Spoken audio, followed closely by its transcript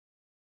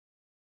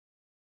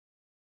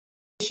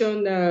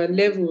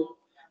level.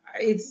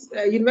 It's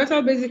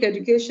universal basic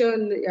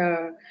education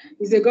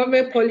is a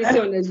government policy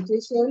on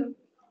education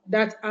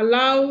that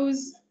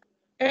allows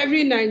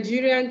every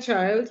Nigerian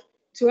child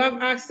to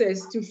have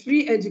access to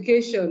free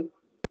education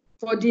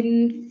for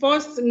the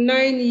first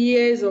 9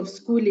 years of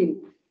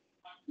schooling.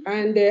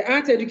 And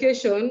art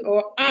education,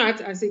 or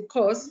art as a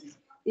course,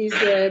 is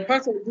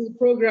part of the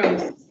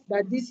programs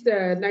that this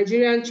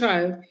Nigerian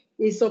child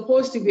is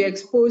supposed to be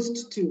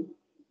exposed to.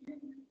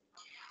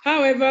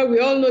 However, we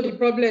all know the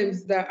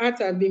problems that art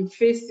have been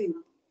facing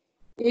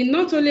in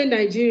not only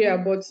Nigeria,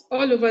 but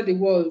all over the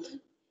world.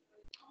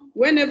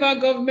 Whenever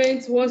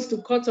government wants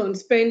to cut on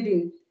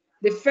spending,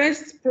 the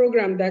first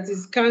program that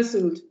is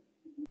cancelled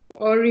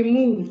or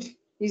removed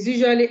is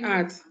usually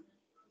art.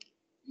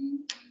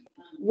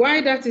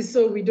 Why that is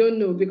so, we don't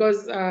know,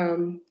 because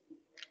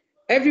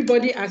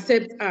everybody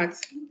accepts art.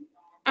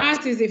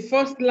 Art is the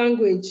first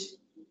language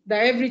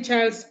that every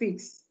child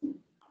speaks.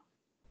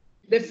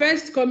 The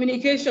first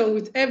communication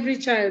with every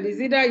child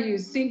is either you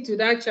sing to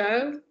that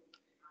child,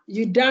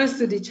 you dance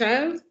to the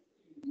child,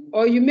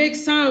 or you make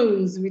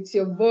sounds with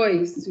your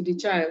voice to the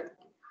child.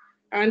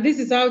 And this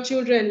is how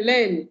children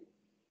learn.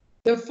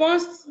 The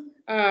first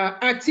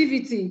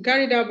activity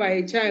carried out by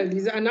a child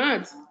is an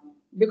art,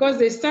 because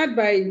they start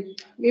by,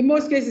 in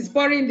most cases,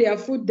 pouring their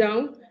food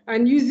down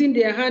and using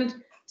their hand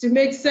to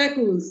make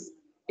circles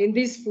in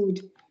this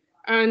food.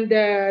 And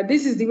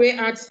this is the way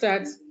art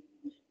starts.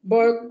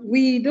 But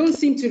we don't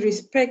seem to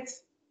respect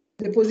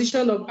the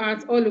position of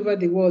art all over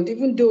the world,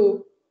 even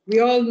though we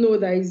all know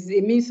that it's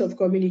a means of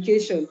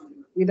communication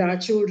with our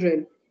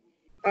children.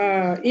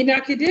 In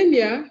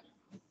academia,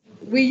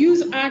 we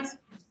use art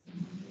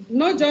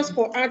not just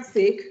for art's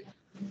sake,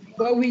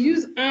 but we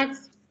use art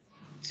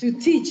to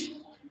teach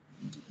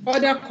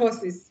other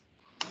courses.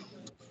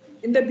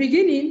 In the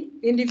beginning,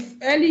 in the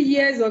early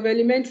years of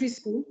elementary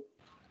school,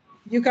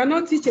 you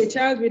cannot teach a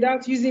child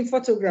without using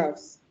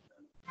photographs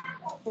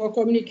for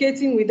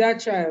communicating with that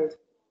child.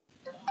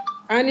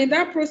 And in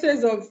that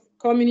process of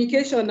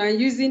communication and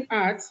using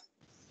art,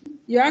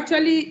 you're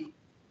actually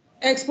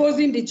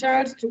exposing the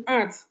child to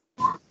art.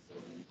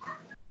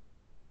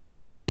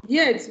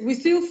 Yet, we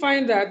still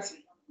find that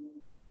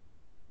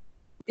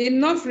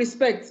enough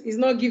respect is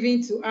not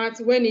given to art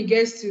when it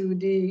gets to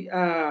the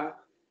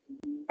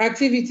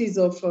activities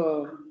of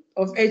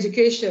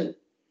education.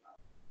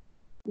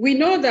 We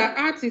know that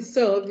art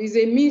itself is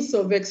a means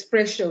of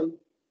expression,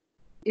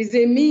 is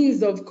a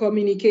means of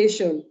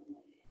communication,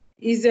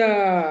 is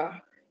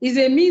a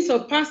means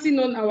of passing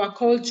on our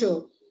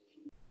culture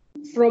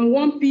from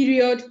one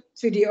period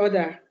to the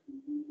other.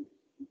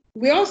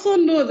 We also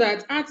know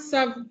that art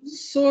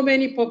serves so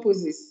many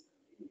purposes.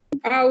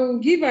 I'll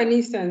give an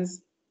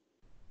instance.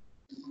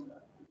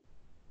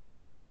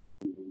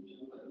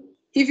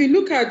 If you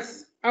look at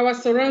our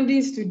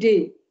surroundings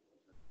today,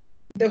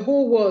 the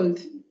whole world,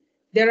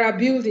 there are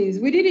buildings.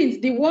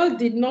 The world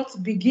did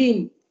not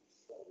begin,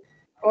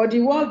 or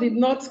the world did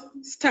not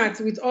start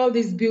with all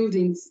these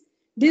buildings.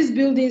 These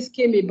buildings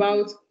came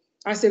about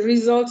as a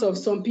result of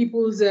some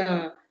people's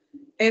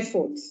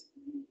efforts.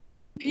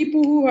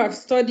 People who have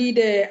studied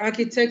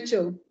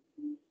architecture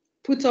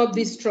put up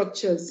these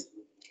structures.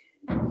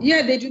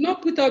 Yeah, they do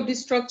not put up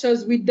these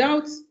structures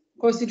without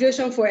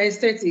consideration for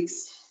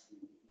aesthetics.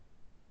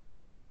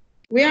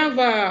 We have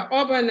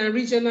urban and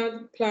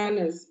regional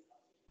planners.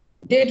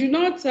 They do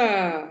not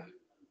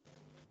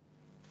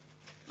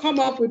come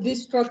up with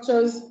these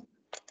structures.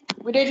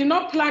 They do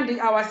not plan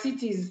our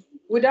cities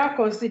without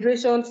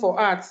consideration for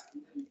art,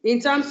 in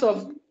terms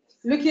of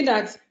looking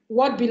at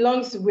what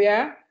belongs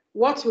where,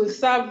 what will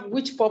serve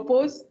which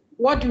purpose,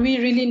 what do we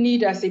really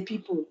need as a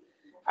people.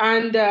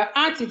 And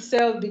art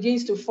itself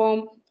begins to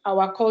form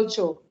our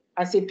culture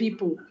as a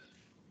people.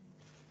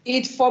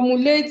 It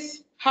formulates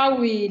how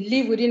we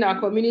live within our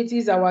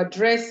communities, our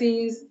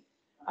dressings,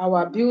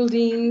 our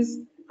buildings,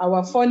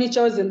 our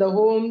furnitures in the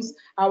homes,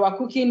 our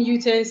cooking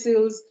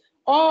utensils,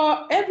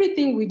 or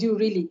everything we do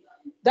really.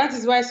 That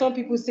is why some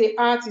people say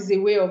art is a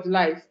way of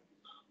life.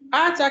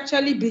 Art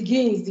actually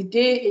begins the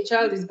day a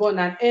child is born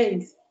and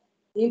ends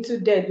into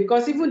death,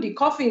 because even the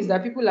coffins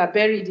that people are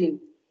buried in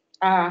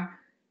are,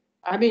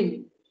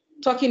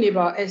 talking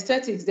about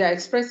aesthetics, they're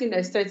expressing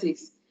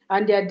aesthetics,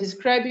 and they're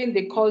describing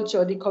the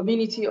culture, the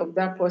community of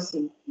that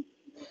person.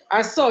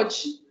 As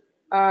such,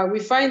 we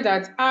find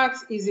that art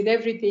is in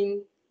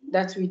everything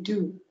that we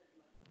do.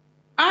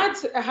 Art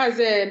has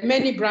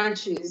many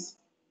branches.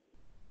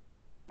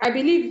 I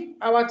believe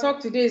our talk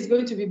today is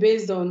going to be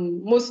based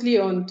mostly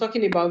on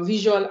talking about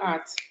visual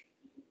art.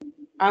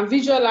 And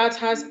visual art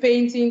has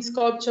painting,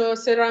 sculpture,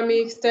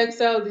 ceramics,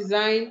 textile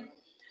design,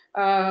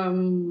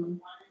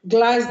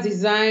 glass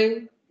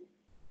design,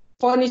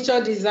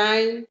 furniture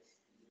design,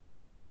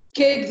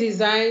 cake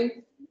design.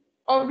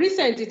 Of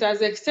recent, it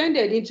has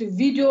extended into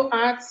video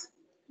art,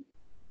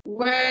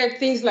 where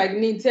things like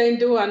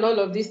Nintendo and all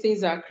of these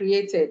things are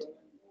created.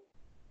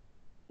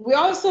 We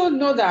also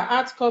know that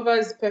art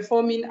covers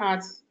performing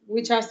arts,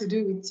 which has to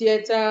do with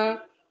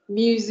theater,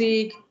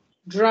 music,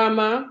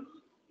 drama,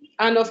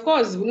 And of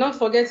course, we're not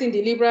forgetting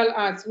the liberal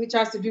arts, which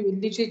has to do with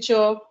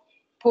literature,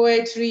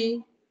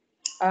 poetry,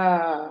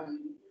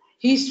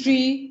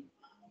 history,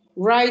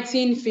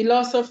 writing,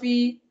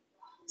 philosophy,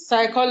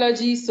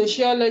 psychology,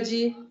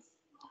 sociology.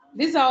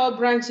 These are all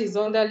branches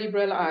under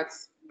liberal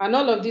arts, and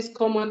all of these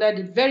come under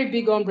the very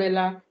big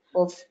umbrella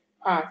of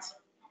art.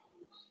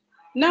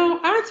 Now,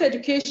 art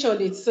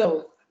education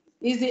itself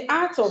is the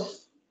art of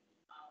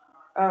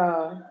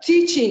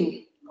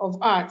teaching of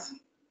art.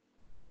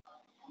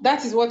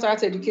 That is what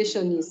art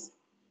education is,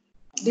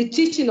 the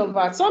teaching of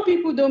art. Some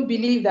people don't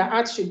believe that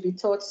art should be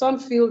taught. Some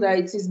feel that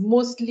it is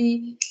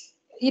mostly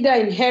either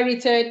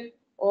inherited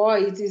or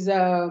it is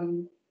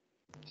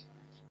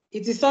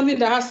something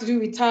that has to do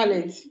with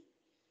talent.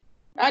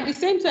 At the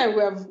same time,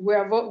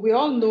 we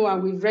all know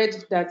and we've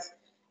read that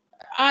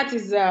art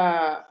is,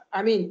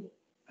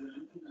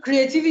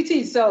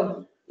 creativity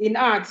itself in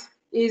art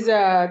is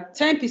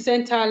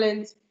 10%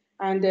 talent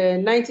and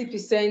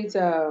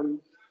 90%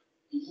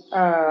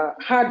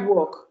 hard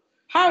work.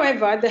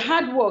 However, the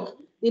hard work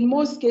in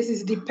most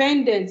cases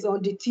depends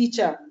on the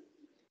teacher.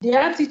 The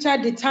art teacher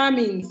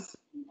determines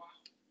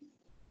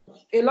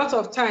a lot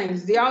of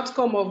times the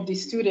outcome of the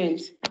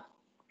student.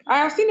 I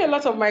have seen a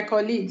lot of my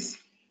colleagues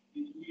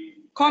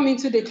come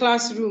into the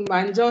classroom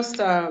and just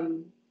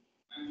put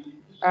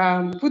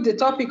the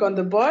topic on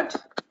the board,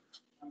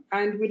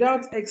 and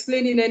without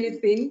explaining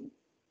anything,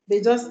 they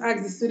just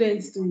ask the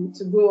students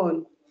to go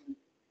on.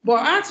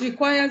 But art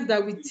requires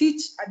that we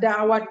teach, that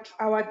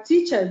our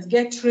teachers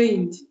get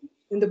trained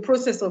in the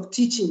process of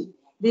teaching,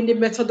 in the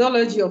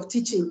methodology of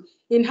teaching,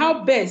 in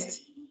how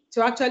best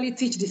to actually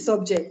teach the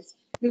subject.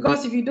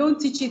 Because if you don't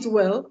teach it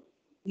well,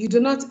 you do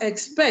not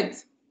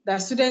expect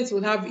that students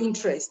will have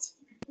interest.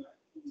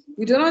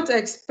 You do not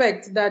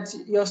expect that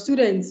your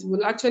students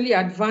will actually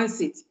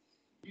advance it,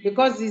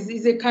 because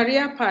it's a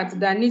career path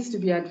that needs to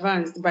be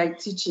advanced by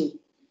teaching.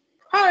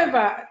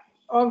 However,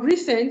 of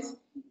recent,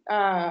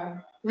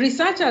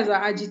 researchers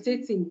are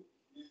agitating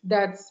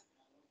that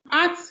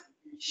art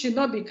should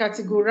not be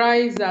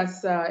categorized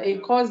as a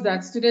course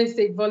that students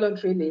take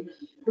voluntarily,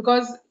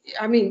 because,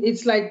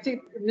 it's like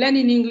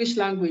learning English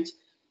language.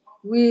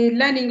 We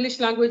learn English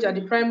language at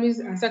the primary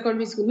and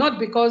secondary school, not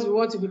because we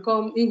want to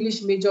become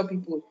English major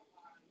people.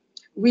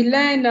 We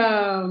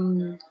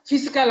learn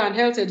physical and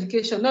health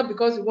education, not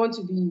because we want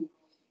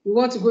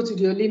to go to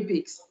the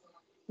Olympics.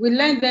 We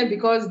learn them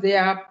because they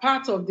are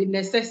part of the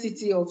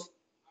necessity of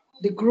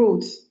the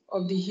growth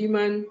of the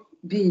human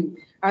being.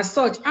 As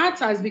such, art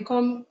has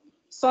become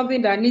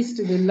something that needs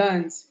to be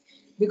learned,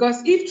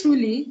 because if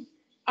truly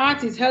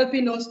art is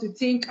helping us to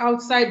think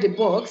outside the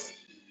box,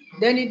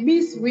 then it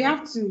means we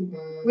have to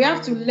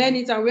learn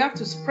it, and we have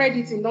to spread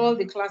it in all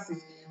the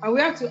classes, and we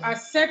have to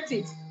accept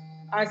it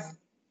as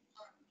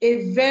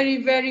a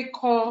very, very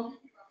core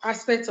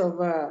aspect of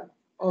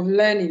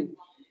learning,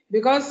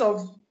 because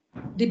of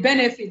the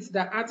benefits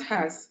that art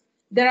has.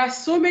 There are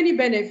so many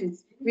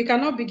benefits. We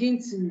cannot begin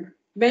to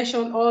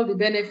mention all the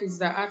benefits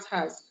that art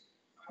has,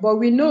 but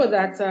we know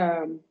that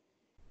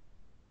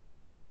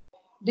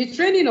the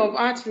training of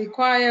art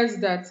requires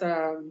that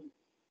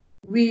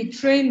we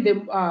train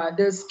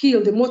the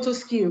skill, the motor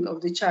skill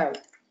of the child.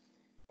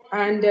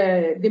 And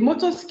the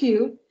motor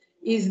skill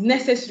is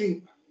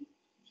necessary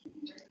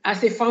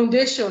as a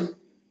foundation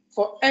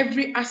for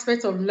every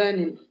aspect of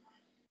learning.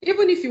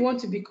 Even if you want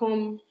to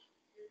become,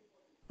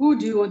 who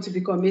do you want to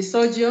become? A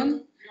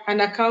surgeon,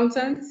 an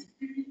accountant,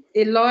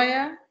 a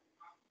lawyer,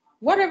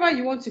 whatever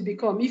you want to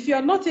become. If you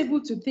are not able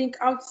to think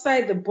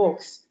outside the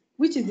box,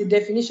 which is the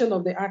definition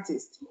of the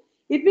artist,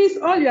 it means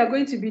all you are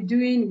going to be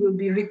doing will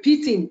be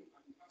repeating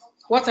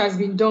what has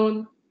been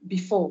done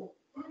before.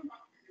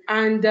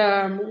 And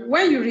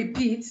when you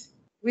repeat,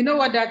 we know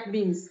what that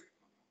means.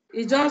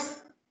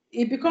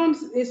 It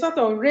becomes a sort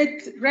of red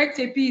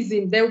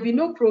tapeism. There will be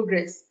no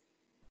progress.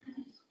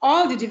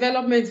 All the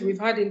developments we've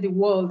had in the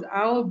world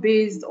are all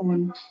based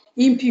on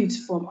input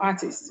from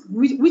artists,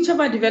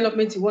 whichever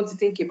development you want to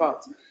think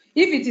about.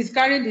 If it is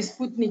carrying the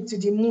Sputnik to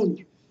the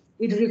moon,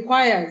 it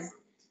requires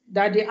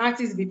that the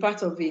artist be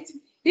part of it.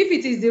 If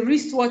it is the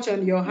wristwatch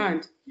on your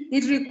hand,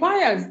 it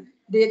requires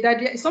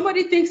that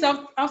somebody thinks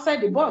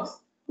outside the box.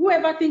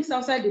 Whoever thinks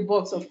outside the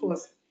box, of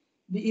course,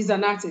 is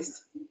an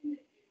artist.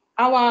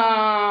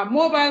 Our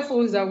mobile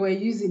phones that we're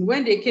using,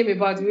 when they came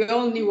about, we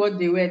all knew what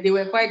they were. They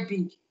were quite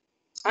big.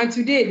 And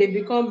today they've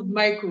become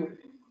micro.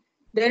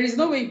 There is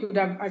no way you could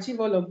have achieved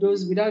all of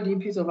those without the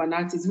input of an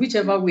artist,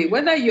 whichever way.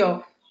 Whether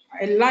you're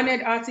a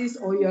learned artist,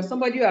 or you're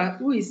somebody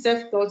who is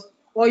self-taught,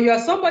 or you're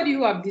somebody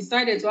who have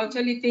decided to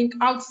actually think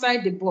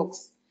outside the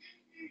box.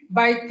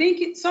 By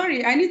thinking,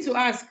 sorry, I need to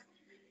ask,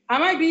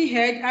 am I being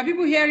heard? Are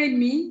people hearing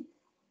me?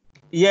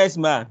 Yes,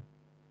 ma'am.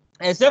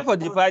 Except for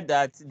the fact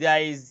that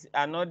there is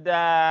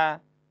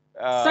another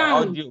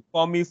audio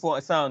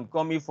sound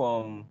coming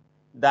from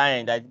that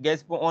end. I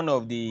guess one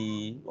of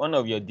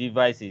your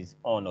devices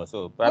on or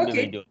so. Probably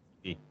Okay. radio.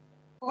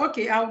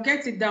 Okay, I'll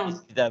get it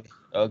down.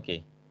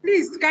 Okay.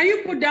 Please, can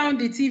you put down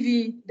the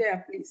TV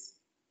there, please?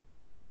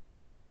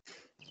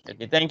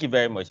 Okay, thank you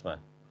very much, ma'am.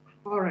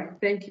 All right,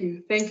 thank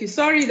you. Thank you.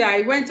 Sorry that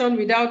I went on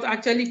without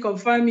actually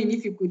confirming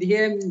if you could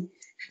hear me.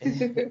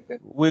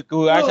 We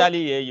could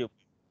actually hear you,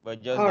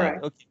 but just all that.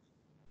 right. Okay.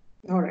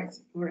 All right.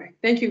 All right.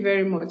 Thank you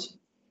very much.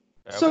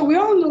 So Welcome. we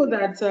all know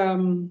that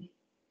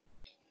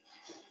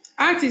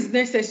art is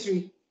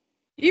necessary.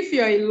 If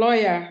you're a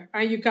lawyer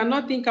and you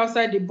cannot think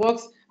outside the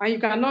box and you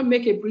cannot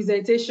make a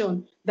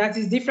presentation that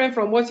is different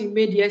from what you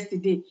made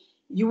yesterday,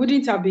 you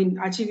wouldn't have been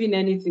achieving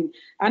anything.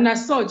 And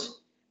as such,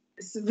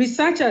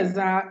 researchers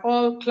are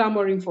all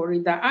clamoring for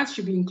it, that art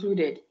should be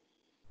included.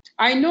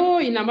 I know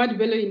in Ahmadu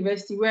Bello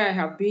University, where I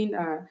have been,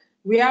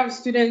 we have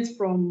students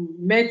from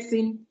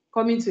medicine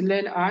coming to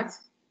learn art.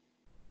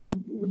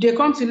 They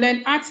come to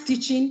learn art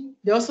teaching.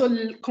 They also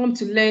come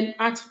to learn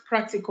art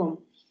practicum.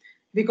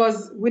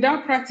 Because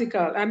without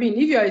practical, I mean,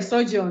 if you're a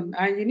surgeon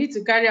and you need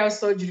to carry out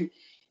surgery,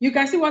 you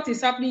can see what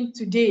is happening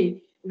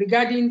today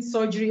regarding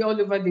surgery all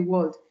over the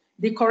world.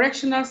 The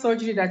correctional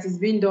surgery that is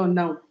being done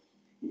now.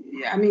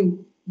 I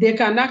mean, they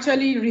can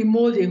actually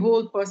remold a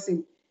whole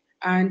person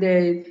and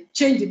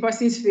change the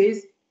person's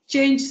face,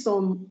 change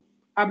some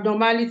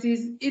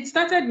abnormalities. It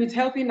started with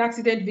helping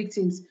accident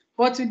victims,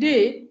 but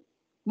today,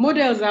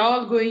 models are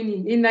all going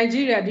in. In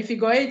Nigeria, the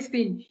figure eight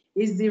thing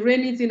is the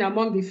reigning thing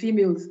among the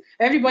females.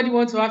 Everybody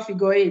wants to have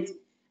figure eight,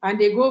 and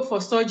they go for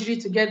surgery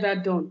to get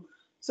that done.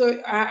 So,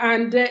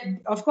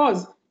 of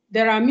course,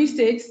 there are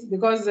mistakes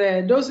because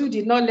those who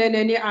did not learn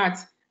any art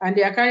and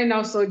they are carrying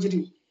out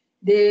surgery,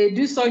 they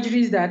do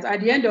surgeries that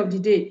at the end of the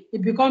day,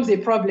 it becomes a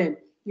problem.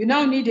 You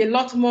now need a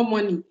lot more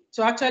money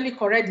to actually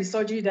correct the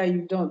surgery that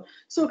you've done.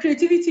 So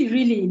creativity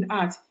really in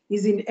art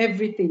is in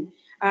everything,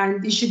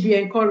 and it should be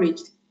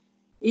encouraged.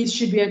 It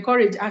should be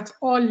encouraged at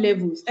all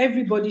levels.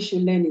 Everybody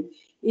should learn it.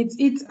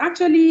 It's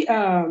actually,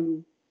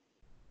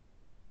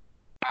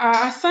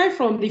 aside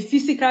from the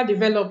physical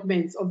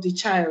development of the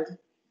child,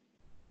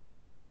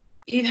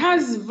 it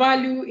has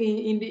value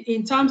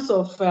in terms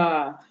of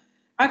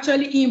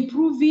actually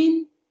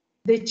improving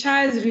the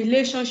child's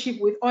relationship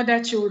with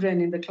other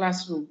children in the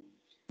classroom,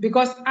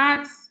 because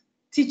art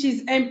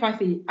teaches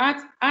empathy.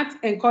 Art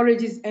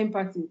encourages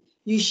empathy.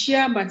 You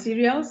share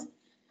materials,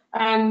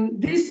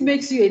 and this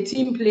makes you a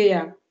team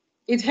player.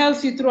 It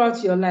helps you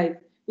throughout your life.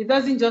 It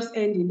doesn't just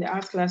end in the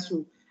art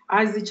classroom.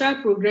 As the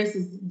child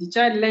progresses, the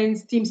child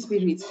learns team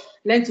spirit,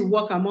 learns to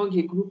work among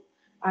a group,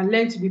 and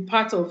learn to be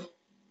part of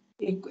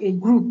a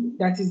group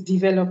that is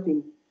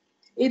developing.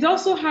 It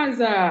also has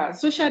a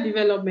social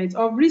development.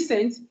 Of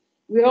recent,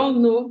 we all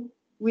know,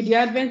 with the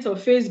advent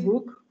of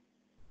Facebook,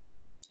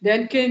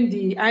 then came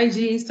the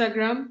IG,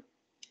 Instagram,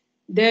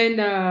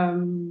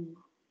 then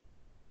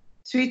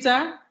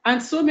Twitter,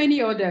 and so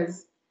many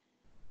others.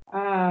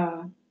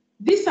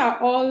 These are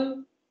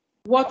all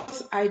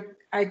what I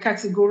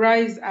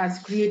categorize as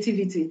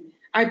creativity.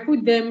 I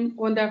put them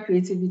under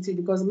creativity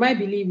because my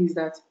belief is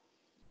that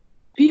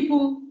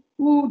people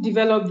who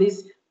develop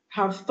this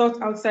have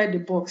thought outside the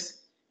box.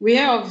 We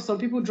hear of some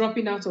people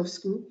dropping out of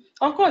school.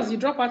 Of course, you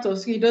drop out of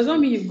school, it does not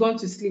mean you've gone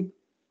to sleep.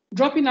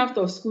 Dropping out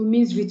of school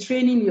means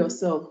retraining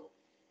yourself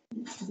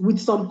with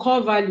some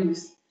core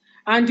values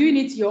and doing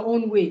it your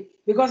own way.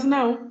 Because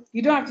now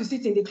you don't have to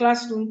sit in the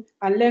classroom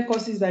and learn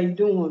courses that you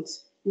don't want.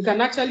 You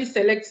can actually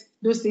select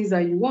those things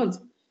that you want.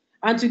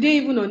 And today,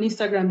 even on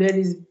Instagram,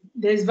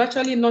 there is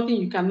virtually nothing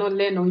you cannot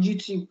learn on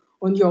YouTube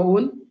on your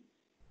own.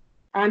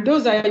 And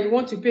those that you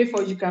want to pay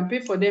for, you can pay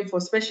for them for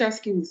special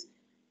skills.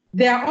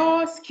 They are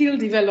all skill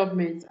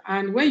development.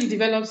 And when you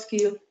develop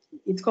skill,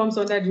 it comes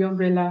under the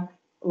umbrella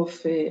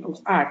of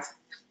art.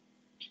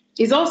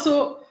 It's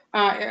also,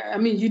 I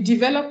mean, you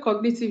develop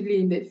cognitively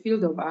in the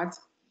field of art,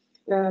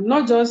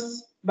 not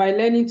just by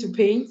learning to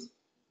paint,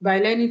 by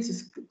learning to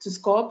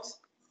sculpt.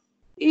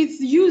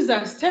 It's used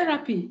as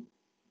therapy.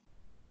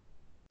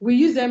 We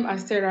use them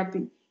as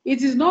therapy.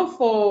 It is not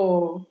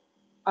for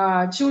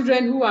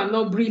children who are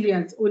not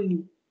brilliant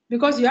only,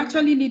 because you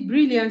actually need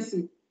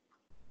brilliancy.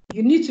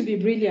 You need to be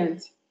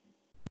brilliant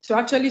to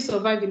actually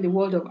survive in the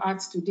world of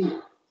arts today,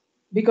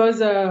 because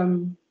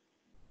the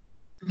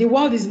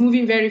world is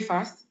moving very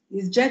fast.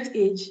 It's jet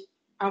age,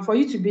 and for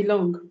you to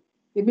belong,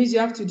 it means you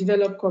have to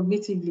develop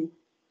cognitively,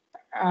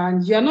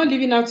 and you're not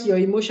living out your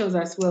emotions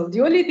as well.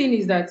 The only thing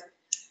is that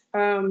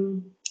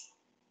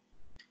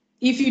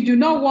if you do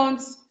not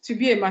want to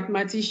be a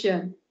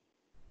mathematician,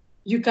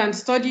 you can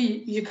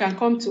study, you can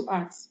come to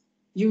art.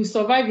 You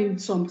survive in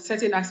some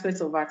certain aspects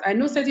of art. I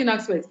know certain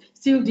aspects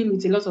still deal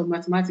with a lot of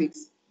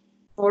mathematics.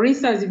 For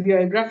instance, if you're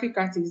a graphic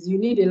artist, you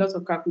need a lot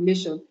of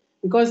calculation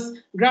because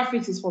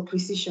graphics is for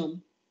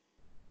precision.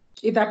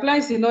 It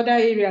applies in other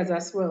areas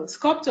as well.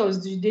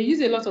 Sculptors, they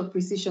use a lot of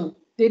precision.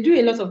 They do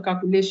a lot of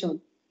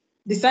calculation.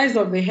 The size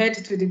of the head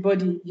to the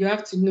body, you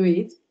have to know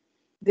it.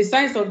 The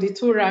size of the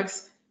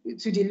thorax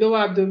to the lower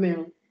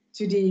abdomen,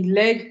 to the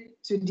leg,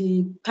 to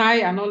the thigh,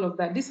 and all of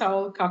that. These are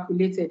all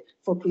calculated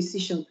for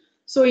precision.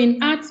 So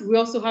in art, we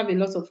also have a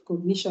lot of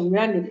cognition.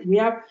 We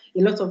have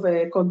a lot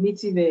of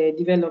cognitive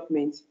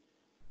development.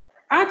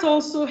 Art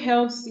also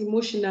helps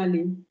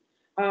emotionally.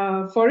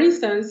 For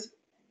instance,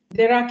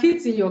 there are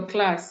kids in your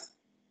class.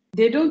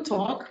 They don't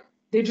talk,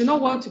 They do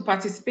not want to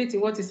participate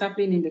in what is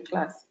happening in the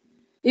class.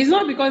 It's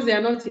not because they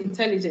are not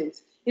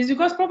intelligent. It's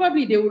because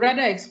probably they would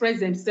rather express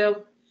themselves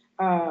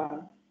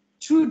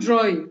through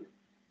drawing.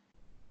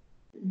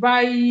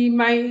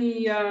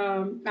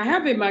 I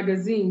have a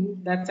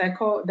magazine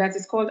that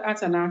is called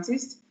Art and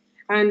Artist,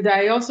 and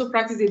I also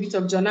practice a bit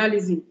of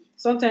journalism.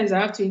 Sometimes I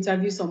have to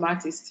interview some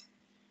artists.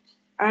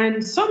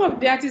 And some of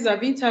the artists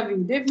I've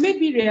interviewed, they've made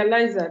me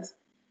realize that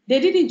they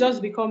didn't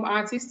just become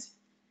artists.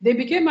 They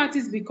became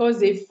artists because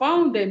they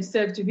found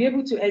themselves to be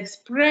able to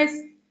express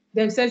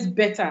themselves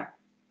better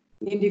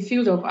in the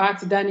field of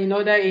art than in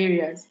other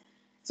areas.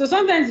 So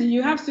sometimes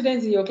you have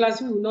students in your class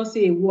who will not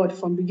say a word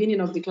from beginning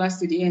of the class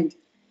to the end.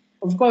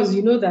 Of course,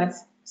 you know that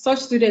such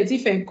students,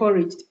 if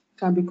encouraged,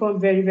 can become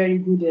very, very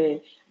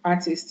good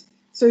artists.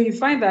 So you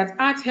find that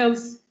art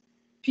helps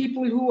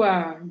people who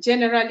are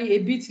generally a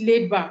bit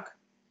laid back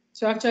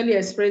to actually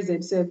express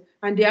themselves,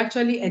 and they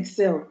actually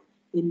excel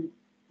in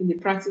the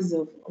practice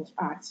of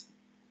art.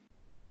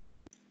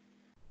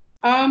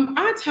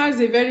 Art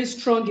has a very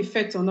strong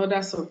effect on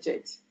other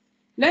subjects.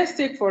 Let's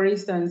take, for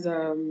instance,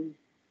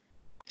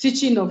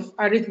 teaching of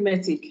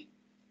arithmetic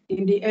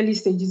in the early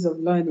stages of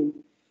learning.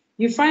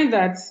 You find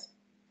that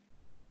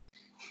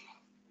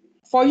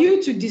for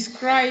you to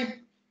describe,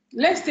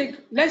 let's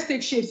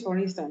take shapes, for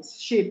instance,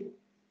 shape.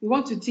 You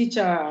want to teach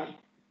a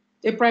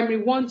primary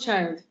 1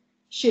 child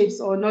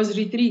shapes, or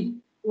nursery 3,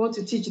 you want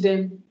to teach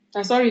them,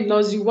 nursery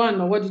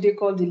 1, or what do they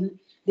call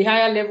the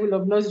higher level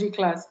of nursery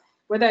class,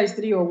 whether it's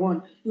 3 or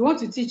 1. You want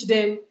to teach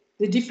them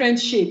the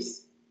different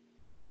shapes.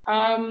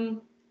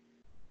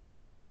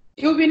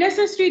 It will be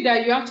necessary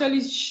that you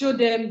actually show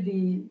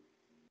them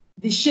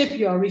the shape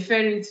you are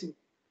referring to.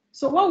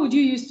 So what would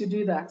you use to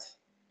do that?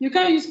 You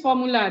can't use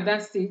formula at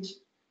that stage.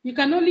 You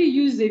can only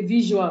use a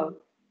visual.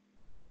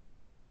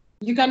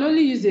 You can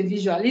only use a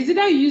visual. It's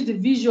either you use the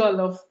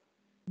visual of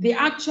the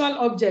actual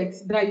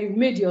object that you've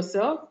made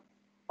yourself,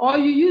 or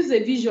you use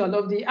a visual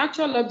of the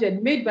actual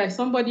object made by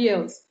somebody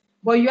else,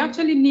 but you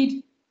actually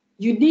need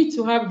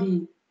to have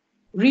the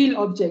real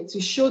object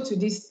to show to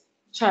this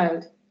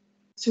child,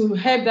 to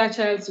help that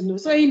child to know.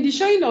 So in the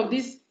showing of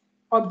this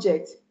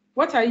object,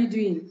 what are you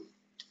doing?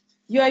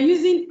 You are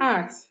using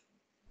art.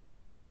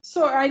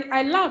 So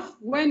I laugh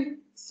when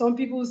some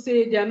people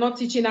say they are not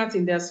teaching art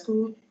in their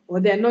school, or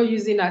they're not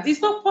using art.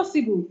 It's not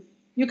possible.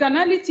 You can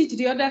hardly teach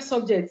the other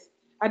subjects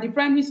at the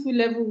primary school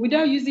level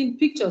without using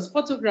pictures,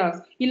 photographs,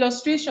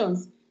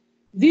 illustrations,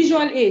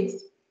 visual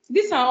aids.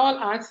 These are all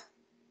art.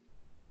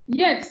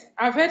 Yet,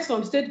 I've heard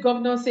some state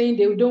governors saying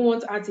they don't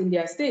want art in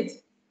their state.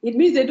 It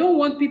means they don't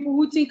want people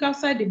who think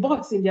outside the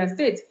box in their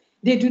state.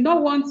 They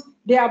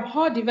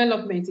abhor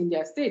development in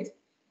their state.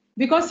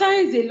 Because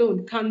science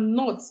alone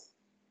cannot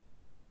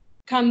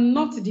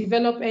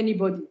develop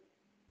anybody.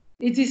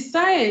 It is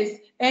science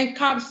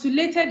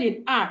encapsulated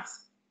in art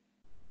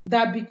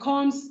that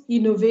becomes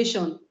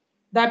innovation,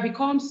 that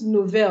becomes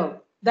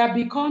novel, that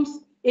becomes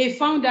a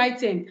found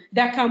item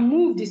that can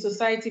move the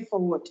society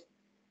forward.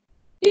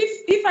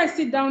 If I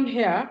sit down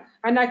here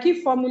and I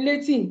keep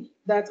formulating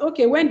that,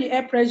 okay, when the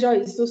air pressure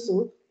is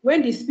so-so,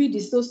 when the speed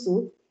is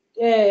so-so,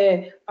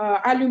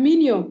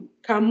 aluminium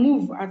can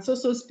move at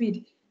so-so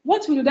speed.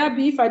 What will that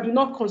be if I do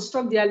not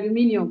construct the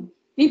aluminium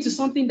into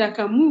something that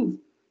can move?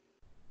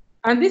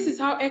 And this is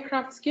how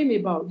aircraft came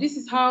about. This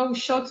is how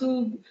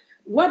shuttle,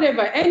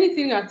 whatever,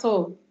 anything at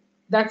all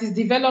that is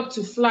developed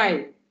to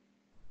fly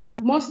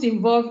must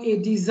involve a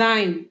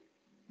design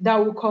that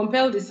will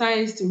compel the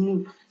science to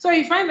move. So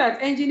you find that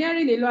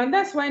engineering alone, and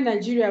that's why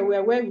Nigeria,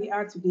 we're where we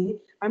are today.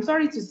 I'm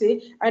sorry to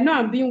say, I know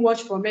I'm being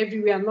watched from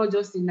everywhere, not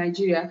just in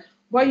Nigeria,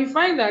 but you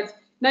find that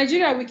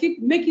Nigeria, we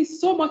keep making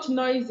so much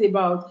noise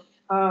about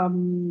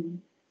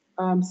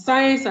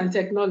science and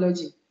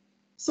technology.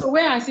 So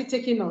where has it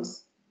taken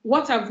us?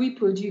 What have we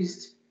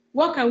produced?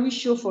 What can we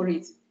show for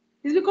it?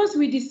 It's because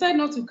we decide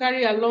not to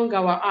carry along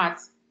our art.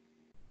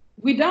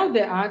 Without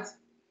the art,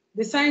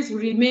 the science will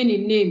remain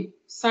in name,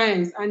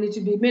 science, and it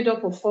will be made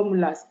up of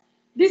formulas.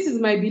 This is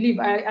my belief.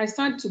 I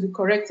stand to be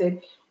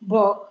corrected.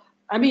 But,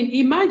 I mean,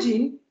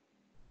 imagine,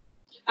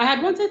 I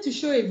had wanted to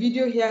show a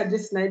video here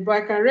this night, but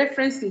I can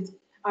reference it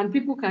and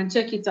people can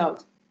check it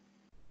out.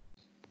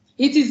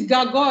 It is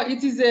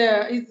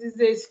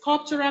a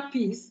sculptural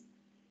piece.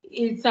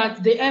 It's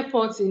at the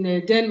airport in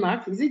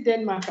Denmark. Is it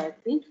Denmark, I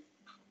think?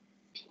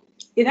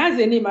 It has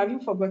a name. I've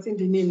even forgotten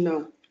the name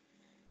now.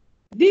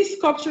 This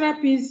sculptural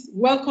piece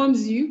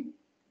welcomes you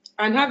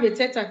and have a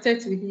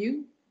tete-a-tete with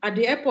you at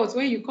the airport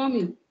when you come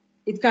in.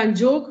 It can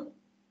joke.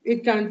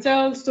 It can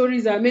tell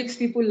stories that makes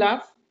people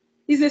laugh.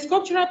 It's a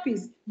sculptural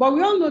piece, but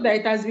we all know that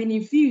it has been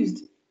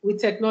infused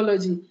with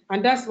technology,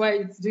 and that's why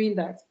it's doing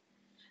that.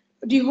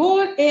 The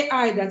whole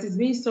AI that is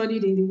being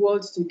studied in the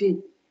world today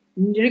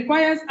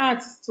requires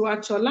art to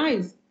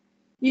actualize.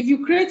 If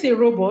you create a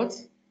robot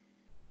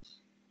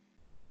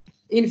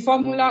in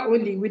formula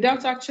only,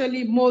 without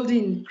actually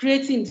molding,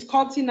 creating,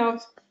 sculpting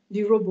out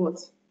the robot,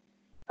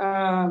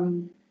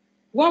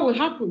 what will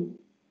happen?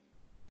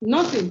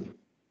 Nothing.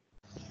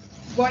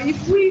 But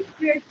if we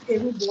create a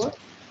robot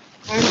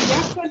and we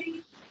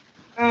actually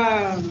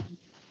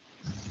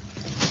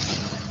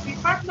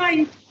partner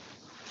it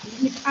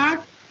with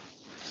art.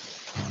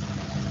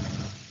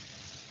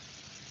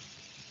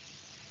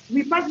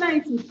 We partner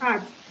it with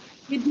art.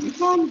 It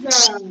becomes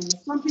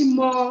something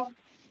more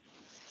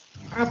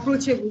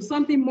approachable,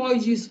 something more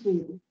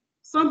useful,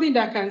 something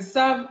that can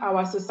serve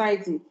our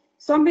society,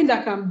 something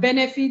that can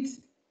benefit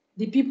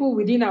the people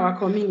within our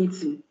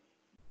community.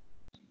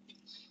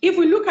 If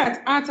we look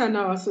at art and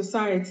our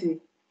society,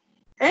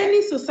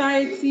 any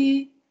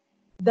society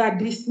that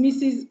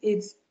dismisses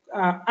its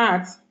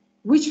art,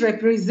 which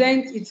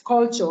represents its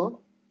culture,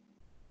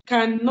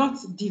 cannot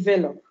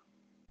develop.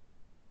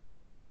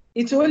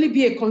 It will only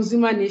be a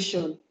consumer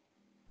nation.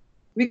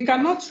 We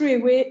cannot throw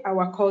away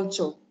our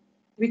culture.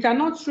 We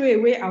cannot throw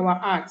away our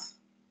art.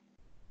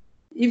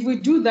 If we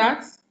do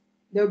that,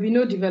 there will be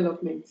no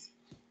development.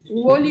 We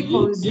will only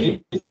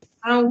consume,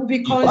 and we'll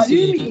be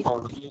consuming.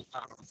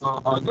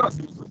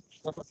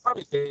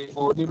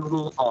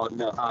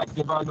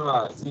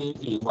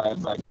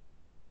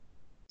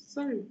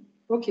 Sorry.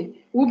 Okay.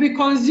 We'll be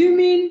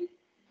consuming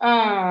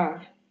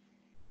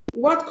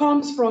what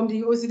comes from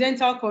the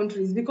Occidental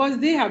countries because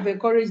they have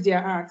encouraged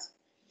their art.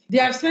 They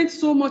have spent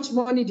so much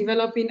money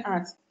developing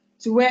art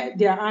to where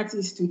their art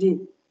is today.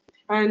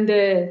 And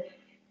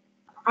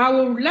I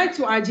would like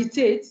to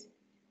agitate.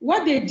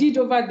 What they did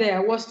over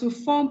there was to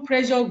form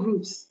pressure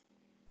groups,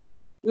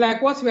 like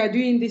what we are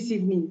doing this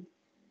evening.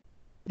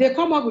 They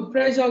come up with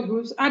pressure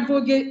groups,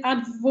 advocate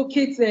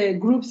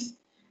groups,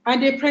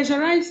 and they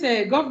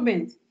pressurize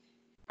government.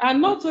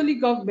 And not only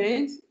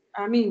government,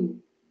 I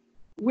mean,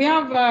 we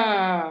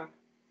have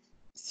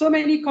so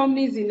many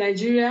companies in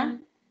Nigeria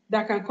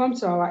that can come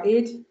to our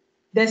aid.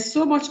 There's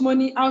so much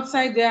money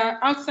outside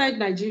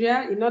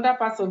Nigeria, in other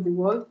parts of the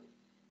world,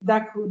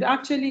 that could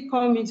actually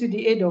come into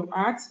the aid of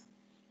art.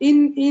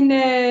 In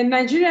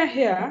Nigeria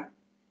here,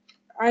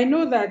 I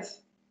know that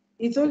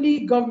it's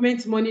only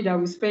government money that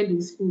we spend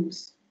in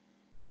schools.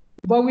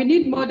 But we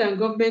need more than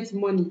government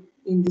money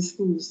in the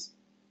schools.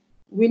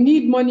 We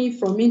need money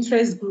from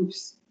interest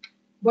groups.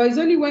 But it's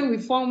only when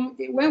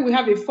we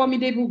have a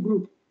formidable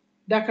group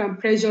that can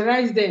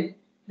pressurize them.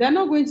 They're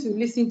not going to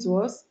listen to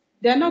us.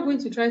 They're not going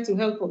to try to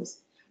help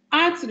us.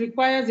 Art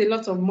requires a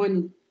lot of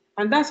money.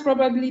 And that's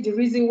probably the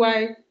reason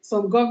why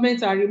some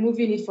governments are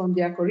removing it from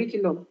their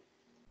curriculum.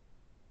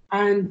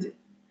 And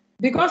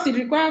because it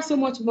requires so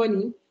much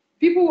money,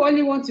 people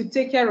only want to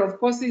take care of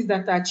courses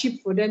that are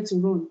cheap for them to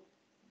run.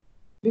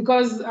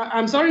 Because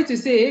I'm sorry to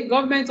say,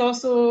 government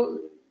also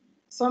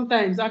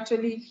sometimes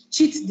actually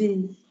cheats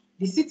the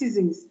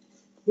citizens,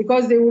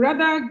 because they would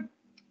rather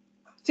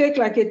take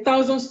like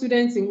 1,000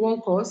 students in one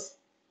course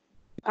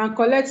and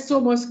collect so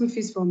much school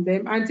fees from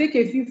them and take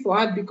a few for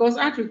art, because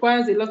art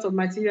requires a lot of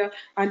material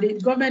and the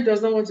government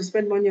does not want to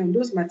spend money on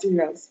those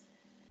materials.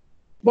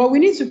 But we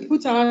need to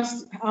put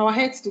our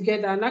heads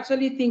together and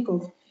actually think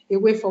of a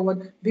way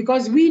forward,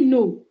 because we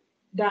know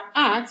that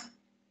art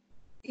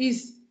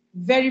is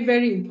very,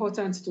 very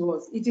important to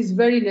us. It is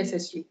very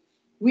necessary.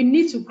 We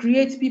need to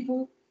create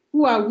people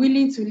who are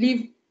willing to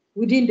live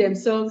within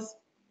themselves.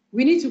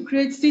 We need to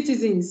create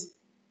citizens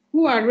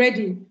who are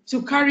ready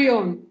to carry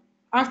on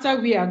after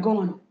we are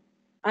gone.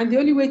 And the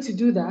only way to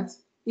do that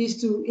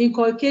is to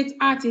inculcate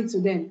art into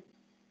them,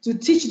 to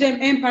teach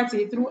them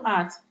empathy through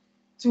art,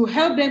 to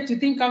help them to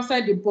think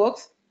outside the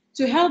box,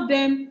 to help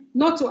them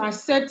not to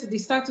accept the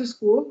status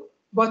quo,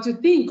 but to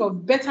think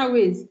of better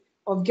ways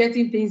of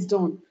getting things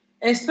done,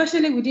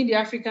 especially within the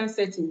African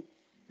setting.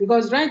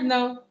 Because right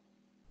now,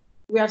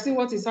 we have seen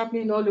what is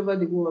happening all over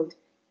the world.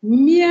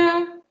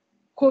 Mere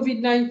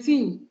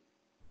COVID-19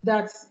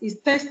 that is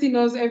testing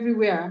us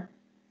everywhere.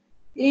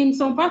 In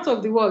some parts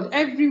of the world,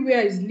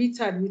 everywhere is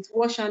littered with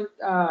wash and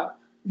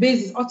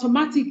bases,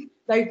 automatic,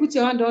 that you put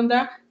your hand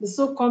under, the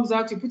soap comes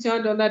out, you put your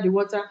hand under the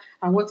water,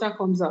 and water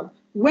comes out.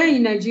 Where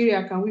in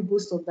Nigeria can we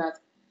boast of that?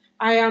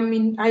 I live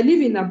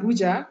in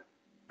Abuja,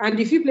 and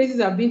the few places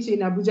I've been to in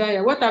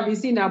Abuja, what I've been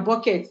seeing are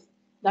buckets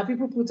that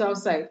people put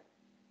outside.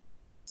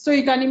 So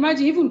you can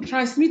imagine, even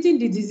transmitting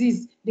the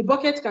disease, the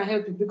bucket can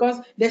help you,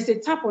 because there's a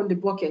tap on the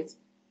bucket.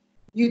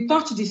 You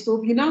touch the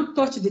soap, you now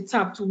touch the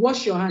tap to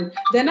wash your hand.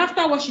 Then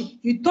after washing,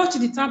 you touch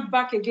the tap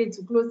back again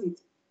to close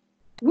it.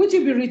 Would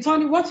you be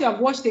returning what you have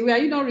washed away? Are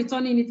you not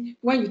returning it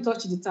when you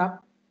touch the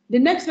tap? The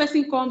next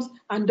person comes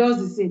and does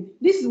the same.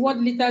 This is what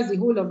litters the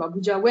whole of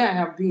Abuja, where I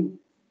have been.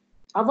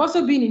 I've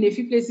also been in a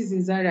few places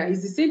in Zaria.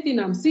 It's the same thing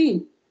I'm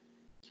seeing.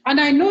 And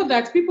I know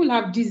that people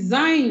have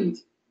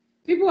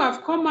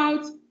come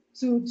out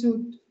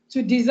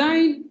to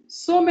design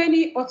so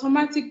many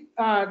automatic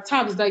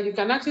tabs that you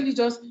can actually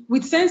just,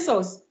 with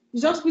sensors, you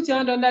just put your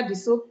hand under the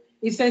soap,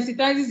 it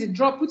sensitizes the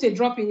drop, put a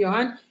drop in your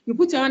hand, you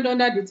put your hand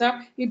under the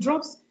tap, it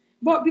drops.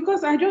 But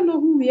because I don't know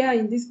who we are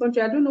in this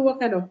country, I don't know what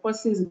kind of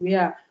persons we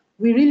are,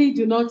 we really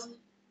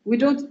we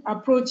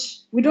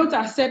don't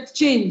accept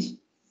change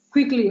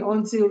quickly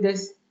until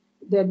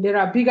there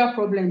are bigger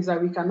problems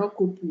that we cannot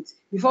cope with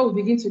before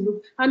we begin to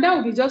look. And that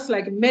will be just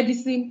like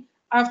medicine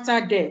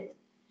after death.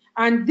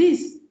 And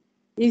this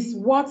is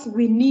what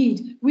we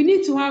need. We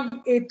need to have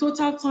a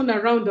total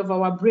turnaround of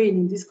our brain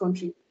in this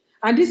country.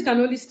 And this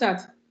can only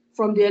start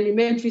from the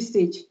elementary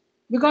stage,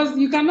 because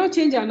you cannot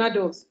change an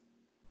adult.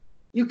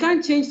 You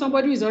can't change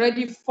somebody who is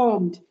already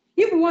formed.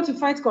 If we want to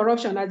fight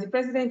corruption, as the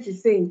president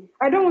is saying,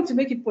 I don't want to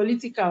make it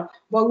political,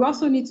 but we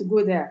also need to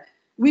go there.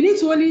 We need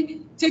to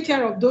only take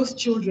care of those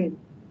children.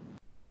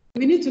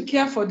 We need to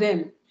care for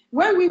them.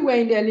 When we were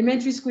in the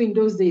elementary school in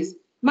those days,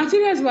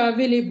 materials were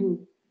available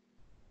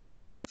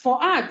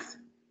for art.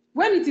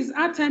 When it is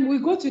art time, we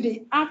go to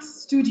the art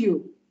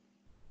studio.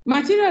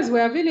 Materials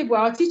were available.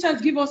 Our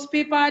teachers give us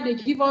paper, they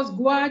give us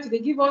gouache, they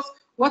give us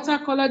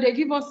watercolor, they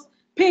give us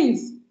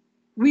paints.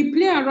 We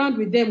play around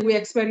with them, we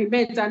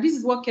experiment, and this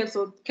is what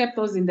kept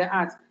us in the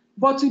art.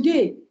 But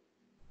today,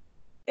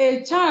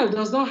 a child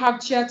does not have a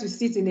chair to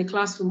sit in a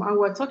classroom, and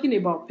we're talking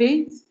about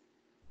paint.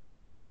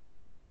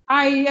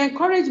 I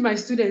encourage my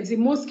students,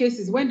 in most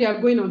cases, when they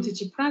are going on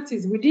teaching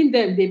practice, within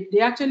them, they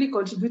actually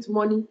contribute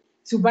money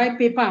to buy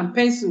paper and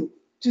pencil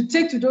to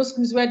take to those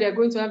schools where they're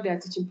going to have their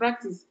teaching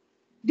practice.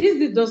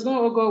 This does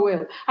not all go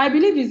well. I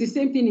believe it's the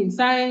same thing in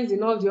science,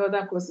 in all the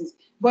other courses,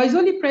 but it's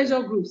only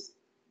pressure groups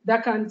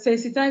that can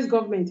sensitize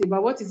government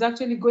about what is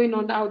actually going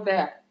on out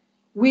there.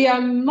 We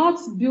are not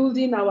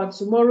building our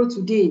tomorrow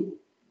today.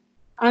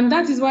 And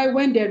that is why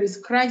when there is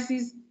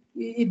crisis,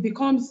 it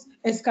becomes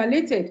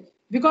escalated,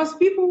 because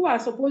people who are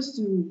supposed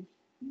to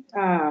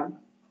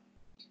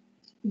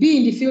be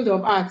in the field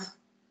of art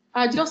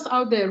are just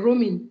out there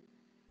roaming.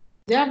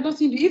 They have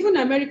nothing to do. Even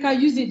America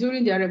used it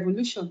during their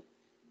revolution.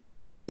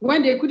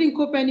 When they couldn't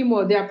cope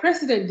anymore, their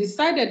president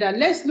decided that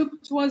let's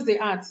look towards the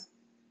arts.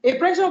 A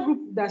pressure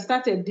group that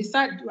started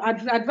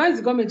advised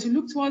the government to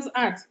look towards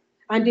art,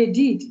 and they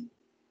did.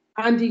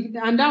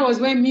 And that was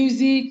when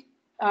music,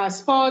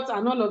 sports,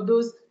 and all of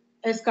those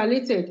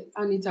escalated,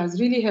 and it has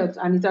really helped,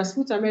 and it has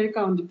put America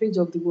on the page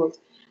of the world.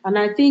 And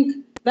I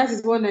think that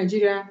is what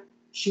Nigeria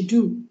should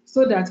do,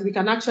 so that we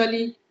can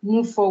actually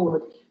move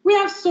forward. We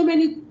have so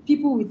many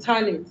people with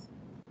talent.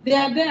 They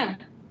are there.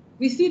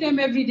 We see them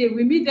every day.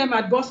 We meet them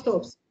at bus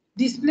stops,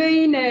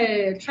 displaying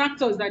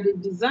tractors that they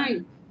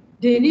designed.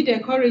 They need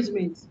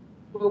encouragement.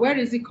 But where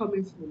is it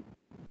coming from?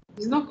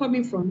 It's not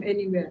coming from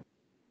anywhere.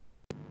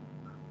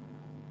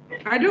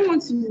 I don't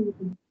want to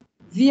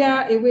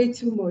veer away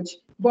too much,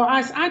 but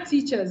as art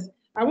teachers,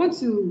 I want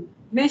to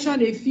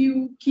mention a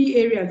few key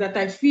areas that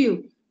I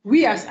feel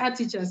we as art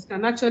teachers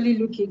can actually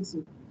look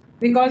into,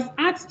 because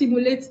art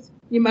stimulates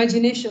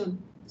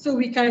imagination, so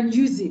we can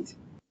use it.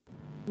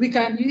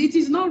 It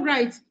is not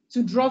right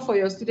to draw for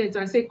your students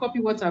and say, copy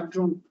what I've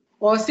drawn,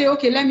 or say,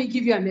 okay, let me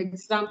give you an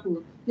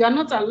example. You are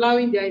not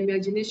allowing their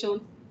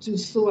imagination to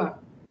soar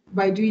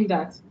by doing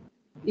that.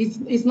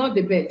 It's not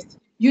the best.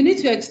 You need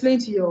to explain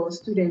to your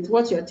students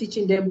what you're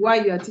teaching them, why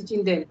you are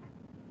teaching them.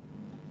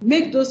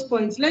 Make those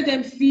points. Let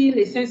them feel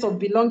a sense of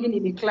belonging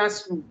in a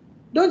classroom.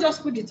 Don't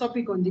just put the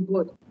topic on the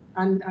board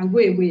and go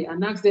away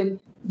and ask them,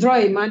 draw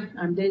a man,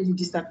 and then you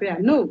disappear.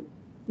 No,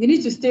 you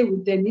need to stay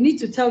with them. You need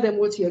to tell them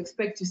what you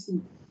expect to see.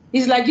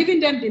 It's like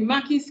giving them the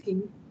marking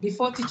scheme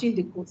before teaching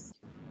the course.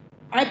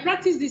 I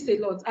practice this a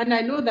lot, and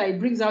I know that it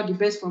brings out the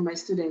best from my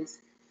students.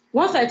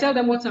 Once I tell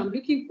them what I'm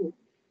looking for,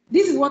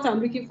 this is what I'm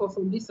looking for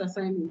from this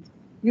assignment,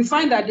 you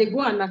find that they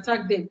go and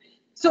attack them.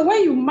 So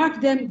when you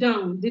mark them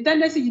down, the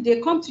tendency,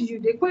 they come to you,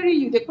 they query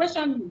you, they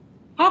question you.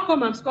 How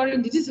come I'm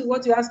scoring this? This is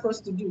what you asked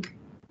us to do.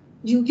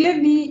 You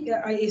gave me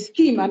a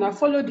scheme, and I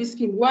followed this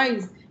scheme. Why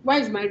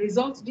is my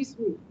result this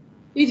way?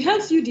 It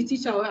helps you, the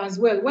teacher, as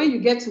well. When you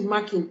get to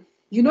marking,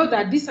 you know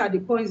that these are the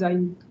points that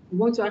you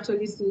want to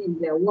actually see in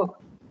their work.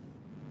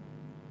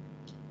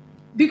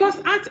 Because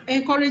art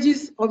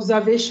encourages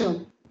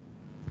observation.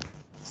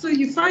 So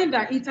you find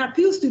that it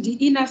appeals to the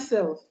inner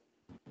self.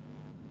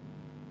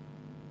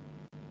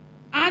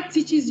 Art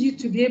teaches you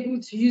to be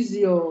able to use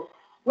your...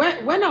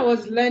 When I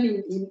was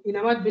learning in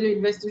Ahmad Bello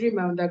University during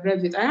my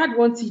undergraduate, I had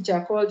one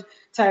teacher called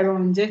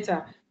Tyrone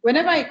Jetta.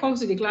 Whenever he comes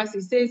to the class,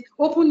 he says,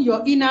 open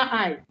your inner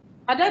eye.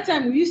 At that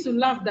time, we used to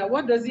laugh that,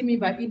 what does he mean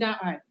by inner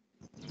eye?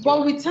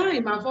 But with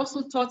time, I've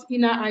also taught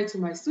inner eye to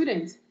my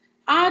students.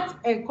 Art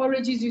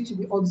encourages you to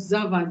be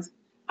observant.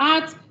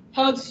 Art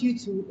helps you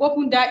to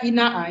open that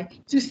inner eye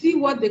to see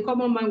what the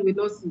common man will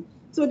not see.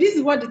 So this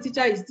is what the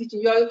teacher is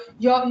teaching.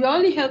 You're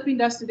only helping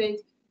that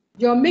student.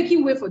 You're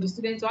making way for the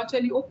student to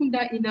actually open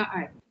that inner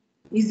eye.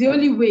 It's the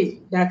only way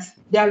that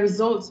their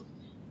results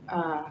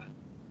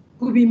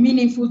could be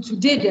meaningful to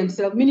they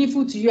themselves,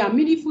 meaningful to you, and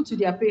meaningful to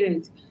their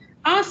parents.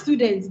 Our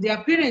students, their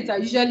parents are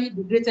usually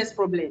the greatest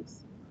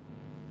problems.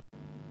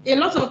 A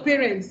lot of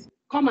parents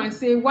come and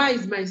say, why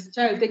is my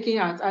child taking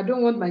art? I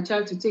don't want my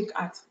child to take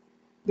art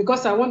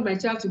because I want my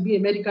child to be a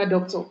medical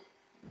doctor.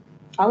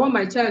 I want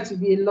my child to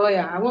be a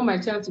lawyer. I want my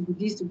child to be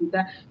this, to be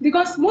that.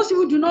 Because most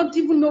people do not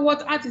even know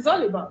what art is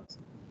all about.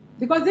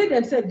 Because they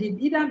themselves did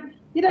either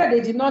they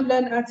did not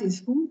learn art in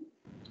school,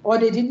 or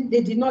they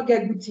did not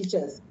get good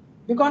teachers.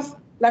 Because,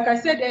 like I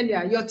said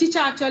earlier, your teacher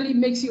actually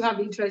makes you have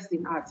interest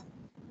in art.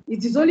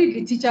 It is only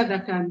the teacher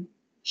that can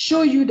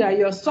show you that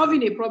you're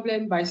solving a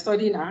problem by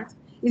studying art.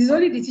 It is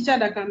only the teacher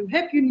that can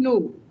help you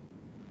know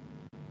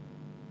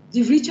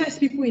the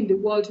richest people in the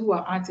world who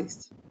are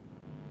artists,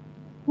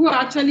 who are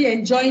actually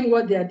enjoying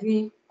what they are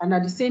doing and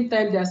at the same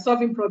time, they are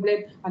solving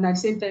problems, and at the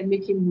same time,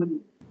 making money.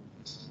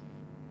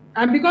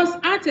 And because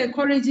art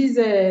encourages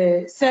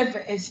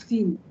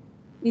self-esteem,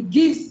 it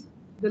gives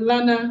the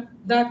learner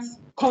that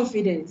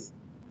confidence.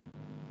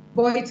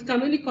 But it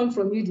can only come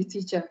from you, the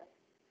teacher.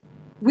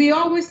 We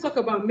always talk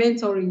about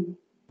mentoring,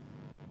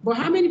 but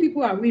how many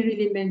people are we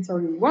really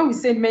mentoring? When we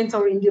say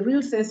mentoring, the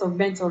real sense of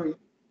mentoring,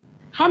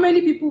 how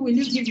many people will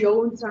you give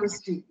your own chance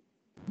to?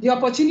 The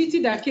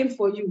opportunity that came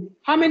for you,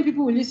 how many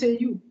people will you say,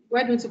 you,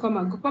 why don't you come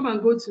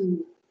and go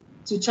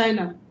to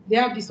China? They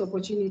have this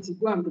opportunity,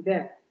 go and be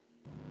there.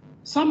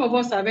 Some of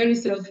us are very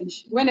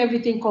selfish. When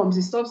everything comes,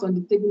 it stops on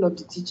the table of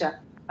the teacher,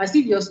 as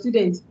if your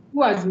student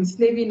who has been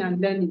slaving and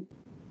learning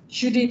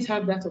shouldn't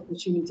have that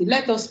opportunity.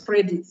 Let us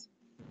spread it.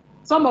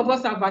 Some of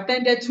us have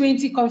attended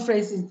 20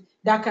 conferences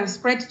that can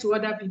spread to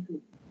other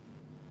people.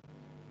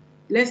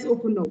 Let's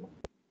open up.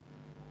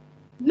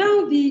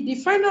 Now, the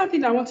final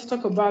thing I want to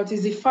talk about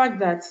is the fact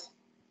that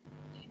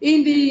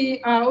in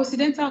the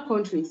Occidental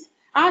countries,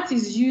 art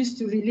is used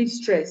to relieve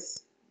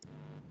stress.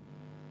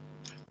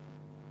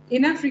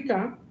 In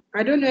Africa,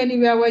 I don't know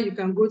anywhere where you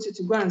can go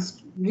to go and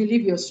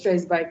relieve your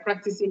stress by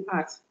practicing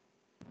art.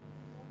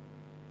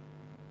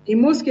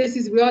 In most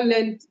cases, we all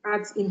learn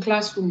art in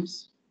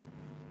classrooms.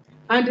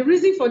 And the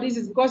reason for this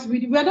is because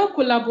we are not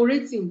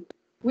collaborating.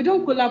 We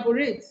don't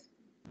collaborate.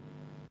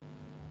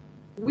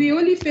 We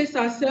only face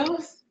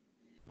ourselves,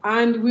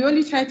 and we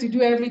only try to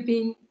do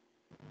everything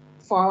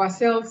for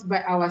ourselves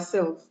by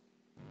ourselves.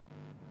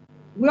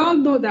 We all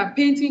know that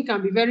painting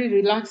can be very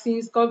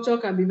relaxing, sculpture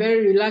can be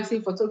very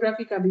relaxing,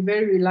 photography can be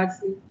very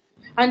relaxing,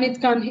 and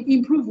it can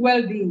improve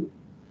well-being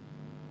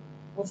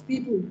of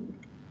people.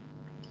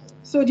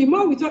 So the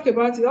more we talk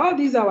about it, all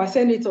these are our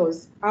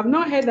senators. I've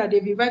not heard that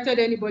they've invited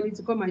anybody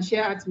to come and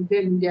share art with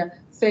them in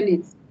their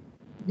Senate,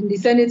 in the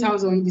Senate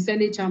House or in the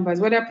Senate chambers,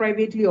 whether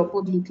privately or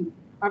publicly.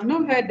 I've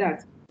not heard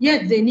that.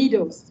 Yet they need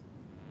us.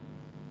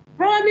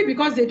 Probably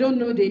because they don't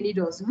know they need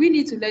us. We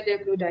need to let them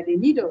know that they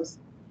need us.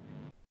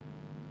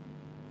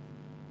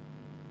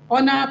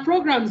 On our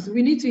programs,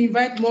 we need to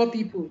invite more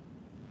people,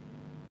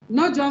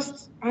 not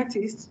just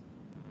artists,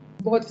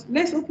 but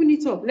let's open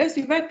it up. Let's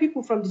invite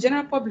people from the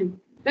general public.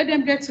 Let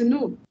them get to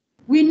know.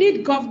 We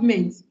need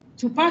government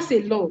to pass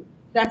a law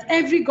that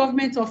every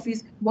government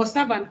office must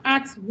have an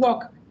art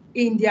walk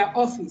in their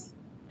office.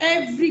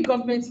 Every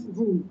government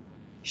room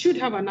should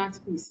have an art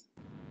piece.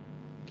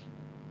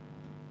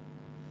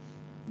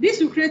 This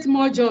will create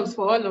more jobs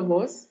for all of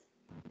us.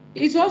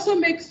 It also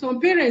makes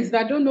some parents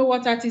that don't know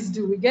what artists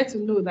do, we get to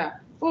know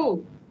that,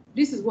 oh,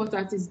 this is what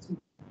artists do.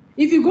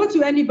 If you go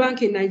to any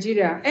bank in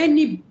Nigeria,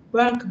 any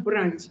bank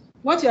branch,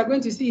 what you are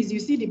going to see is you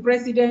see the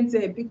president's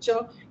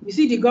picture, you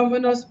see the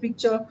governor's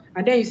picture,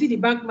 and then you see the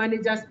bank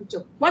manager's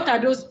picture. What are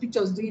those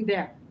pictures doing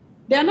there?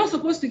 They are not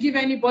supposed to give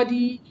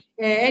anybody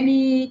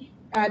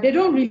they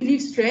don't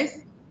relieve stress.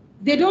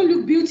 They don't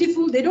look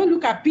beautiful. They don't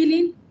look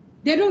appealing.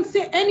 They don't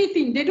say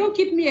anything. They don't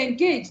keep me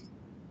engaged.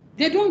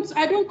 I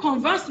don't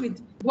converse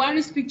with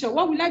Buhari's picture.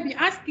 What will I be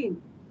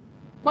asking?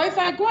 But if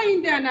I go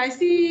in there and I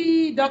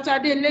see Dr.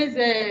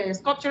 Adele's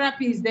sculptural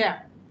piece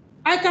there,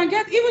 I can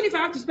get, even if I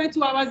have to spend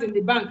 2 hours in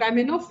the bank, I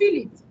may not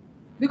feel it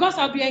because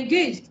I'll be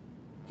engaged,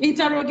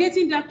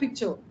 interrogating that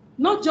picture.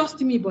 Not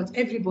just me, but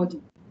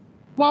everybody.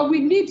 But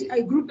we need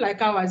a group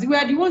like ours. We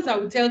are the ones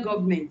that will tell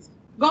government.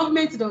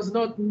 Government does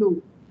not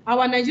know.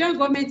 Our Nigerian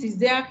government is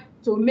there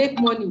to make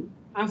money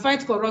and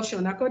fight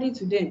corruption, according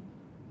to them.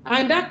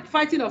 And that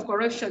fighting of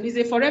corruption is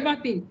a forever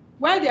thing.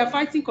 While they are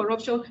fighting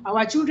corruption,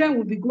 our children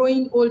will be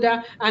growing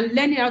older and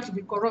learning how to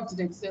be corrupt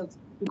themselves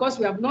because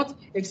we have not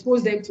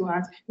exposed them to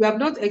art. We have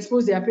not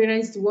exposed their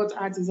parents to what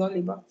art is all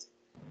about.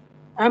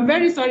 I'm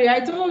very sorry. I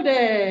told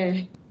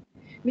Mr.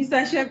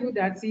 Sheku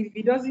that if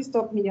he doesn't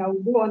stop me, I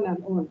will go on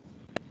and on.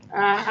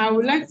 I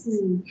would like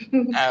to.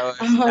 I was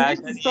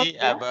actually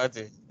about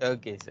it.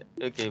 Okay, sir.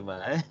 Okay,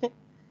 man.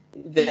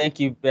 Thank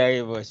you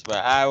very much,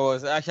 man. I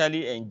was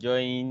actually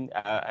enjoying.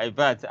 In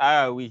fact,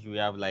 I wish we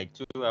have like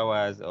 2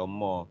 hours or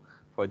more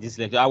for this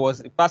lecture. I was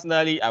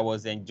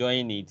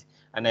enjoying it,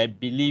 and I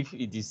believe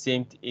it's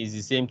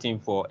the same thing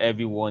for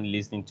everyone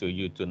listening to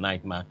you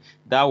tonight, man.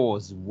 That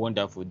was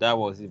wonderful.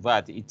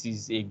 It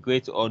is a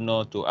great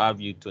honor to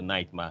have you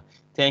tonight, man.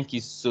 Thank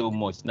you so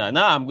much.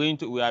 Now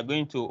we are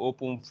going to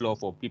open floor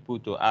for people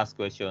to ask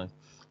questions.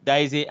 There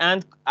is a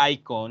hand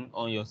icon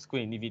on your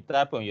screen. If you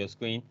tap on your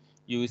screen,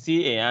 you will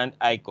see a hand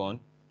icon.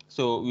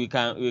 So we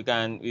can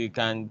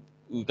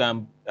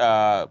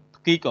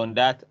click on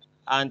that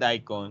hand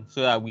icon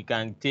so that we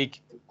can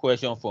take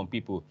questions from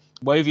people.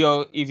 But if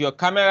your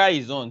camera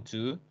is on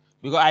too,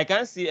 because I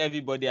can't see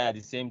everybody at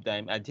the same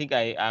time. I think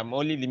I am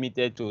only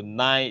limited to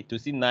 9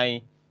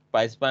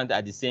 participants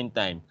at the same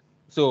time.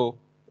 So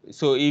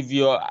if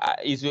your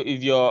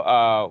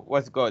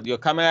what's it called, your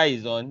camera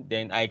is on,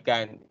 then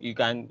you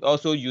can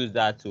also use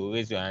that to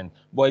raise your hand.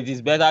 But it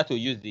is better to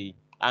use the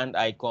hand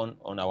icon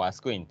on our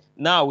screen.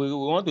 Now we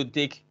want to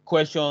take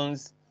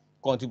questions,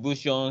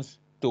 contributions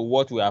to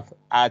what we have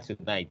had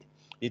tonight.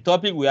 The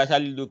topic we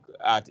actually look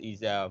at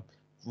is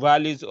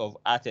values of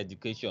art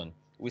education.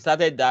 We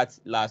started that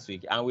last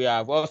week, and we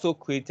have also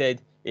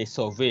created a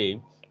survey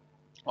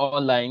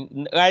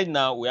online. Right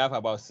now, we have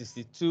about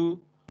 62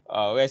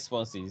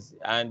 responses,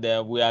 and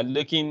we are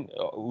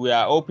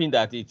hoping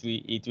that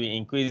it will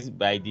increase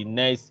by the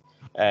next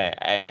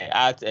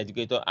Art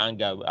Educator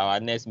Hangout,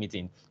 our next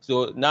meeting.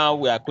 So now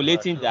we are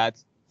collating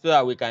that so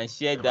that we can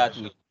share that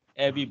with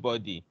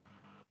everybody.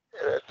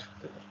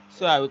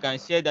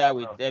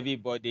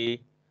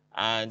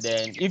 And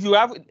then if you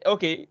have,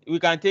 okay, we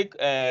can take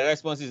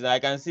responses. I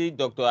can see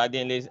Dr.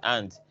 Adenle's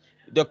hand.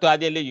 Dr.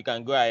 Adenle, you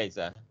can go ahead,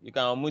 sir. You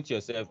can unmute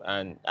yourself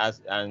and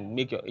ask and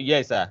make your,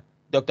 yes, sir.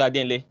 Dr.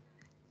 Adenle.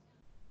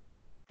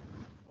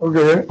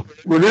 Okay.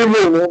 Good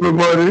evening,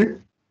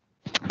 everybody.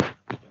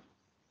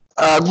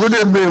 Good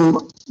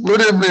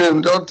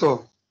evening, doctor.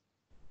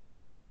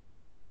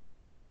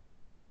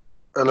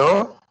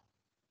 Hello?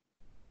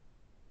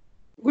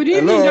 Good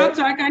evening,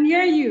 doctor. I can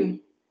hear you.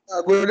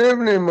 Good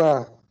evening,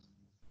 ma.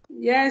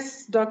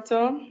 Yes,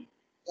 doctor.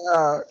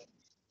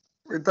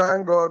 We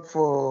thank God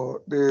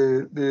for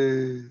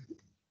the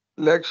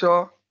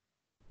lecture.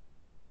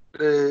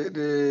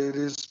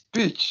 The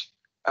speech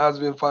has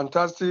been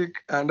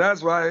fantastic, and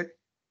that's why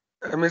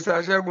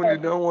Mr. Shegun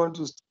did not want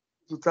to stick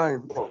to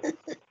time.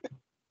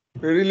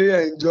 We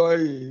really enjoy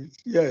it.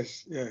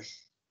 Yes. It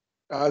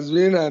has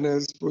been an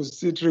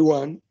expository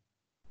one.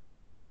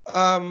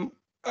 I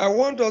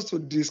want us to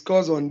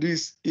discuss on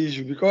this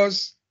issue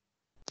because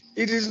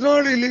it is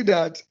not really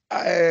that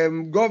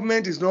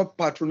government is not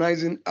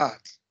patronizing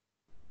art,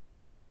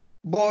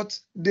 but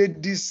they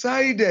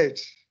decided,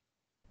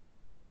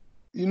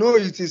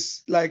 it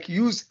is like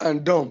use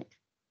and dump,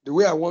 the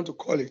way I want to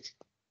call it.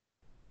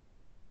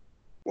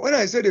 When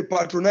I say they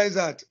patronize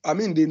art, I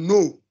mean they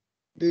know.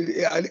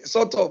 They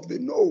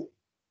know.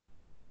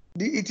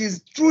 It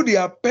is through the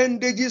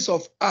appendages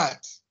of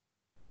art,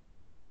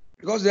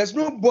 because there's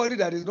nobody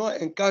that is not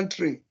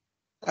encountering,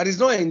 that is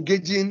not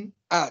engaging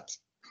art.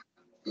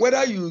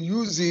 Whether you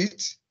use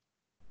it,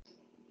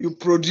 you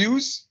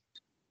produce,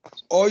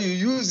 or you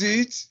use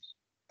it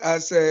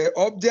as an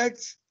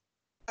object,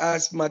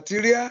 as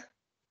material,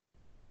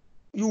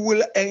 you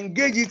will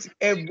engage it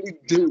every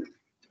day.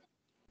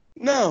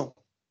 Now,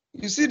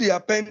 you see the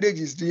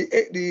appendages,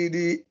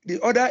 the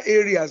other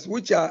areas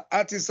which are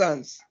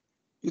artisans.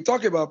 You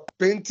talk about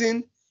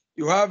painting,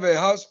 you have a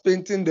house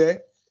painting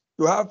there,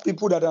 you have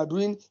people that are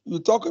doing, you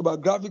talk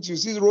about graphics, you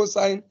see road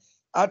sign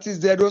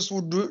artists there, those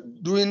who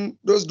doing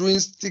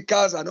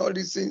stickers and all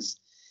these things.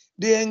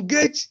 They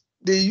engage,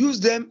 they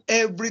use them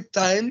every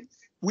time,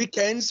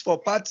 weekends for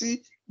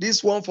party,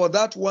 this one for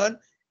that one,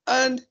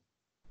 and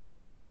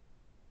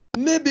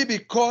maybe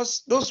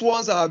because those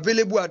ones are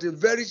available at a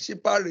very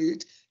cheaper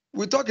rate.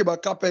 We talk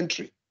about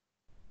carpentry.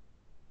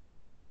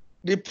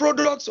 The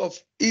products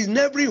of in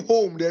every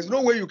home, there's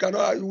no way you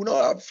will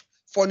not have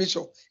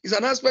furniture. It's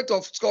an aspect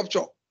of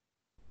sculpture.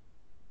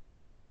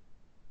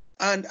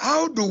 And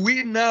how do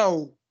we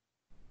now,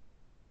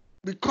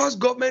 because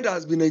government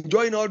has been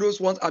enjoying all those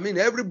ones, I mean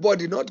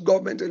everybody, not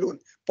government alone,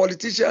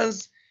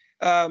 politicians,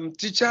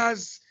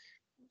 teachers,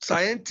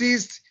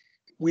 scientists,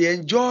 we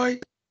enjoy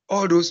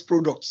all those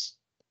products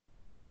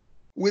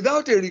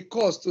without a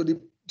recourse to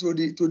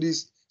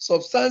this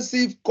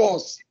substantive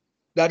cost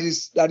that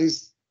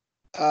is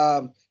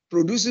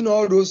producing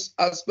all those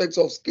aspects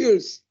of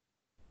skills.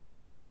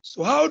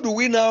 So how do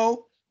we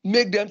now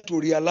make them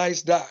to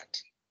realize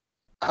that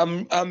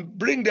and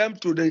bring them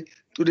to the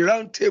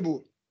round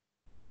table?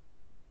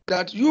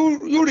 That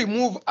you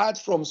remove art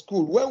from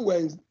school. When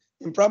we're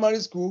in primary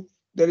school,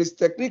 there is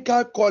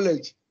technical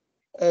college,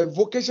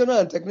 vocational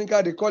and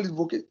technical, they call it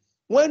vocation.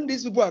 When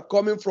these people are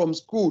coming from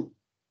school,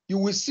 you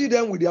will see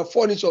them with their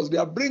furnitures they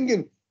are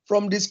bringing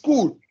from the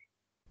school.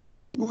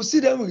 You will see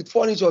them with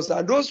furnitures,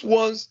 and those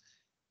ones,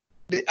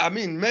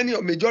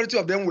 majority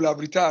of them will have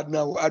retired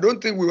now. I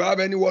don't think we will have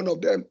any one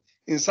of them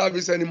in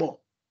service anymore.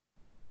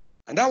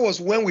 And that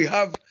was when we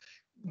have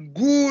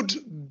good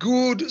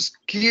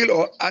skill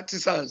or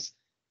artisans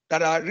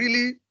that are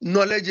really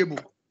knowledgeable.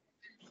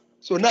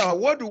 So now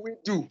what do we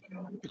do?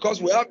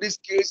 Because we have these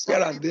skills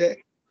here and there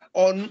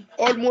on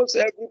almost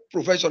every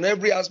profession,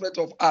 every aspect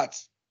of art.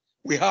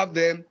 We have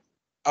them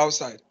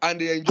outside and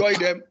they enjoy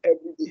them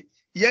every day.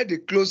 Yet they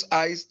close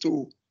eyes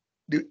to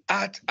the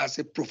art as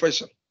a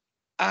profession,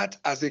 art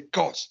as a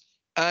cause.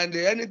 And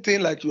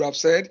anything like you have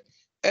said,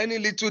 any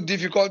little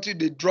difficulty,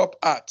 they drop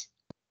art.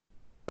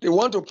 They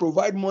want to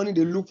provide money,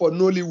 they look for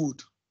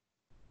Nollywood.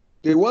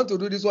 They want to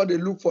do this one, they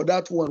look for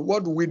that one.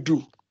 What do we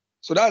do?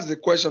 So that's the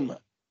question, man.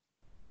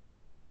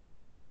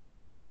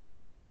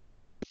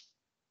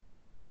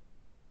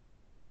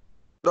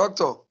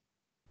 Doctor.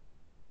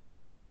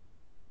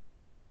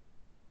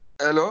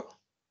 Hello?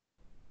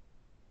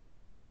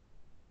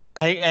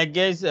 I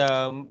guess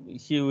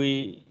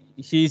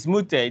she's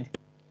muted.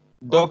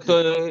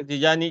 Dr.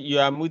 Dijani, you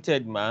are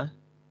muted, ma.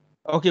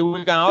 Okay,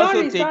 we can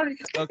also take. Sorry.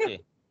 Okay.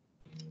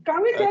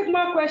 Can we take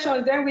more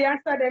questions, then we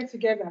answer them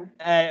together?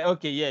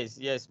 Okay,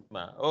 yes,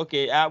 ma.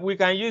 Okay, we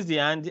can use the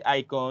hand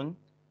icon,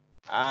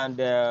 and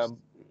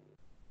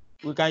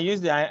we can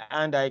use the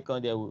hand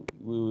icon there. We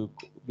will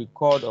be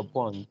called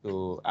upon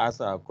to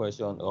ask our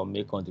question or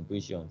make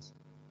contributions.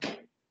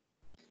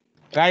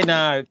 Right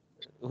now,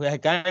 I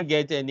can't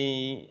get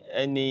any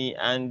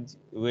hand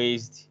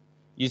raised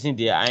using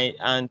the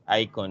hand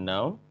icon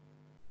now.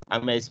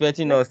 I'm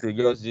expecting us to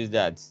just use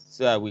that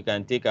so that we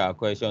can take our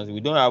questions. We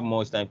don't have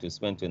much time to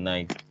spend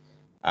tonight.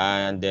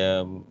 And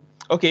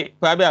okay,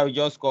 probably I will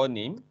just call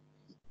name.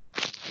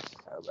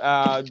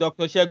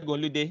 Dr.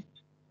 Shegun,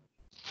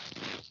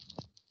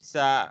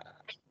 sir,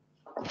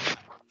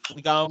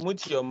 you can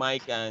unmute your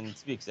mic and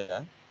speak,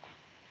 sir.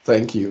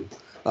 Thank you.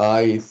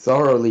 I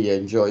thoroughly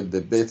enjoyed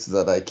the bits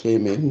that I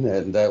came in,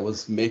 and I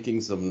was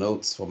making some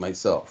notes for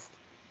myself.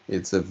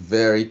 It's a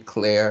very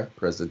clear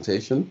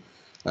presentation.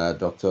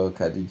 Dr.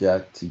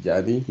 Khadija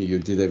Tijani, you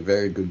did a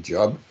very good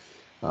job,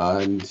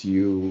 and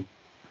you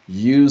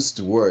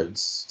used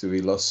words to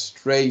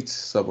illustrate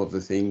some of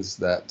the things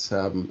that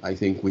I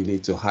think we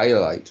need to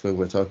highlight when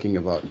we're talking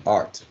about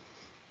art.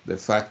 The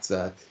fact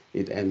that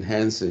it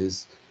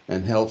enhances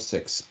and helps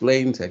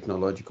explain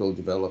technological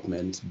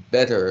development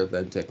better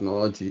than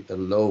technology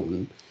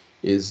alone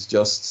is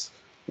just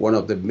one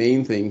of the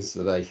main things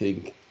that I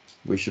think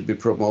we should be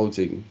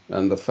promoting.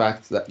 And the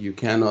fact that you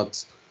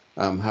cannot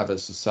have a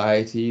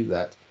society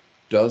that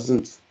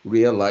doesn't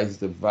realize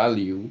the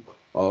value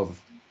of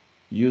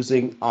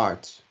using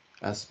art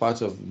as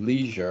part of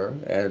leisure,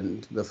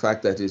 and the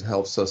fact that it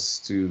helps us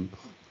to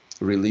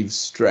relieve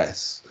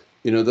stress.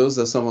 You know, those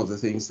are some of the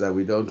things that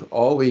we don't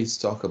always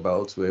talk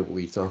about when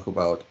we talk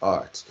about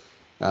art.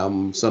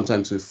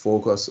 Sometimes we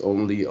focus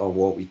only on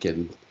what we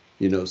can,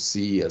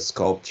 see as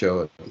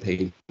sculpture and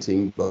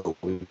painting, but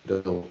we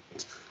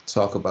don't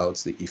talk about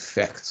the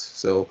effects.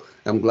 So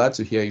I'm glad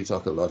to hear you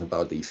talk a lot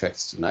about the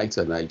effects tonight,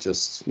 and I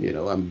just,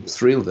 I'm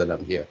thrilled that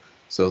I'm here.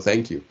 So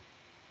thank you.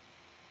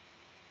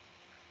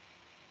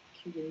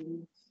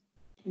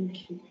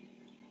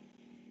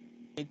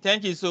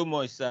 Thank you so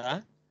much,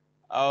 sir.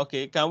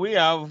 Okay, can we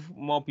have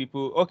more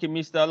people? Okay,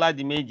 Mr.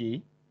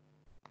 Oladimeji,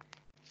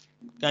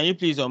 can you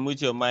please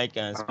unmute your mic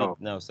and speak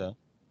now, sir?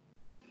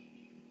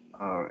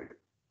 All right.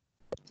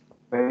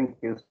 Thank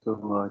you so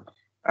much.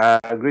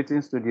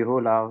 Greetings to the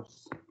whole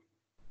house.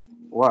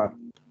 Wow.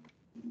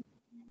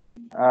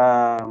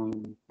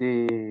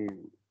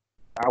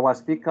 Our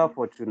speaker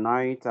for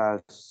tonight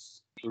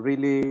has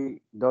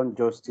really done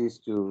justice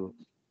to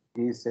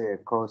this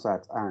cause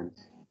at hand.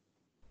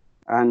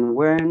 And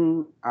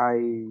when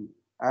I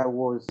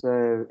was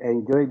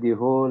enjoying the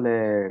whole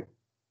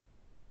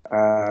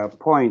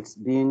points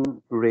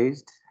being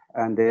raised,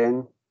 and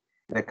then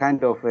the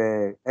kind of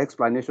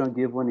explanation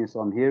given in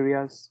some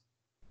areas.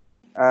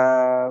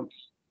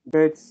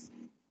 But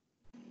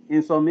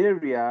in some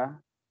area,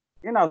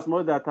 in as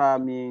much that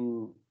I'm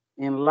in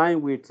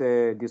line with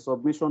the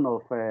submission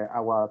of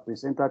our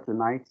presenter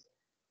tonight,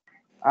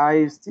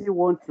 I still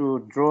want to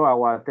draw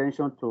our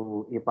attention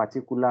to a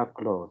particular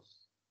clause.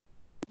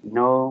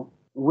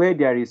 Where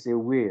there is a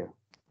will,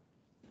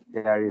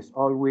 there is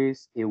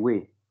always a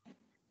way.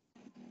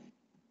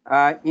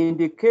 In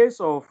the case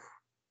of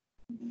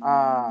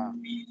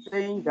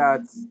saying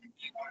that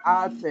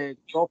art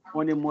drop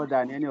money more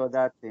than any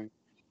other thing,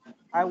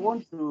 I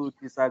want to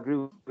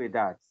disagree with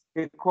that,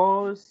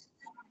 because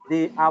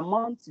the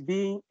amount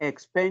being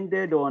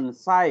expended on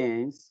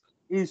science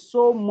is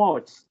so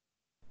much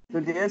to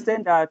the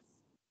extent that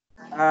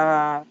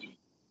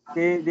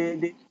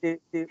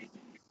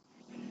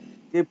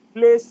they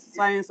place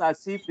science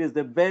as if is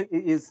the best,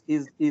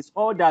 is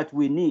all that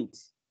we need.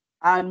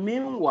 And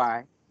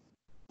meanwhile,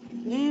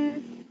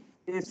 if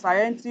a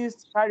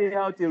scientist carry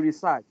out a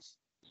research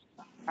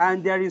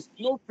and there is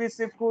no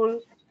physical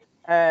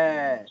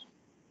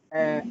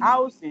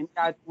housing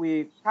that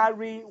will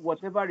carry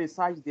whatever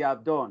research they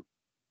have done,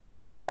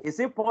 is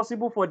it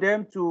possible for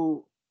them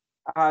to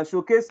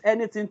showcase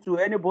anything to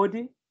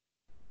anybody?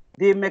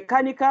 The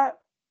mechanical,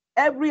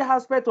 every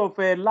aspect of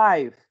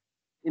life,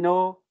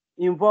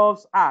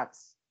 involves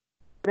arts.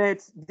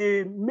 But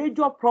the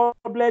major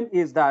problem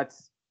is that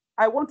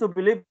I want to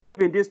believe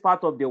in this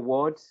part of the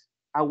world,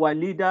 our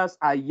leaders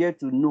are yet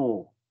to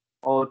know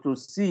or to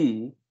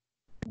see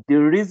the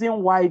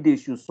reason why they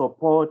should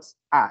support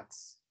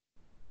arts.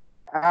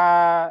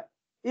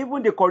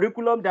 Even the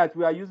curriculum that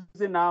we are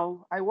using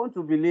now, I want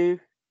to believe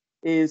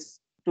is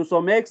to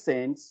some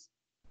extent,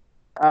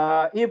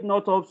 if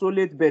not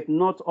obsolete, but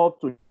not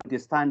up to the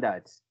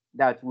standards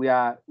that we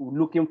are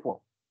looking for.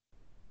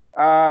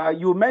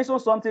 You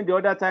mentioned something the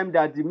other time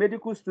that the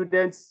medical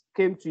students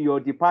came to your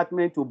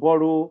department to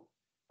borrow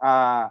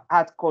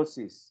art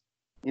courses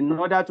in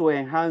order to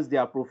enhance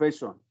their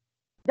profession.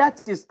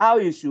 That is how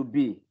it should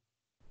be.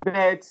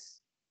 But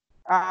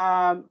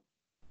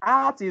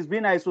art is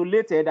being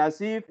isolated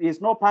as if it's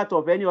not part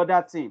of any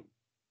other thing.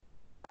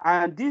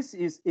 And this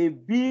is a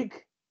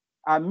big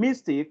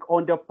mistake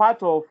on the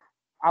part of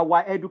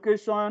our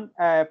education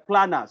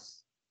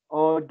planners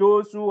or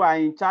those who are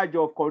in charge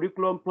of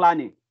curriculum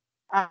planning.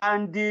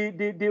 And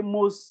the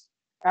most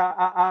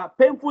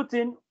painful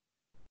thing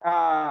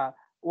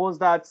was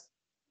that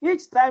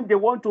each time they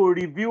want to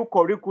review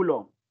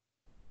curriculum,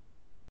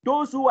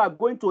 those who are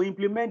going to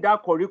implement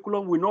that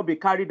curriculum will not be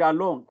carried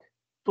along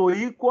to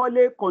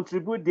equally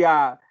contribute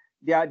their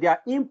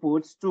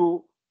inputs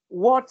to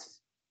what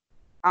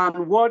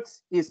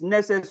is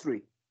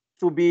necessary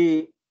to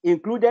be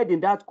included in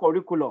that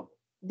curriculum.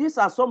 These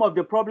are some of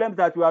the problems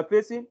that we are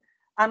facing.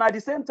 And at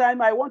the same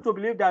time, I want to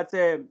believe that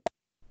in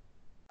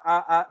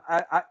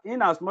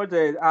as much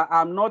as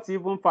I'm not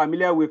even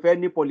familiar with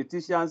any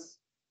politicians,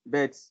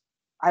 but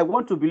I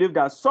want to believe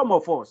that some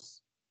of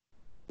us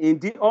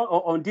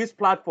on this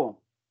platform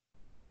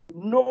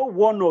know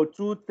one or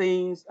two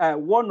things,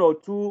 one or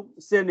two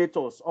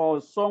senators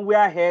or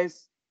somewhere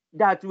else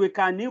that we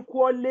can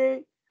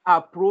equally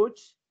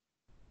approach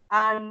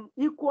and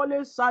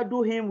equally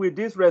saddle him with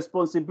this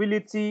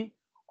responsibility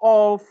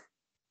of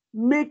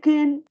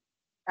making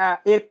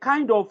a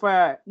kind of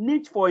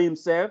niche for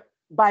himself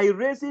by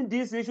raising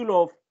this issue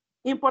of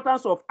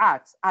importance of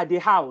art at the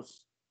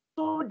house,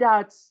 so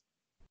that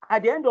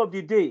at the end of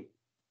the day,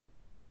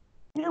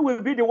 he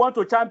will be the one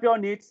to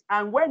champion it.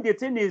 And when the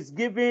thing is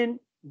giving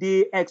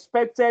the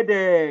expected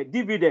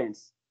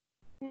dividends,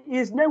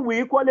 his name will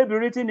equally be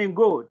written in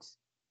gold.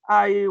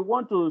 I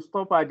want to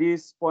stop at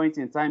this point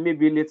in time.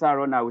 Maybe later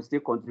on I will still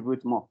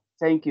contribute more.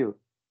 Thank you.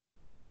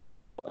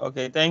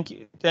 Okay, thank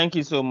you. Thank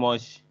you so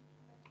much.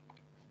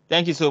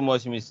 Thank you so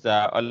much,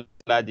 Mr.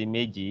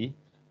 Oladimeji.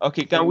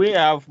 Okay, can we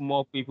have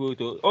more people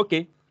to,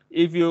 okay,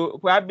 if you,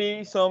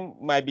 probably some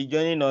might be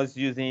joining us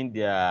using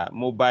their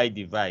mobile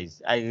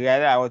device.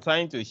 I was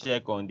trying to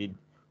check on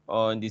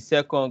the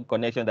second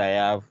connection that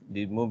I have,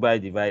 the mobile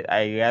device.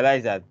 I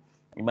realized that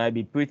it might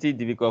be pretty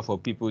difficult for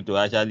people to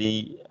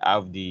actually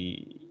have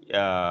the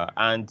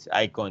hand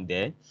icon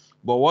there.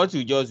 But what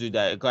you just do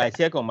that, because I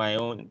check on my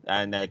own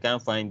and I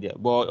can't find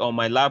it. But on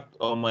my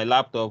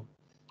laptop,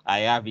 I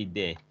have it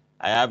there.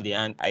 I have the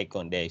hand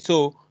icon there.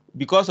 So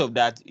because of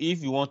that,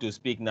 if you want to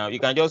speak now, you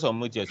can just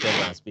unmute yourself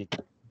and speak.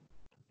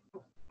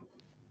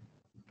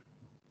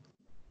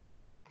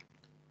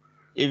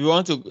 If you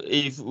want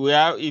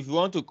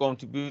to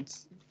contribute,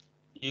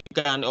 you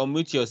can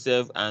unmute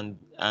yourself and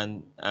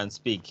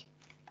speak.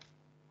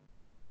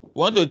 We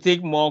want to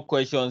take more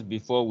questions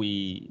before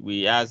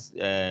we ask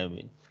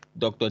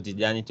Dr.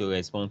 Tijani to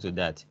respond to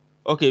that.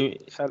 Okay,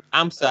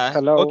 Amsa.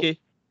 Hello. Okay.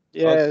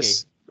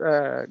 Yes.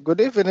 Okay. Good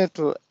evening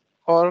to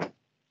all.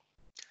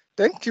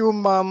 Thank you,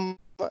 ma'am.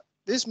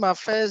 This is my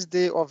first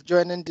day of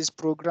joining this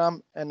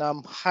program, and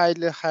I'm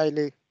highly,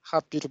 highly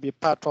happy to be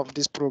part of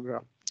this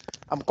program.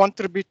 I'm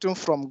contributing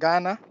from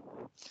Ghana.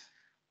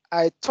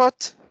 I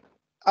thought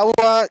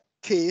our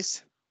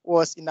case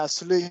was in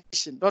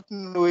isolation, not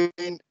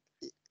knowing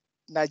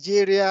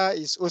Nigeria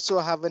is also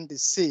having the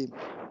same.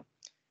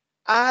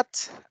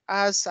 Art,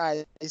 as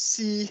I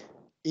see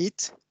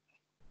it,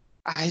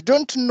 I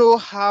don't know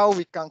how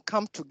we can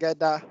come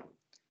together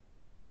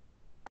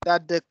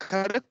that the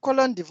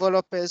curriculum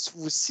developers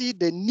will see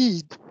the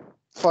need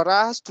for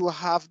us to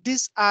have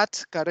this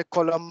art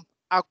curriculum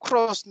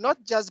across,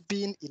 not just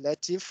being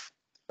elective,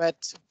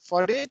 but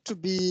for it to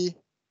be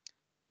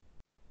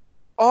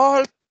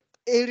all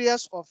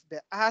areas of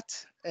the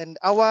art and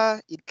our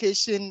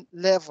education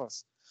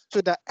levels,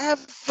 so that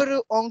every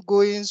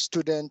ongoing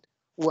student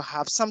will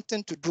have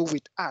something to do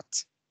with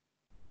art.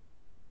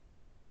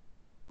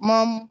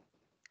 Mom,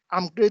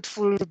 I'm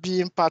grateful to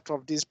being part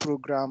of this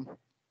program.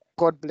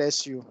 God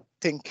bless you.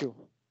 Thank you.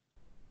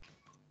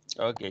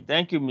 Okay,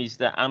 thank you,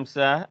 Mr.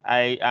 Amsa.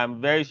 I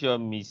am very sure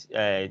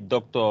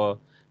Dr.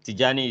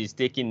 Tijani is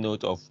taking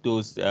note of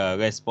those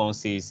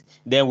responses.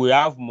 Then we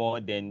have more,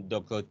 then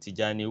Dr.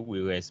 Tijani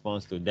will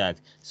respond to that.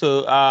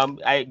 So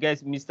I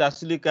guess, Mr.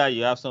 Sulika,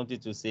 you have something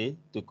to say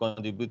to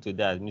contribute to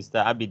that.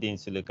 Mr. Abidin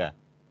Sulika,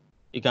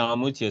 you can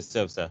unmute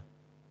yourself, sir.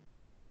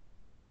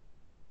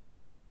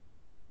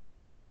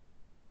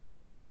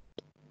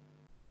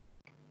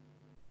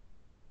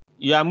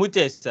 You are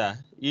muted, sir.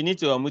 You need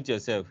to unmute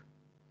yourself.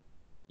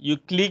 You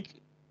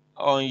click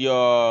on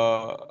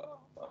your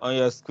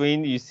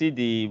screen, you see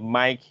the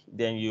mic,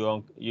 then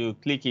you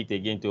click it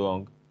again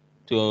to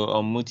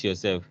unmute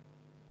yourself.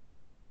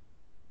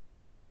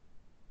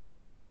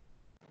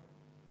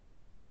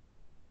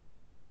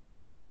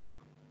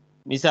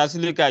 Mr.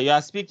 Sulika, you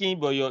are speaking,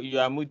 but you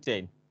are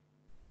muted.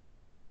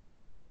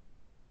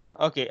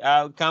 Okay,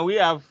 can we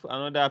have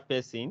another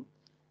person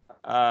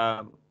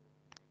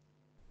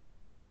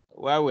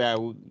while we are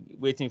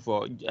waiting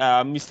for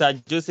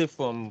Mr. Joseph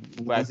from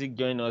Brazil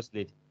join us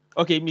late?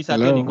 Okay, Mr.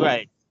 Hello. Tony, go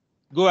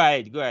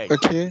ahead.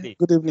 Okay, please.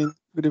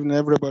 good evening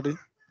everybody.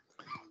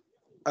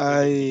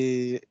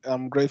 I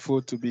am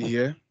grateful to be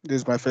here.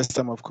 This is my first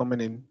time of coming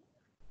in,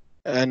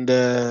 and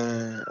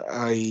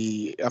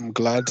I am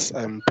glad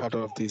I'm part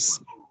of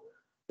this.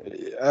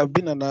 I've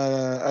been an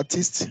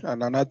artist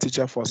and an art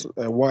teacher for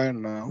a while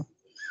now.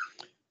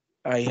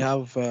 I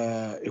have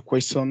a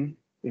question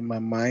in my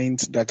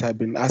mind that I've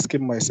been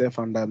asking myself,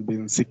 and I've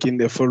been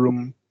seeking a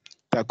forum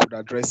that could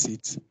address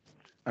it.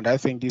 And I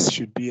think this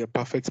should be a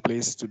perfect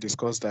place to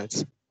discuss that.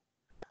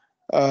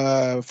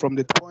 From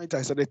the point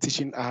I started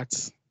teaching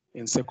arts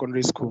in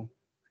secondary school,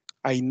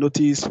 I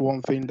noticed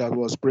one thing that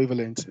was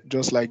prevalent,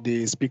 just like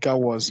the speaker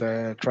was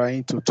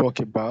trying to talk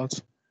about.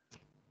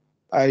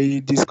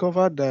 I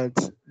discovered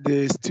that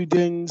the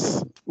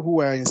students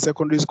who are in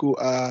secondary school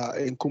are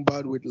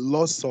encumbered with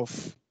lots of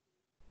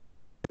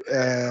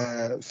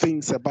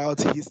things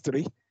about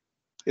history.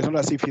 It's not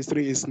as if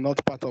history is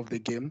not part of the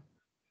game.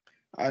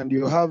 And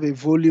you have a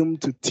volume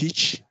to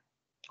teach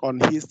on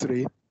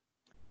history.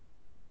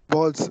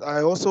 But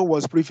I also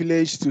was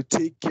privileged to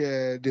take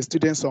the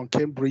students on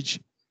Cambridge.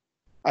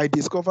 I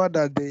discovered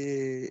that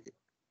the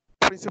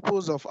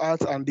principles of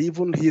art and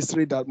even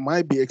history that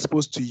might be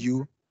exposed to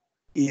you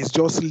is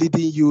just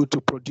leading you to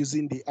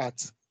producing the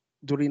art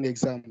during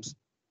exams.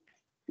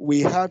 We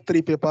had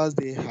 3 papers,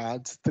 they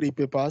had 3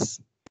 papers,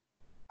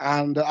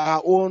 and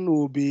our own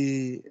will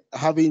be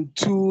having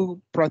 2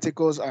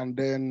 practicals and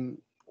then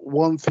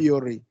 1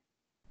 theory.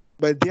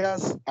 But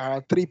theirs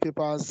are 3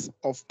 papers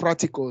of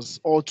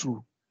practicals all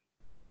through.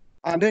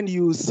 And then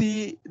you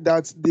see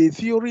that the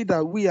theory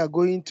that we are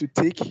going to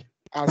take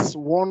as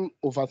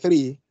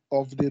 1/3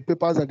 of the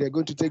papers that they're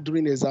going to take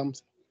during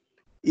exams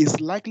is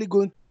likely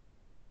going.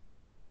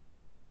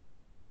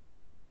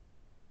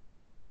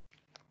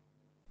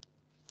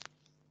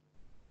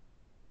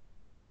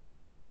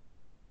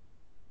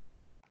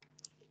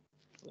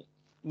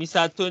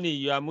 Mr. Tony,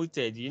 you are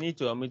muted. You need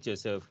to unmute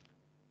yourself.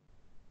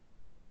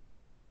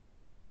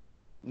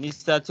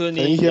 Mr.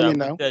 Tony, Can you hear me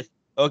now? muted.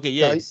 Okay,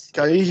 yes.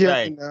 Can you hear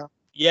right. me now?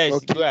 Yes,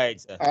 Okay. go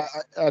ahead, sir.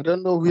 I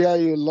don't know where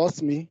you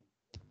lost me.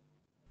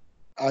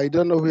 I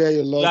don't know where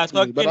you lost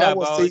me. But I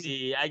was saying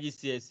the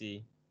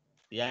IGCSE.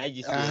 The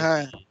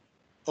IGCSE.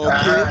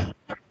 Okay.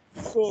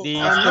 So and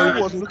I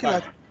was looking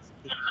at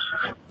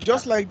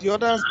just like the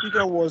other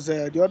speaker was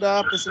the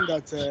other person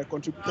that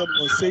contributed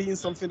was saying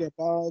something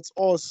about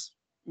us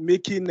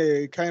making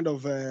a kind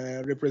of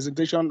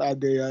representation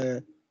at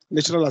the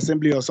National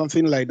Assembly or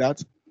something like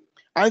that.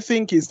 I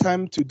think it's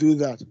time to do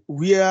that,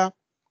 where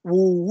we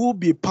will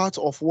be part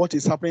of what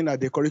is happening at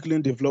the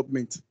curriculum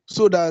development,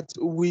 so that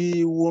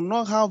we will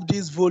not have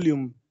this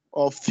volume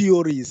of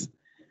theories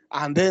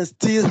and then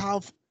still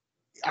have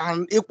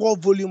an equal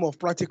volume of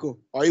practical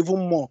or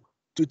even more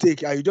to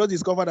take. You just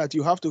discover that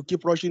you have to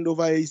keep rushing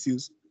over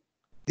issues.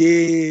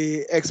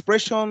 The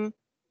expression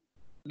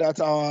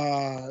that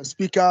our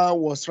speaker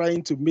was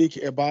trying to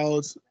make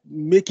about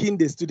making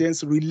the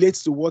students relate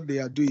to what they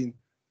are doing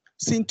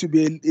seem to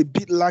be a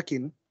bit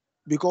lacking,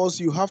 because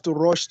you have to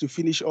rush to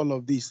finish all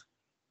of this.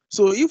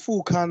 So if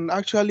we can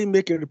actually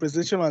make a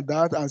representation of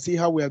that and see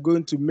how we are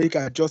going to make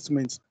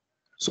adjustments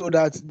so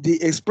that the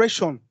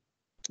expression,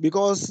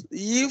 because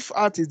if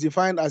art is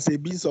defined as a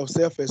means of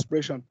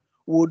self-expression,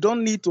 we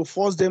don't need to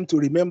force them to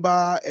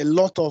remember a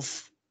lot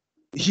of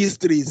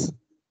histories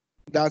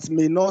that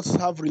may not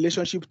have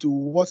relationship to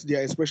what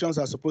their expressions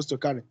are supposed to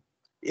carry.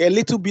 A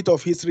little bit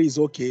of history is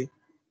okay,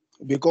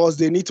 because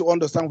they need to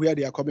understand where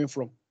they are coming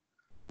from.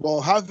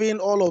 But having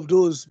all of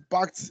those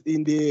packed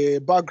in the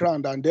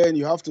background, and then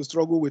you have to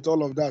struggle with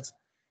all of that.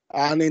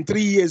 And in 3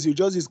 years, you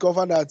just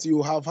discover that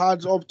you have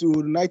had up to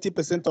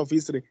 90% of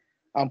history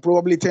and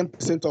probably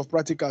 10% of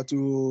practical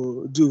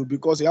to do,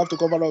 because you have to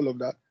cover all of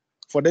that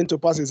for them to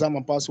pass exam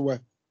and pass well.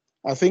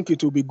 I think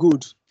it will be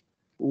good.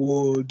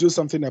 We'll do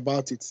something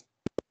about it.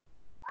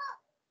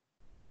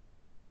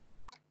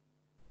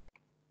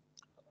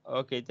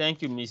 Okay,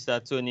 thank you,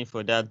 Mr. Tony,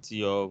 for that,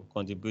 your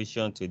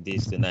contribution to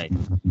this tonight.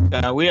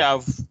 Can we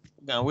have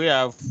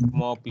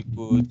more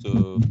people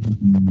to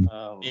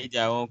make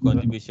their own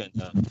contribution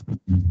now?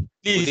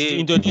 Please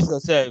introduce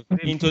yourself.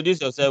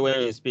 Introduce yourself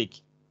when you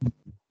speak.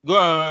 Go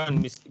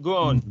on,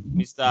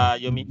 Mr.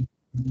 Yomi.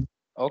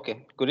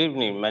 Okay. Good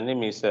evening. My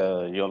name is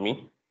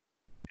Yomi.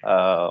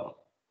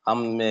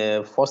 I'm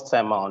a first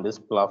timer on this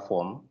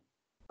platform.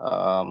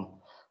 I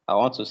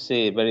want to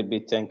say a very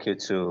big thank you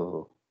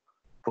to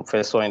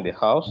Professor in the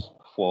house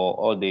for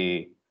all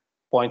the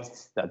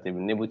points that they've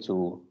been able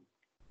to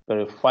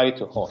verify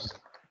to us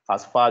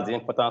as far as the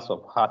importance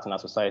of art in our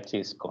society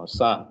is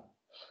concerned.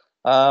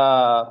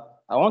 I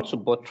want to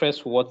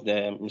buttress what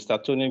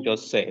Mr. Tony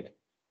just said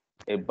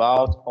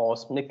about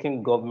us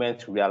making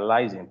government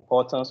realize the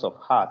importance of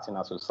art in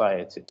our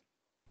society,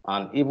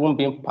 and even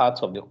being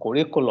part of the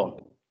curriculum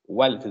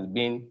while it is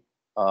being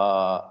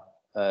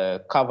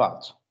carved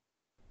out.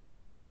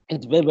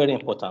 It's very, very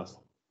important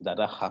that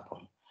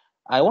happen.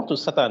 I want to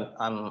set an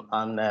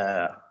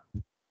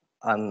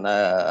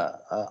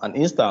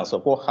instance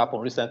of what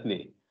happened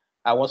recently.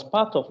 I was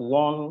part of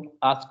one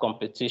art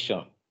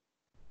competition,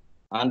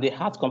 and the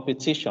art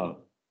competition,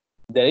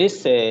 there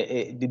is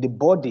the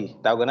body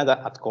that organizes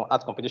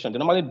art competition. They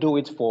normally do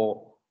it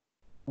for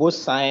both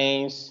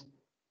science,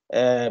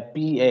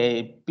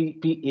 PE,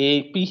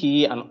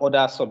 and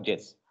other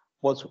subjects.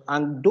 But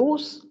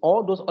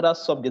all those other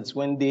subjects,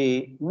 when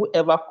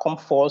whoever come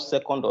first,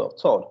 second, or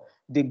third,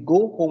 they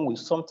go home with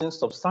something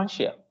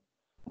substantial.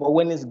 But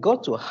when it's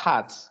got to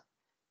art,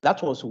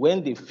 that was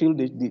when they feel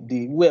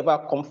the whoever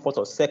come first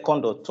or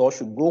second or third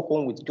should go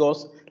home with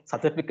just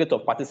certificate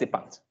of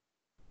participant.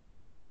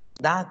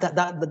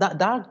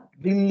 That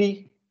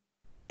really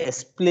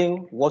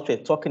explains what we're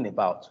talking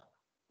about.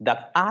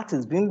 that art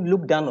is being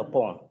looked down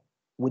upon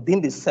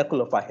within the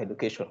circle of our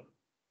education.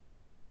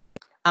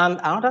 And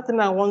another thing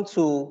I want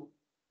to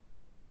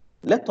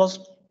let us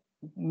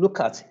look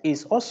at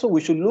is also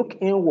we should look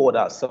inward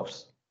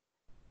ourselves.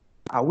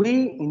 Are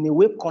we in a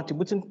way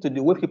contributing to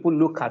the way people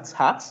look at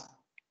art?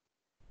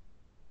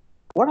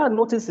 What I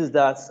notice is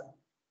that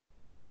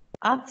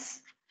art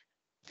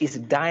is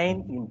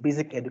dying in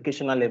basic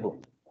educational level.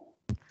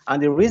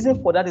 And the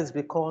reason for that is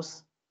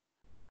because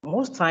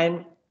most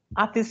time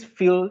artists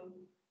feel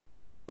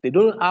they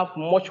don't have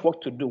much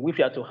work to do if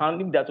they are to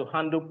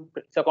handle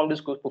secondary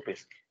school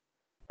pupils.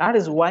 That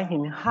is why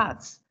in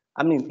arts,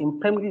 I mean in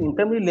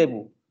primary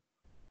level,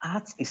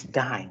 art is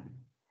dying.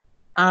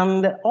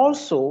 And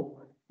also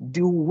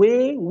the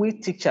way we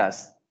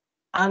teachers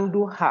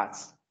handle art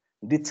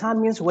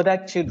determines whether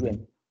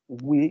children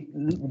we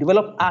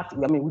develop art,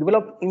 I mean, we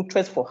develop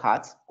interest for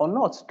art or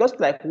not. Just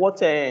like what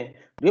the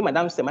way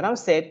Madam said. Madam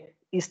said,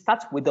 it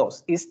starts with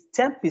us. It's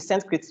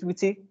 10%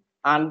 creativity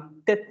and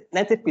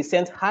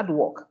 90% hard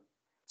work.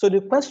 So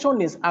the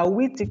question is, are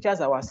we teachers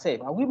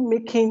ourselves? Are we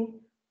making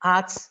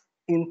art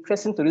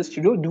interesting to these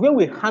children? The way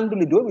we handle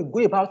it, the way we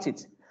go about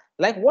it.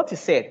 Like what he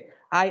said,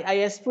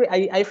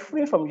 I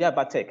free from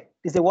Yabatek.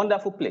 It's a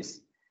wonderful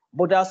place.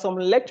 But there are some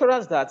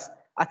lecturers that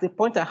at the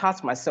point I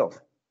asked myself,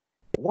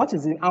 what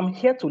is it? I'm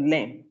here to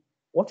learn.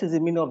 What is the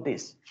meaning of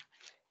this?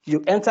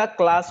 You enter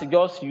class,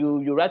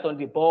 you write on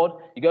the board,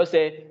 you just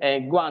say,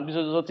 go and do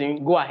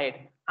something, go ahead.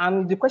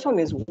 And the question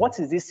is, what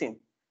is this thing?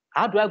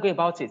 How do I go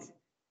about it?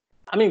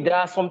 I mean, there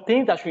are some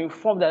things that should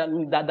inform that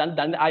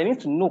I need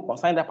to know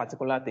concerning that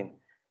particular thing.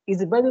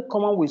 It's very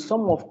common with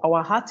some of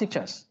our art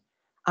teachers.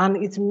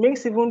 And it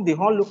makes even the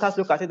onlookers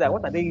look at it that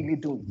what are they really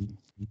doing?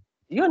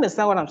 You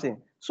understand what I'm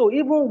saying? So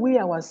even we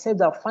ourselves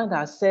that find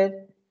ourselves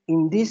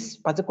in this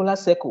particular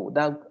circle,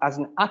 that as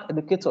an art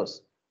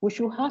educators, we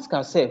should ask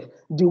ourselves,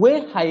 the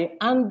way I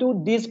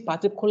handle this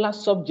particular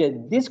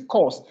subject, this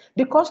course,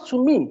 because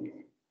to me,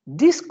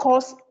 this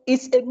course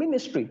is a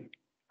ministry.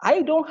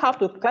 I don't have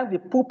to climb the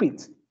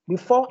pulpit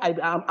before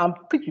I'm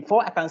preached,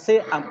 before I can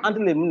say I'm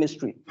handling a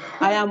ministry.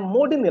 I am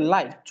molding a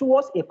life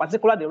towards a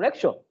particular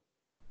direction.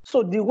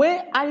 So the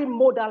way I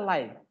mold that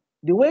life,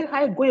 the way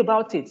I go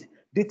about it,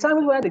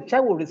 determines whether the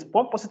child will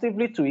respond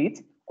positively to it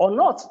or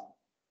not.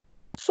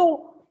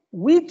 So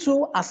we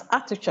too, as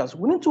art teachers,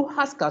 we need to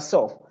ask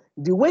ourselves,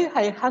 the way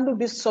I handle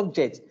this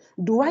subject,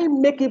 do I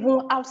make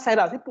even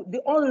outsiders,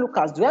 the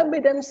onlookers, do I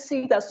make them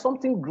see it as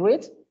something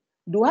great?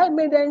 Do I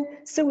make them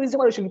see reason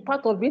why they should be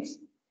part of it?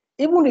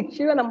 Even the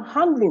children I'm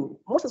handling,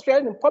 most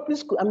especially in public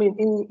school, I mean,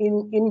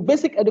 in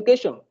basic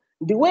education,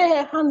 the way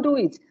I handle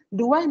it,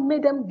 do I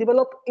make them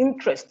develop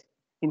interest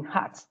in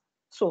art?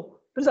 So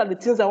these are the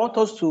things I want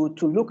us to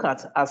look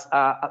at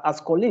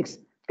as colleagues,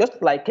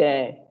 just like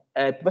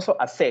Professor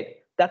has said,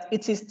 that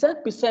it is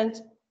 10%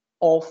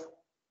 of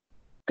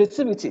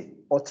creativity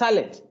or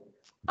talent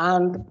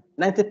and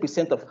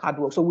 90% of hard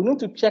work. So we need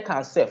to check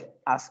ourselves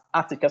as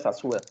art teachers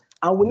as well.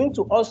 And we need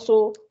to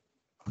also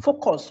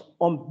focus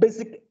on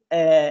basic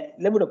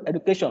level of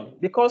education,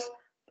 because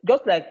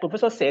just like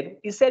Professor said,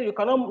 he said you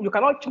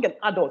cannot change an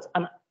adult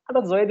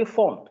is already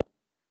formed.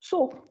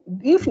 So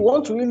if you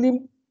want to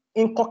really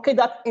inculcate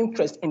that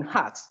interest in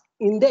art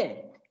in them,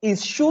 it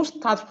should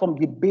start from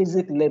the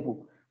basic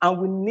level. And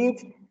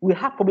we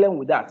have problem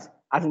with that.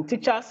 As in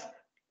teachers,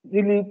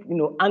 really,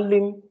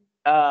 handling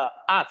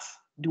arts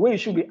the way it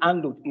should be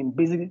handled in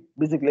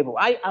basic level.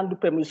 I handle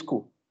primary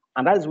school,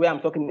 and that is where I'm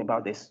talking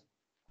about this.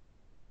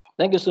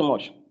 Thank you so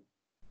much.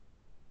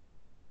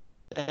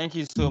 Thank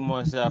you so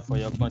much, sir, for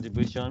your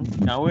contribution.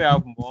 Can we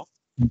have more?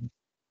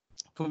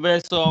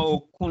 Professor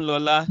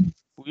Okunlola,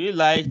 would you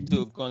like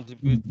to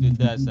contribute to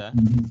that, sir?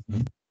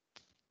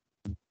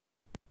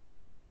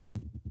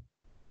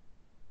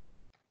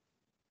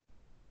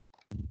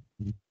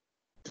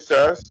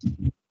 Sirs,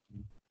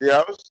 the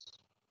house.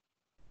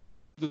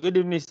 Good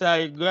evening,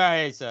 sir. Go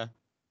ahead, sir.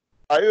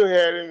 Are you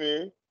hearing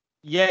me?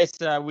 Yes,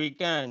 sir, we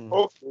can.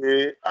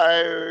 Okay,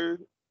 I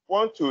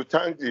want to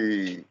thank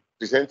the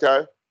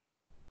presenter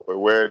for a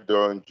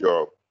well-done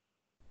job.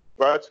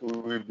 But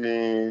we've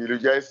been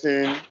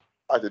eulogizing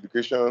art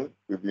education.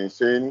 We've been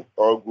saying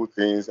all good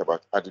things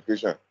about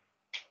education.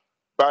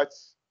 But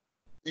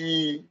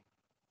the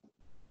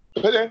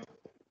present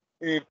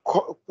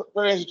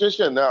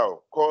situation now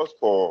calls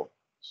for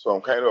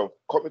some kind of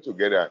coming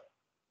together.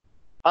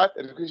 Art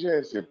education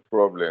is a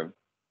problem.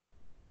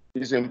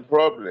 It's a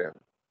problem.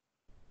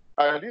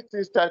 And this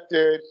thing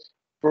started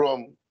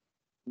from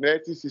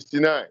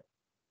 1969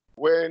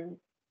 when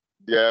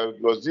there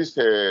was this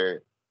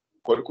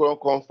curriculum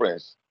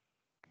conference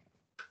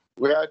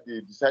where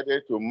they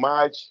decided to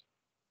merge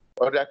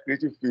other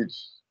creative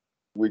fields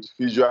with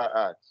visual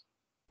art.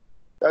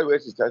 That's where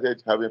she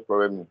started having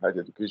problems in art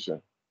education.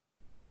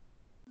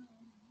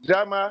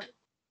 Drama,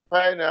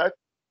 fine art,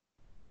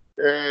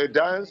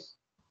 dance,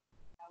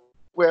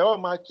 were all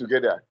merged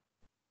together.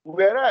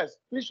 Whereas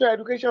visual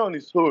education on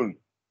its own,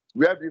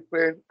 we have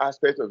different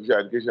aspects of visual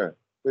education,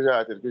 visual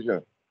art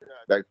education,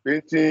 like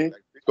painting,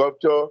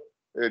 sculpture,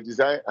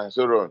 design, and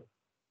so on.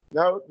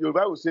 Now,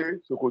 Yoruba will say,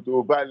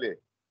 Sokoto Bale,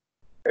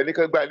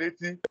 Enikan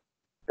Baleti.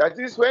 That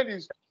is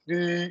when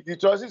the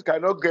trousers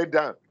cannot get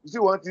down. You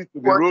still want it to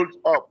be rolled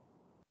up.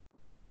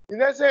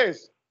 In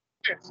essence,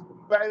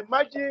 by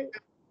matching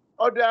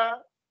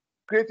other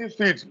creative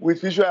fields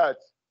with visual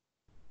arts,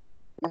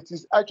 it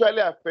is actually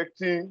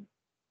affecting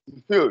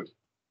the field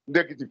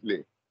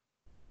negatively.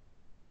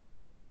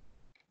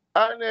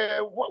 And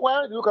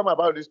why do you come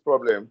about this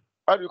problem?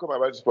 How do you come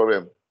about this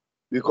problem?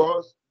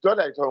 Because just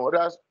like some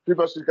other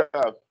people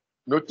have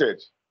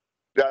noted,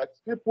 that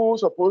people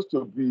supposed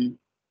to be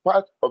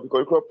part of the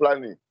curriculum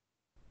planning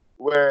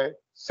were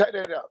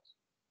sided out.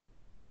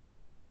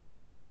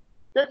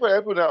 Take for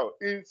example now,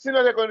 in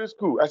senior secondary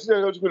school, at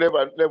senior secondary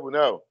school level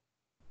now,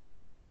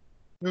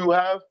 you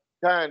have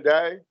tie and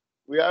dye,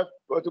 we have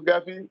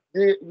photography,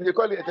 they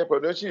call it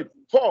entrepreneurship.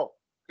 4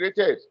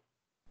 created.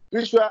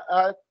 Visual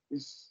art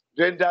is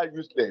rendered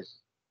useless.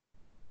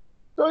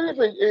 So if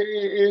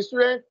a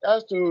student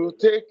has to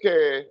take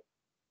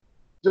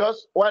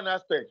just one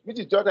aspect, which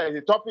is just as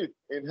a topic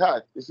in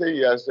art, he say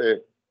he has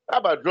how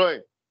about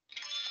drawing?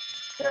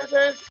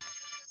 Then,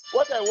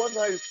 what I want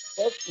now is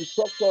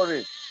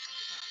structuring.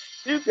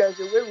 If there's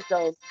a way we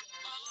can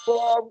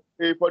form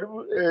a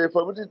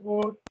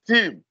formidable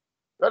team,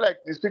 not like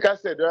the speaker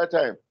said the other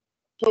time,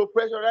 to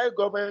pressurize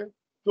government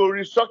to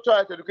restructure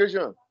art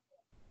education,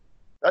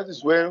 that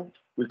is when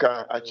we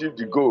can achieve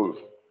the goal.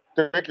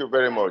 Thank you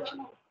very much.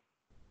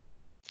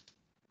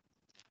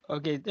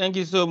 Okay, thank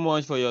you so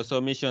much for your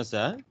submission,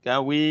 sir.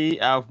 Can we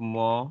have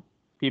more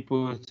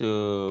people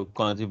to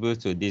contribute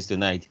to this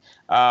tonight?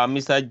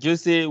 Mr.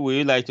 Jose, would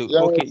you like to?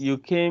 Yes. Okay, you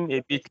came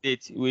a bit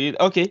late.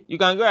 Okay, you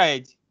can go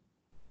ahead.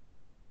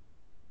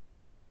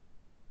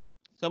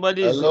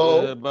 Somebody is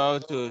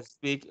about to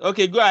speak.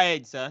 Okay, go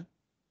ahead, sir.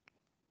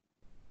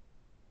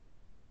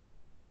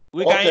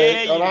 We can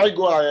hear you. Can I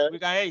go ahead? We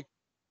can hear you.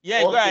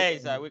 Yeah, go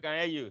ahead, sir. We can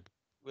hear you.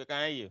 We can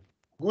hear you.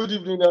 Good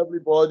evening,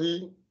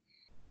 everybody.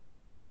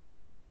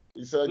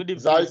 It's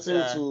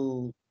exciting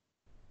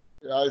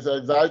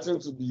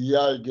to be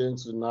here again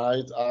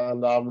tonight,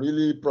 and I'm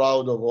really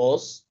proud of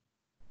us.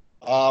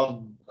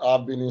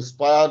 I've been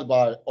inspired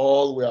by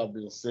all we have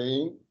been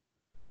saying,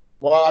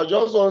 but I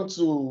just want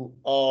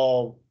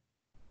to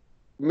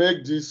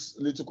make this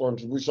little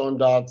contribution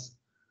that,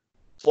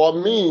 for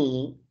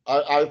me,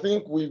 I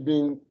think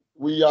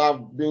we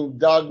have been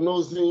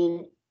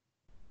diagnosing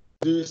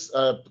this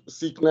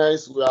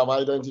sickness. We have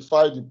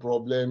identified the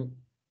problem.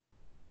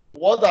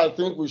 What I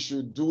think we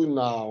should do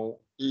now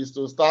is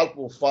to start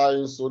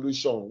profiling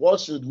solutions. What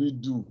should we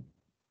do?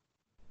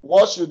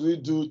 What should we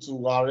do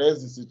to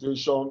arrest the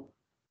situation?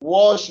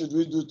 What should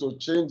we do to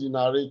change the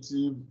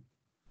narrative?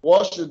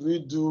 What should we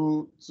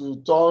do to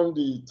turn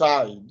the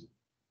tide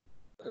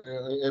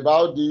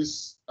about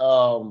this,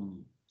 the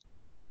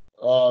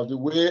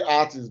way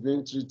art is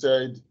being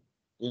treated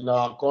in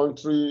our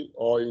country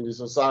or in the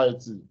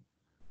society?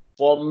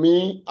 For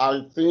me,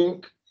 I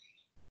think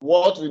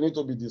what we need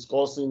to be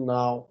discussing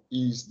now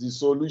is the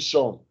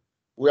solution.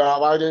 We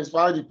have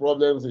identified the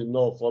problems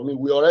enough. For me,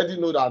 we already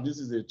know that this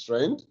is a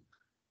trend.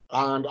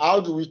 And how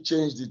do we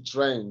change the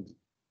trend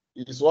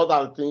is what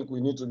I think we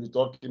need to be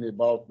talking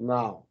about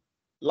now.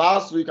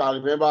 Last week, I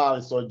remember I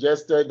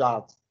suggested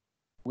that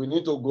we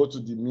need to go to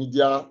the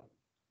media.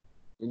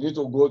 We need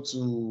to go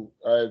to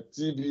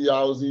TV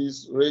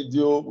houses,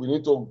 radio. We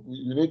need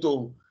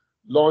to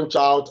launch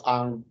out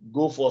and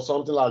go for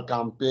something like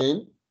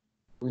campaign.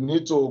 We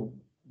need to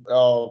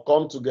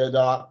come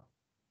together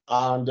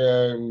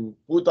and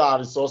put our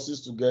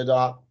resources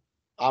together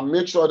and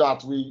make sure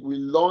that we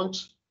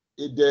launch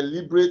a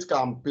deliberate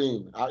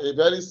campaign, a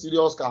very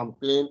serious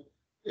campaign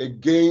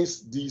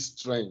against this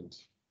trend.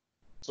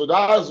 So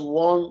that is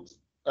one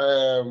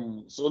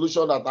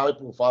solution that I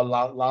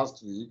profiled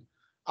last week.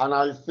 And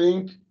I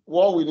think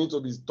what we need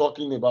to be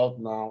talking about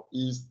now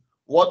is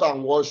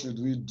what should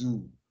we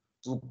do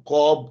to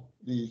curb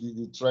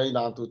the trend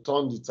and to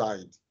turn the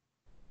tide.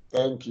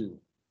 Thank you.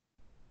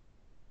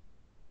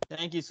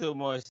 Thank you so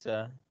much,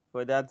 sir,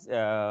 for that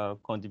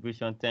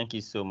contribution. Thank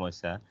you so much,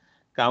 sir.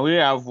 Can we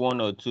have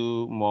one or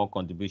two more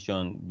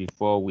contributions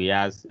before we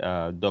ask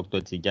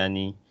Dr.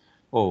 Tijani?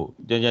 Oh,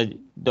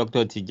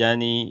 Dr.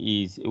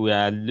 Tijani is, we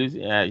are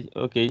losing,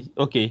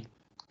 okay.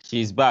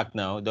 She's back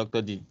now.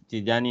 Dr.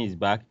 Tijani is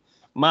back.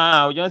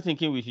 Ma, I was just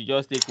thinking we should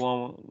just take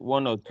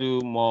one or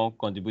two more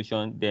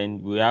contributions,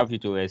 then we have you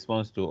to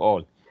respond to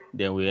all.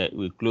 Then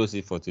we close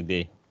it for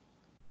today.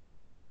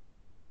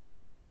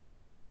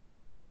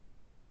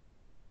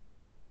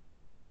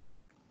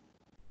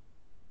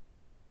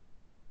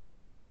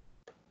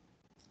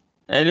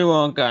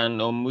 Anyone can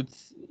unmute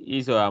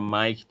his or her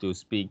mic to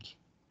speak.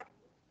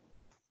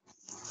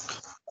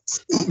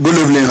 Good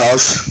evening,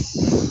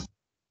 House.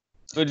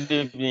 Good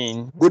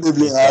evening. Good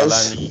evening, Mr.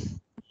 House. Olani.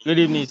 Good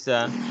evening,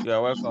 sir. You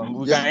are welcome.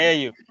 We can hear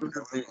you. Good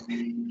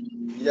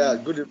evening. Yeah,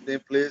 good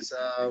evening, please.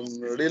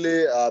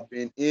 Really, I've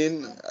been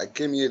in. I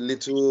came here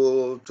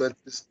little 20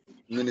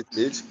 minute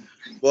late,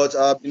 but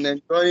I've been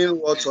enjoying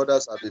what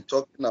others have been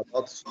talking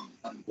about.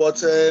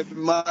 But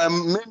my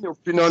main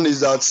opinion is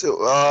that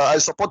I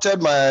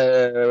supported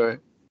my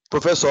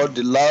professor,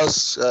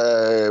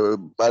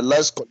 my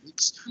last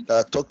colleagues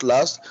that talked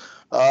last.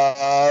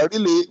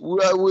 Really,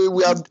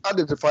 we have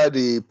identified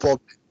the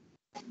problem.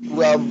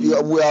 We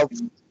have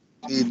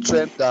the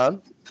trend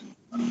down,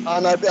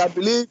 and I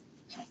believe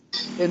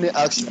any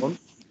action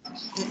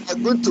we are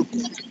going to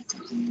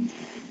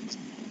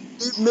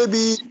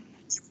maybe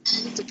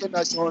taking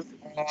action.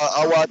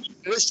 Our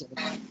generation,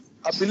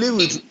 I believe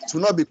it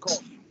will not be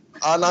caught,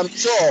 and I'm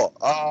sure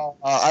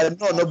I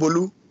know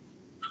Nobolu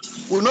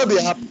will not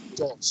be happy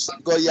with us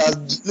because he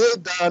has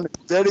laid down a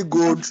very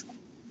good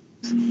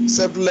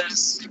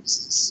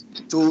selfless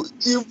to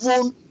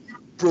even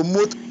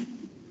promote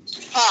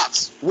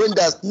art when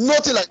there's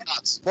nothing like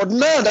art. But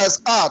now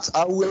there's art,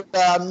 and we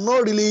are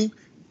not really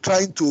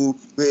trying to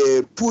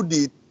put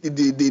the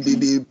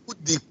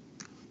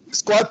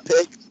square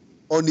peg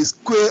on the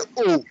square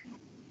hole.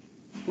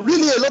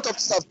 Really, a lot of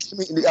things have came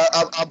in.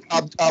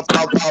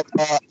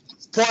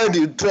 Spoiled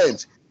the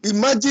trend.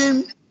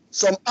 Imagine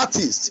some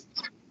artists.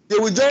 They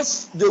will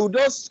just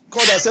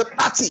call themselves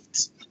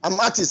artists. I'm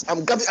artist.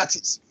 I'm graphic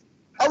artist.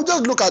 I will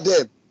just look at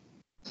them.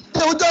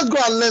 They will just go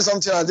and learn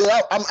something and say,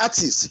 I'm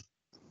artist.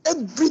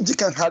 Every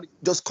Dick and Harry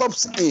just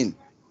comes in,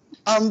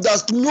 and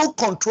there's no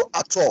control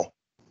at all.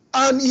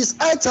 And it's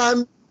high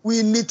time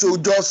we need to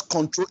just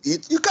control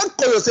it. You can't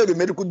call yourself a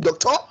medical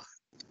doctor.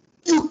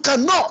 You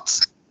cannot,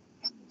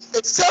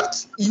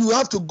 except you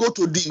have to go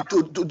to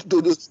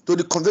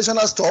the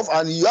conventional stuff,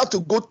 and you have to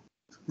go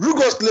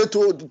rigorously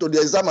to the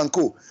exam and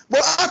co.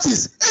 But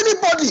artists,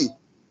 anybody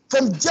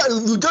from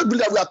you just believe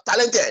that we are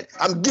talented,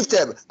 I'm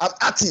gifted, I'm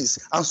artist,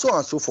 and so on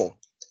and so forth.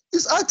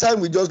 It's high time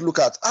we just look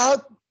at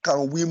how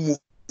can we move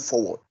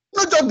forward.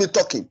 Not just be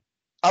talking.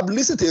 I've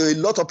listened to a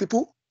lot of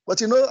people,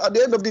 but at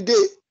the end of the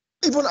day,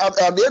 even at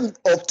the end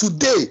of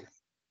today,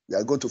 we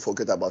are going to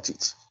forget about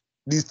it.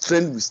 This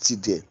trend is still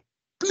there.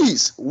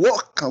 Please,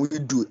 what can we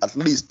do at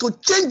least to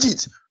change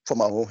it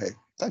from our own head?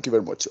 Thank you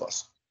very much to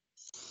us.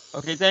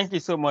 Okay, thank you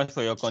so much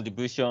for your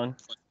contribution.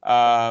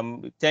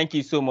 Thank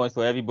you so much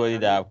for everybody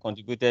that have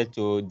contributed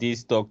to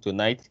this talk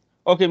tonight.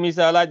 Okay,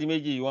 Mr.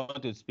 Oladimeji, you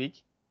want to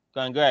speak?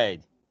 Go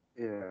ahead.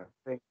 Yeah,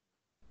 thank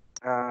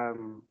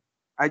you.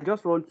 I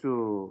just want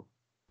to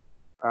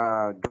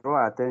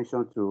draw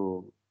attention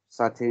to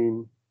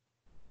certain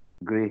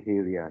gray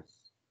areas,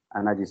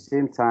 and at the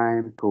same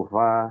time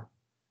provide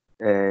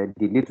the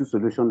little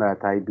solution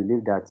that I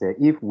believe that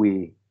if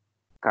we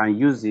can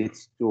use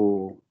it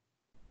to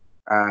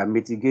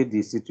mitigate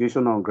the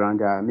situation on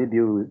ground,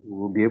 maybe we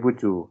will be able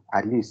to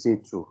at least say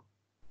true.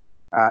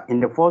 In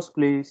the first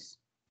place,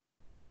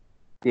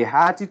 the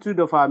attitude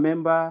of our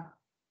member,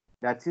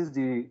 that is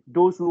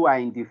those who are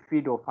in the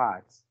field of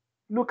arts.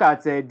 Look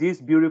at this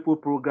beautiful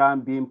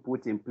program being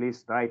put in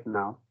place right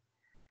now.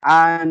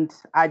 And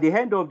at the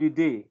end of the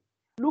day,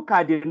 look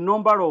at the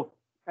number of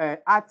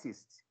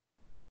artists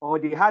or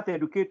the art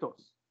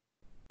educators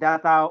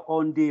that are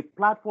on the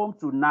platform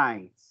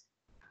tonight.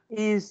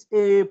 Is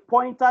a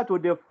pointer to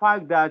the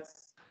fact that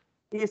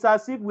it's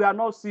as if we are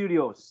not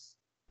serious.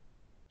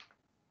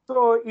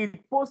 So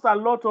it posts a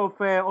lot of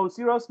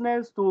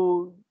unseriousness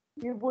to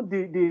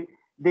even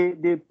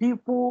the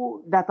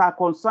people that are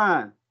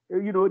concerned, the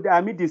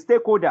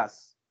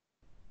stakeholders.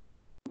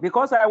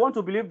 Because I want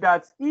to believe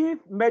that if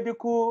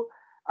medical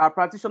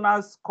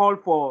practitioners call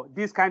for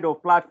this kind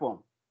of platform,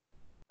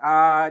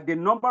 the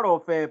number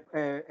of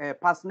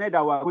personnel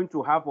that we're going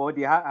to have, or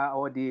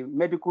the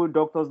medical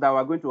doctors that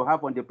we're going to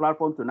have on the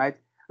platform tonight,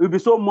 will be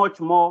so much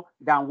more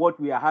than what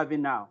we are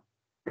having now.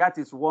 That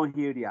is one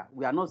area.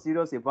 We are not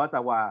serious about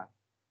our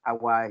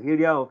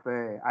area of,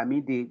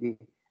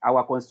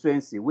 our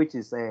constituency, which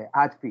is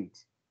art field.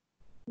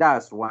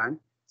 That's one.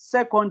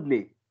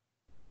 Secondly,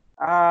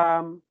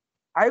 I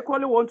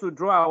equally want to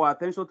draw our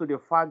attention to the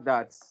fact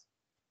that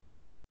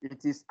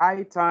it is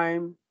high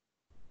time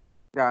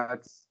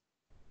that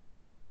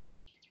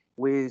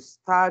we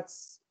start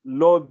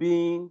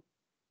lobbying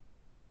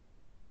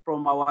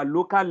from our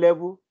local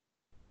level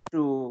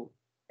to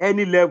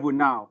any level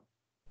now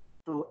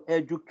to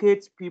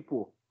educate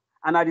people,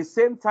 and at the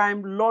same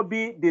time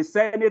lobby the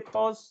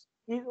senators,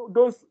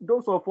 those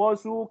of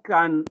us who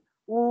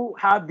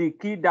have the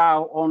key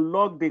that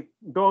unlock the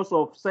doors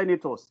of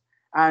senators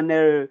and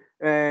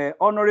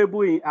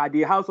honorable at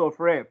the House of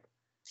Rep,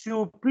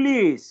 should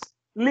please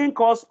link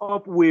us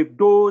up with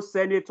those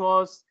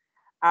senators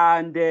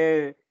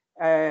and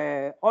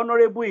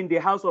honorable in the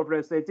House of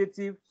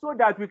Representatives, so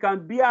that we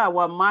can bear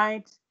our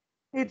mind.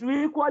 It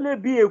will equally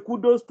be a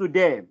kudos to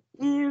them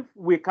if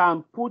we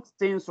can put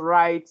things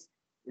right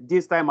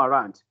this time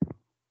around.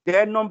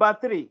 Then number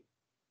 3,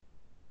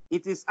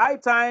 it is high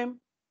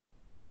time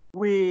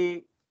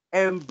we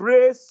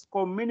embrace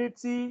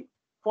community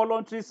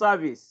voluntary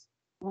service,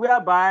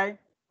 whereby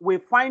we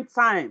find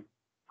time,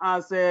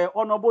 as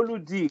Honorable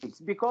did,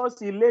 because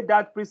he laid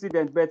that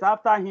precedent, but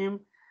after him,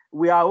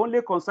 we are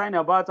only concerned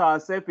about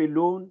ourselves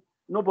alone.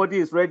 Nobody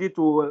is ready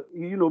to,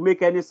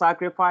 make any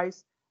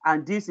sacrifice.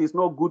 and this is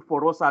not good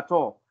for us at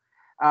all.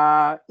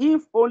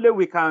 If only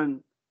we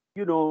can,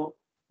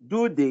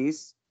 do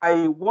this,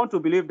 I want to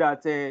believe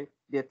that the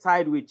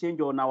tide will change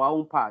on our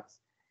own part.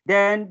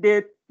 Then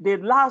the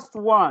last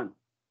one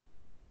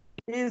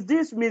is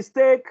this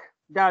mistake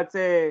that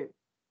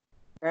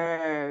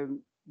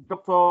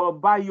Dr.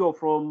 Bayo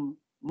from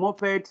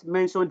Moped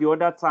mentioned the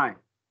other time.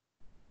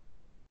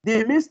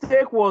 The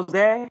mistake was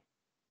there,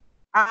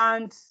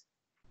 and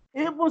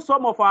even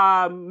some of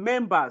our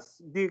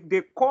members,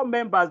 the core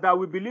members that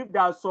we believe they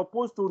are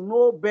supposed to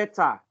know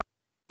better,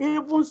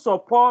 even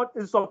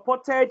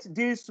supported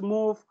this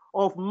move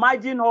of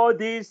merging all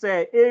these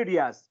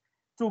areas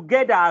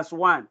together as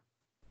one,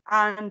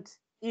 and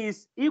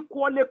is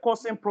equally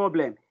causing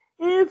problem.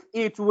 If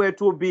it were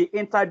to be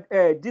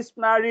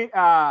interdisciplinary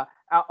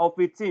of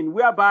a thing,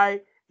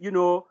 whereby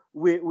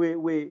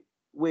we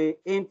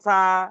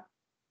inter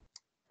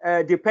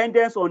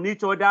dependence on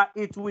each other,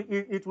 it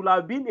will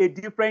have been a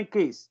different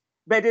case.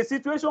 But the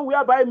situation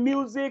whereby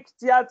music,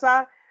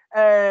 theater,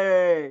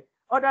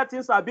 other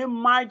things are being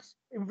merged,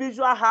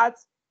 visual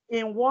arts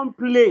in one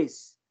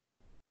place,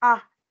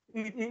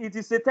 it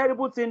is a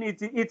terrible thing.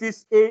 It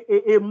is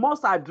a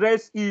must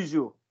address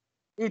issue.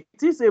 It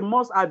is a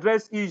must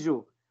address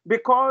issue,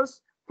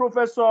 because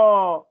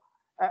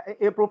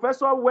a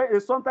professor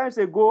sometimes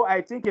ago,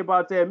 I think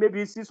about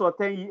maybe 6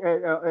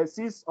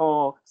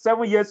 or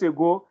 7 years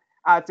ago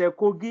at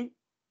Kogi,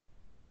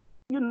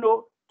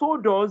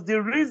 told us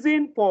the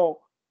reason for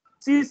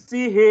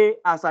CCA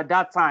as at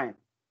that time,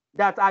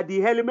 that at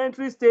the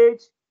elementary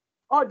stage,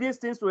 all these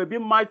things were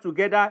being merged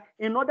together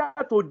in order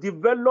to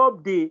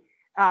develop the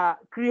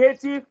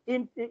creative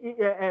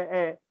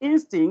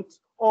instinct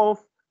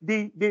of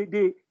the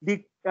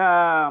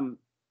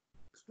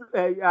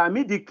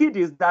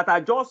kids that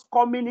are just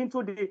coming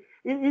into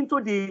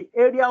the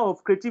area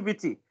of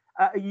creativity,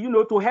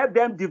 to help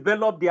them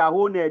develop their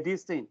own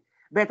this thing.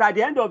 But at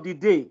the end of the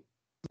day,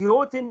 the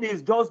whole thing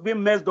is just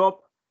being messed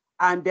up,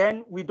 and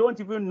then we don't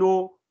even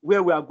know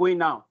where we are going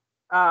now.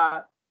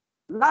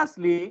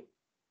 Lastly,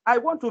 I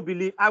want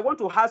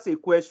to ask a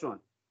question.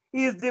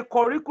 Is the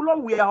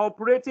curriculum we are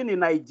operating in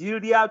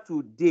Nigeria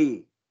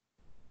today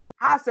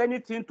has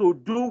anything to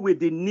do with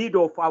the need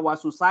of our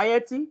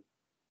society?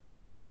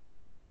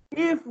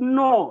 If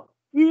no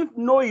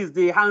is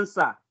the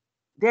answer,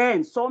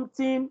 then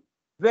something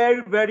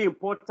very, very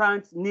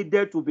important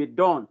needed to be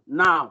done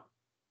now.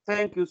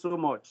 Thank you so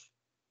much.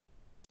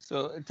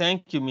 So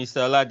thank you,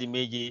 Mr.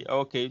 Oladimeji.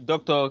 Okay,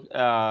 Dr.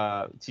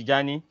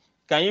 Tijani,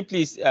 can you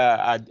please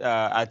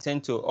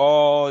attend to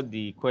all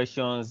the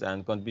questions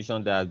and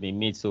contributions that have been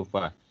made so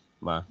far,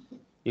 ma?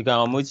 You can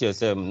unmute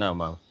yourself now,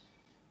 ma.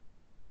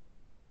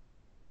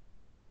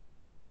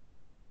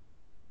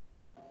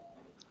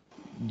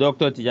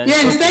 Dr. Tijani.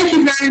 Yes, thank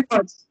you very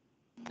much.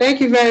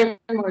 Thank you very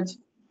much.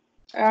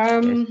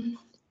 Yes.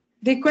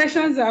 The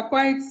questions are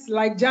quite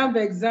like JAMB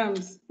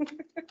exams.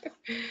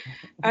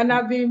 And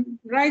I've been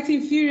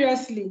writing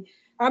furiously.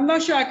 I'm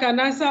not sure I can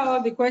answer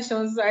all the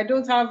questions.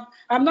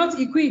 I'm not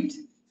equipped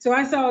to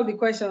answer all the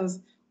questions,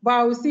 but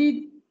I will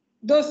see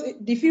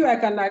the few I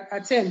can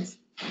attempt.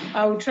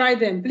 I will try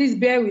them. Please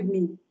bear with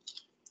me.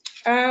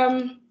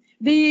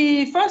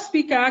 The first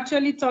speaker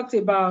actually talked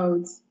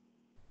about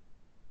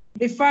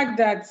the fact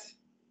that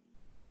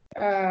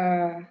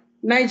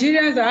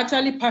Nigerians are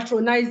actually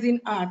patronizing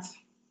art.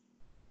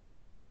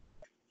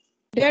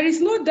 There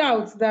is no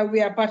doubt that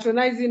we are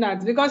patronizing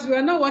art because we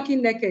are not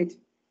walking naked.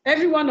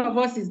 Every one of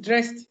us is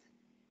dressed,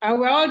 and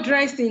we're all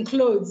dressed in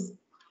clothes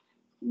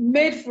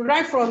made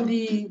right from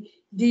the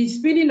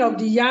spinning of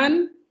the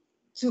yarn,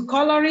 to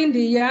coloring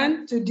the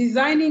yarn, to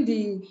designing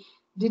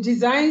the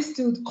designs,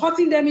 to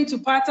cutting them into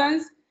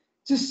patterns,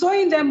 to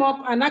sewing them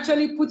up and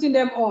actually putting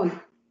them on.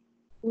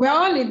 We're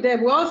all in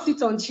them. We all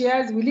sit on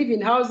chairs. We live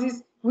in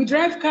houses. We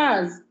drive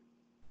cars.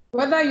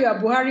 Whether you are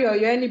Buhari or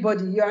you're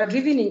anybody, you are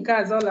driven in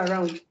cars all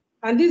around.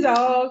 And these are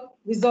all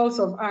results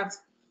of art.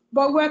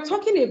 But we're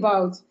talking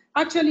about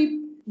actually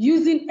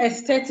using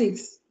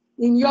aesthetics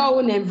in your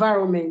own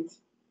environment.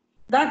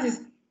 That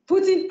is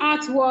putting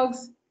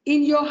artworks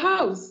in your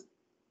house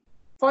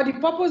for the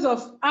purpose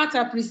of art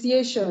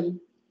appreciation,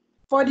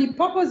 for the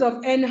purpose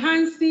of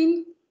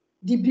enhancing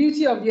the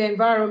beauty of your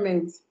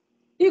environment.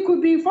 It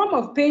could be in form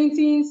of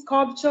paintings,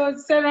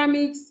 sculptures,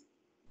 ceramics,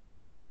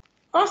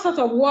 all sorts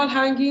of wall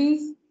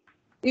hangings.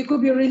 It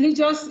could be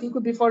religious, it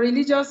could be for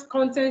religious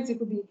content, it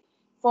could be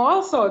for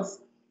all sorts.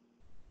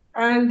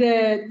 And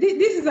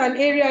this is an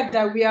area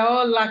that we are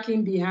all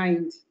lacking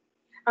behind.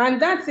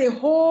 And that's a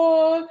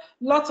whole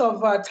lot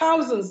of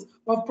thousands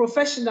of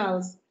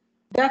professionals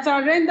that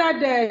are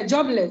rendered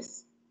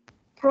jobless.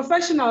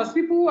 Professionals,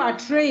 people who are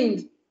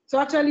trained to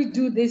actually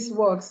do these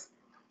works.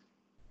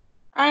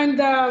 And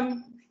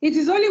it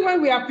is only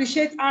when we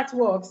appreciate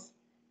artworks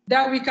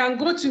that we can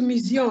go to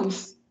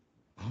museums.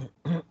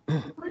 Let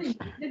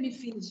me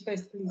finish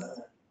first, please.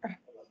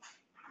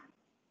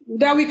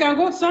 That we can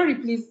go, sorry,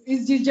 please.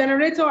 It's the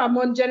generator, I'm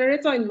on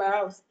generator in my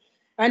house.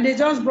 And they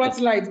just brought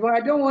light, but I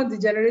don't want the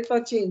generator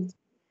changed.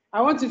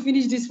 I want to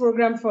finish this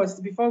program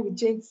first before we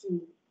change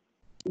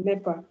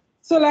NEPA.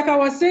 So like I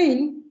was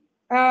saying,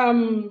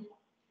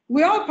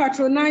 we all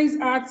patronize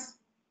arts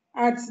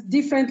at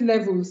different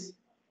levels.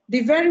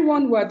 The very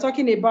one we're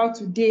talking about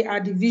today are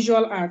the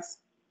visual arts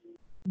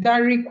that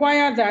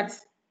require that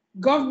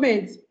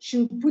government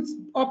should put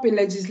up a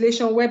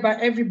legislation whereby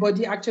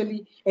everybody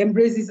actually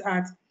embraces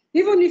art,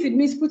 even if it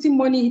means putting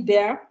money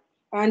there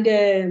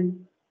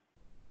and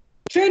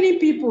training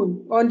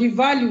people on the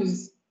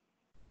values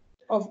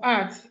of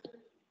art.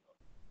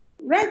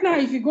 Right now,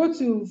 if you go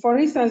to, for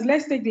instance,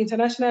 let's take the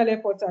International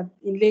Airport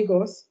in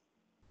Lagos,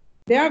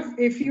 they have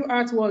a few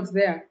artworks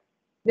there.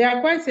 They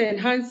are quite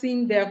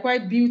enhancing, they are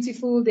quite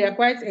beautiful, they are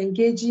quite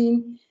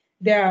engaging,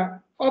 they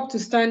are up to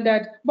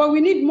standard, but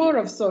we need more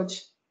of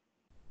such.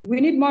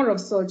 We need more of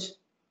such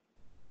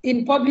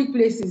in public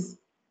places.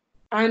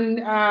 And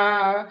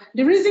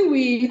the reason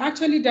we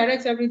actually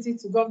direct everything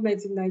to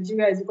government in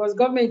Nigeria is because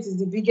government is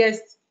the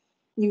biggest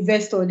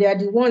investor. They are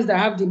the ones that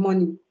have the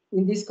money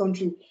in this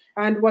country.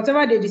 And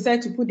whatever they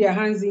decide to put their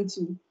hands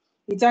into,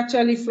 it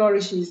actually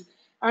flourishes.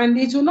 And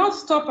it will not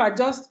stop at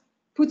just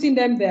putting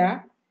them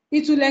there.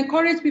 It will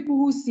encourage people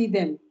who see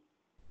them.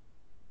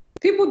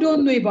 People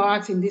don't know about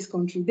art in this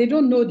country. They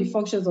don't know the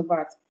functions of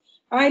art.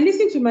 I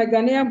listened to my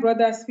Ghanaian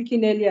brother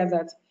speaking earlier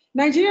that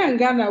Nigeria and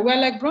Ghana were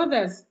like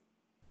brothers.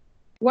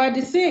 We're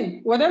the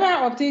same.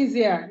 Whatever obtains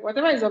here,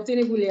 whatever is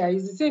obtainable here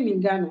is the same in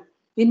Ghana,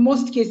 in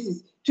most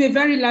cases, to a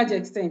very large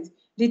extent.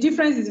 The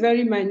difference is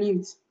very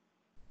minute.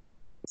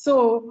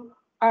 So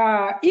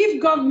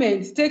if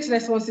government takes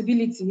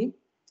responsibility,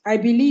 I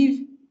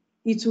believe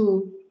it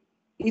will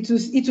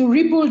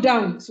ripple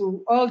down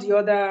to all the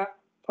other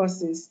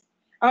persons.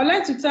 I would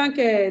like to thank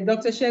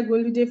Dr.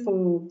 Shegolude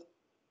for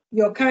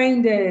your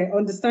kind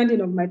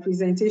understanding of my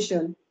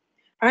presentation.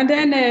 And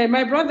then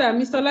my brother,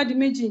 Mr.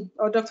 Ladimeji,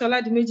 or Dr.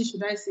 Ladimeji,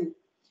 should I say,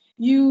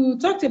 you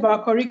talked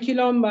about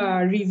curriculum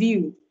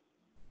review.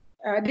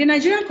 The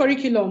Nigerian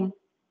curriculum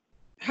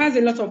has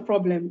a lot of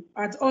problem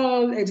at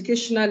all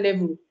educational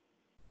level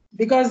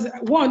because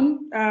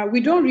one, we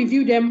don't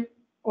review them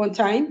on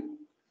time.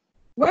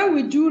 When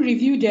we do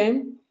review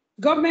them,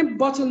 government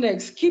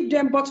bottlenecks keep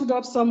them bottled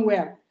up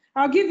somewhere.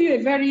 I'll give you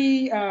a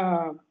very,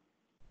 I'll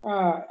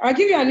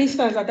give you an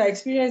instance that I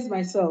experienced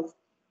myself.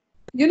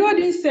 You know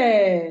this,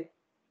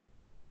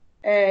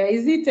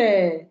 is it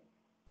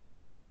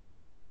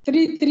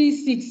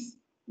 336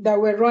 that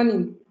we're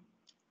running?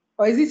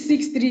 Or is it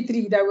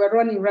 633 that we're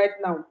running right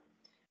now?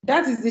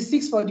 That is the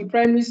 6 for the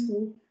primary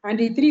school and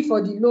the 3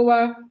 for the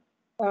lower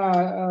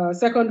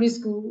secondary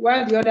school,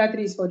 while the other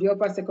 3 is for the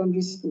upper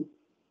secondary school.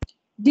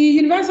 The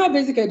Universal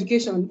Basic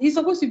Education is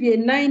supposed to be a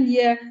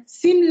 9-year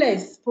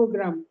seamless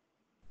program.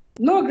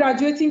 No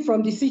graduating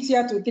from the 6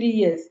 year to 3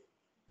 years.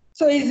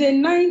 So it's a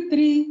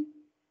 9-3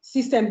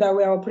 system that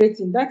we're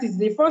operating. That is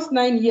the first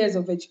 9 years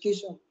of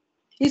education.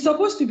 It's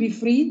supposed to be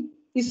free.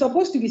 It's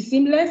supposed to be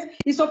seamless.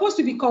 It's supposed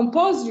to be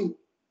compulsory.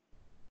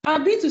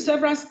 I've been to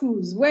several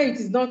schools where it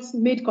is not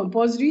made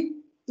compulsory.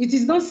 It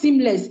is not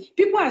seamless.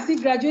 People are still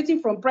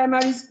graduating from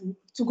primary school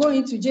to go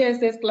into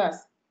JSS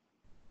class.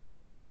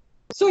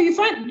 So you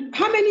find,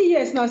 how many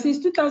years now, since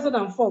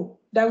 2004,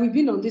 that we've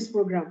been on this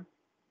program?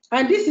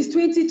 And this is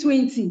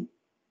 2020.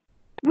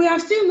 We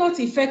have still not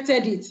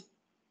effected it.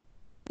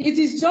 It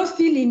is just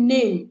still in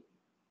name.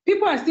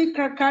 People are still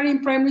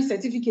carrying primary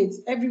certificates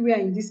everywhere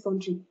in this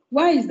country.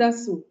 Why is that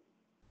so?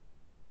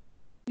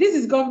 This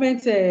is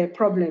government's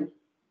problem.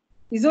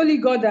 It's only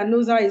God that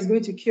knows how he's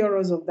going to cure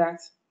us of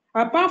that.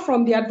 Apart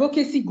from the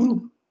advocacy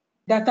group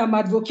that I'm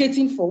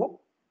advocating for,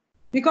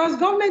 because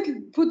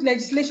government put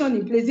legislation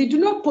in place, they do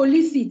not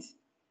police it.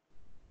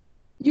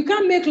 You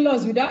can't make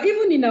laws without,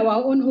 even in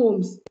our own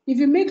homes, if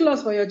you make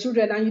laws for your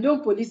children and you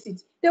don't police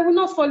it, they will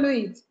not follow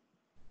it.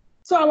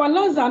 So our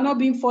laws are not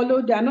being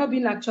followed, they are not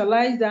being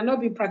actualized, they are not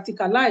being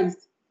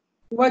practicalized.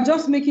 We're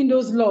just making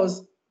those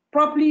laws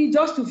properly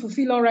just to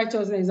fulfill all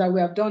righteousness that we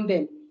have done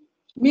them.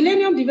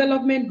 Millennium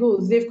Development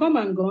Goals, they've come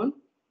and gone.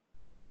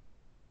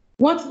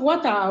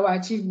 What are our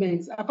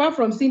achievements? Apart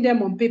from seeing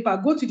them on paper,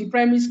 go to the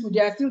primary school,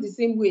 they are still the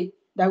same way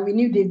that we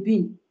knew they've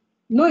been.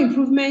 No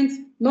improvement,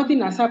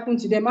 nothing has happened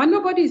to them, and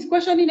nobody is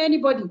questioning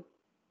anybody.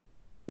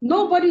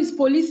 Nobody is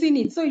policing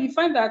it. So you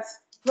find that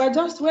we're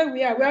just where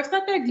we are. We have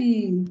started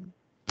the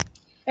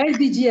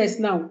SDGs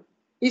now.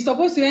 It's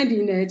supposed to end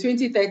in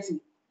 2030.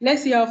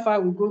 Let's see how far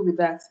we go with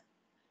that.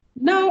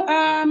 Now,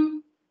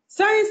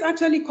 science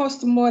actually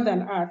costs more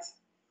than art.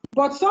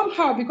 But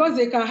somehow, because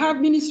they can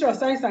have Ministry of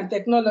Science and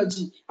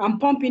Technology and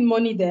pumping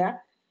money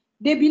there,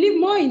 they believe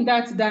more in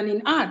that than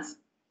in art.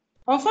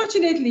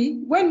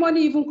 Unfortunately, when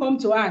money even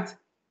comes to art,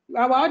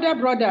 our other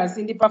brothers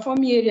in the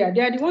performing area,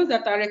 they are the ones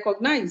that are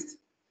recognized.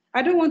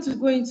 I don't want to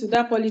go into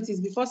that politics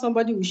before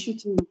somebody will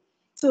shoot me.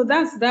 So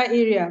that's that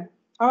area.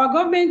 Our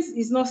government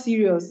is not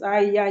serious.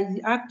 I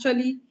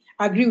actually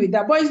agree with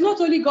that. But it's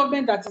not only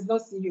government that is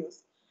not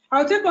serious.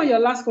 I'll take on your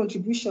last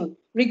contribution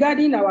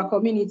regarding our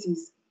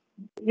communities,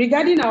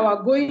 regarding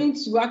our going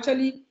to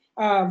actually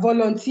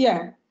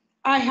volunteer.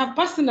 I have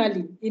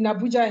personally, in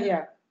Abuja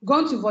here,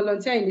 gone to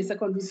volunteer in a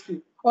secondary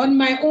school on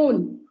my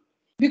own,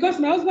 because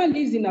my husband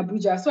lives in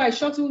Abuja, so I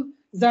shuttle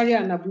Zaria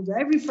and Abuja.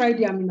 Every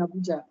Friday I'm in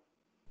Abuja.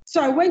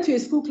 So I went to a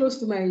school close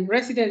to my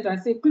residence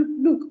and said,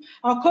 look,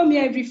 I'll come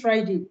here every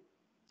Friday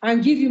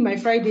and give you my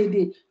Friday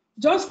day.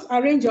 Just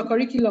arrange your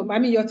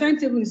curriculum, your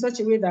timetable in such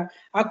a way that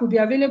I could be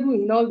available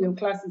in all your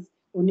classes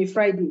on a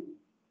Friday.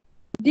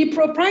 The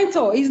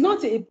proprietor is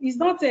not the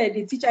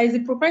teacher, is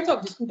the proprietor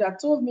of the school that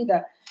told me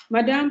that,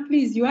 Madam,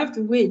 please, you have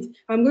to wait.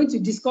 I'm going to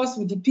discuss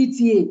with the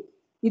PTA.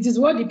 It is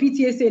what the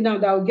PTA say now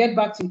that I'll get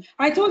back to you.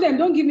 I told them,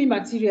 don't give me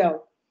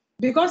material.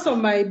 Because of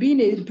my being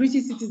a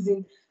British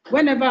citizen,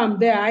 whenever I'm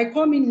there, I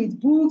come in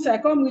with books, I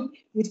come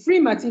with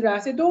free material. I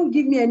say, don't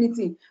give me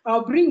anything.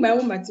 I'll bring my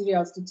own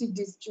materials to teach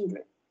these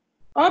children.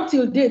 Up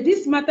till date,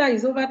 this matter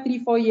is over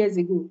 3-4 years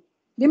ago.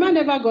 The man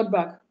never got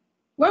back.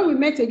 When we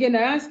met again,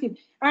 I asked him,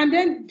 and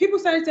then people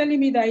started telling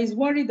me that he's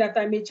worried that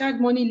I may charge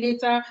money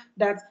later,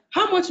 that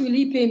how much will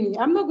he pay me?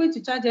 I'm not going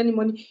to charge any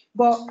money.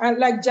 But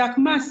like Jack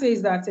Ma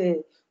says that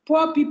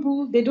poor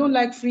people, they don't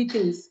like free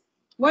things.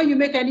 When you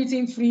make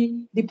anything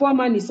free, the poor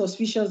man is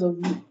suspicious of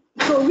you.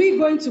 So we're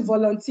going to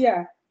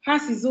volunteer,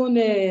 has his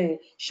own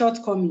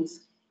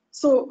shortcomings.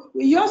 So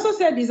you also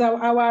said, is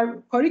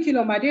our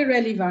curriculum, are they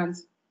relevant?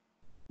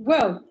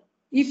 Well,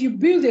 if you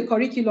build a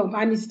curriculum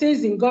and it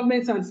stays in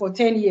government's hand for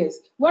 10 years,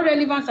 what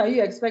relevance are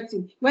you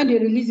expecting when they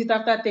release it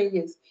after 10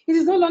 years? It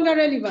is no longer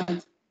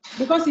relevant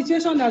because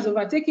situation has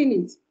overtaken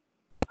it.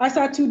 As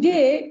of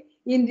today,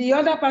 in the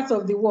other parts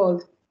of the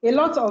world, a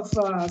lot of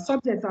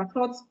subjects are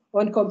taught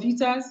on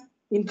computers,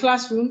 in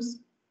classrooms.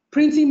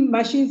 Printing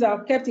machines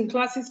are kept in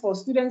classes for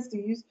students to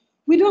use.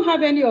 We don't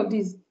have any of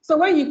these. So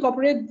when you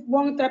incorporate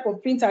one type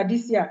of printer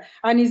this year,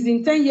 and it's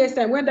in 10 years'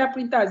 time, when that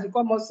printer has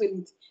become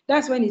obsolete,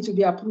 that's when it will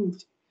be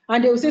approved.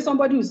 And they will say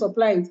somebody will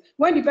supply it.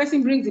 When the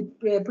person brings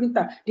the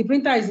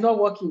printer is not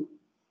working.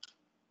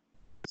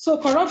 So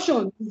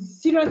corruption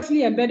is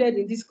seriously embedded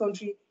in this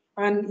country,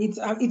 and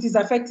it is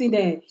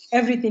affecting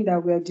everything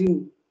that we're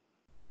doing.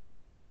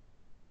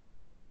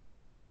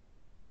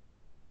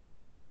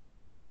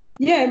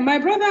 Yeah, my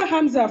brother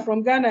Hamza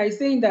from Ghana is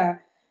saying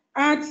that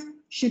art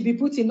should be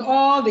put in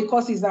all the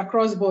courses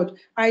across board.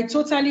 I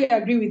totally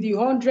agree with you,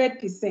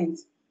 100%.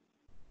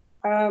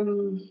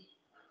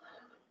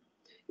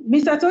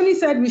 Mr. Tony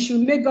said we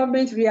should make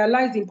government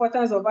realize the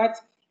importance of art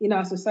in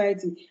our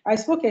society. I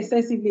spoke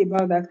extensively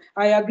about that.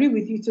 I agree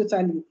with you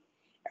totally.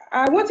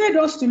 I wanted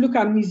us to look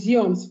at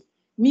museums.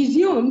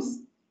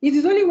 Museums, it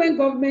is only when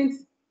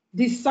governments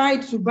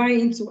decide to buy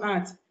into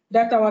art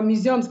that our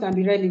museums can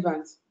be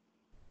relevant.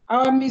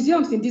 Our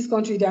museums in this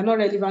country, they are not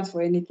relevant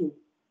for anything.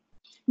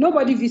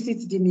 Nobody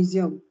visits the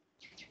museum.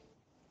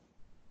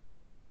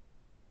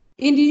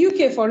 In the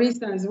UK, for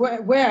instance,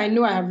 where I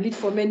know I have lived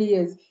for many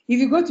years, if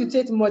you go to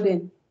Tate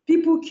Modern,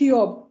 people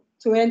queue up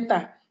to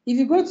enter. If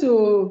you go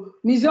to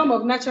Museum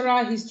of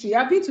Natural History,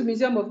 I've been to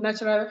Museum of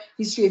Natural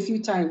History a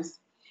few times.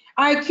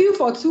 I queue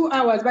for 2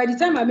 hours. By the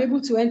time I'm able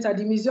to enter,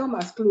 the museum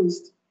has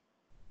closed.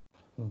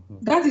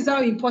 That is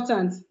how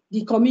important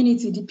the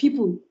community, the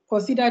people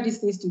consider these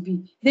things to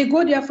be. They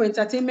go there for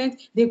entertainment,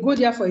 they go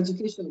there for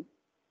education.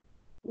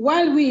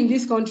 While we in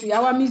this country,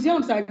 our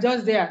museums are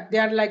just there. They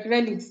are like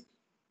relics.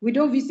 We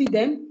don't visit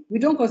them. We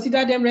don't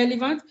consider them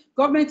relevant.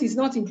 Government is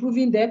not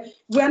improving them.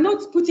 We are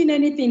not putting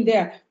anything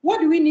there.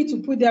 What do we need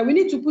to put there? We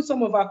need to put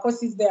some of our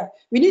courses there.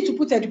 We need to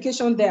put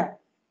education there.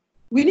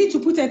 We need to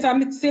put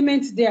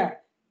entertainment there.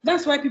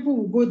 That's why people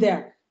will go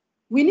there.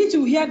 We need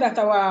to hear that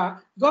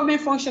our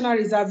government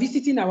functionaries are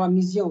visiting our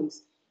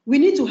museums. We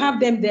need to have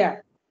them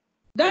there.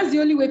 That's the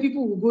only way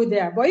people will go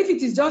there. But if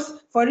it is just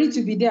for it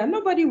to be there,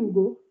 nobody will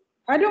go.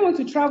 I don't want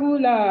to travel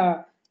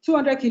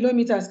 200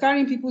 kilometers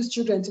carrying people's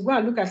children to go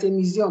and look at a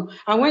museum.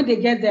 And when they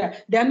get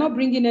there, they are not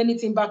bringing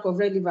anything back of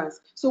relevance.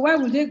 So why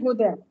would they go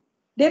there?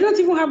 They don't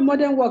even have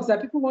modern works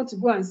that people want to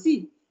go and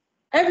see.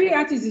 Every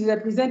artist is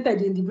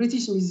represented in the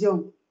British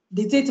Museum,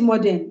 the Tate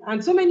Modern,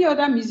 and so many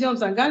other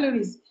museums and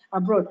galleries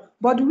abroad.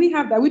 But do we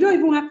have that? We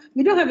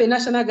don't have a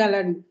national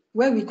gallery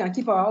where we can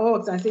keep our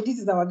works and say, this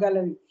is our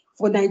gallery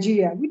for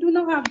Nigeria. We do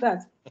not have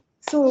that.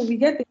 So we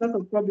get a lot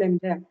of problem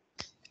there.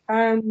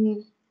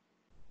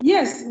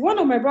 Yes, one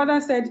of my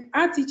brothers said,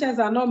 art teachers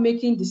are not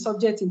making the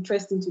subject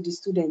interesting to the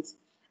students.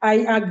 I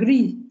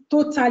agree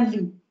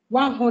totally,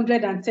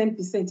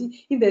 110%,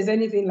 if there's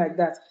anything like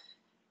that.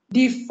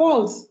 The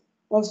fault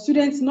of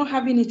students not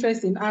having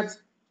interest in art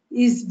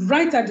is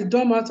right at the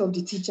doormat of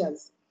the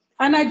teachers.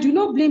 And I do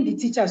not blame the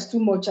teachers too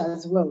much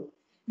as well,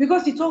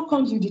 because it all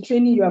comes with the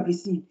training you have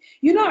received.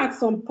 You know, at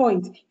some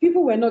point,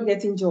 people were not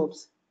getting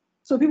jobs.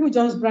 So people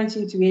just branch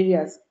into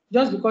areas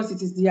just because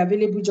it is the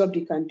available job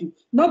they can do,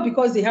 not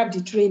because they have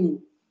the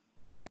training.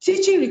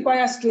 Teaching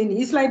requires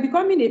training. It's like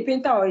becoming a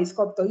painter or a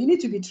sculptor. You need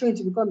to be trained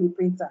to become a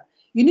painter.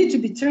 You need to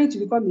be trained to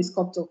become a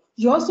sculptor.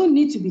 You also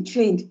need to be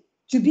trained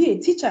to be a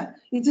teacher.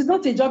 It is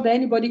not a job that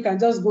anybody can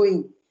just go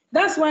in.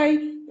 That's why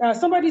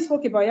somebody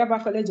spoke about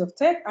Yaba College of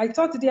Tech. I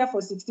taught there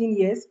for 16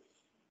 years,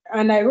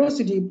 and I rose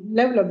to the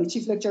level of the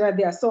chief lecturer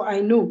there. So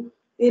I know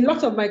a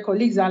lot of my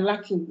colleagues are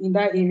lacking in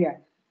that area.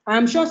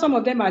 I'm sure some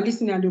of them are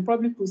listening and they'll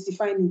probably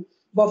crucify me,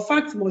 but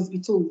facts must be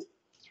told.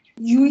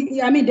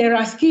 There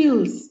are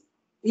skills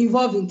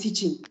involved in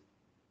teaching.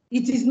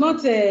 It is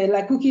not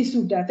like cooking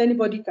soup that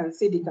anybody can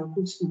say they can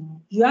cook soup.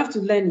 You have to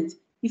learn it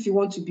if you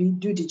want to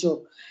do the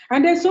job.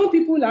 And then some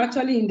people are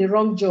actually in the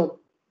wrong job.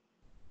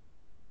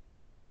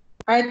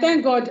 I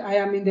thank God I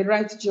am in the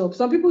right job.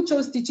 Some people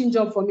chose teaching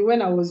job for me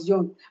when I was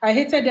young. I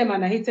hated them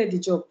and I hated the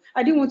job.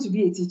 I didn't want to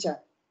be a teacher.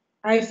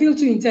 I feel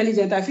too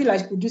intelligent. I feel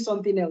I could do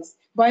something else.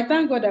 But I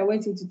thank God I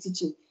went into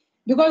teaching.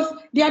 Because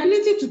the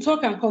ability to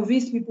talk and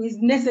convince people is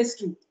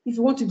necessary if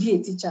you want to be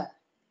a teacher.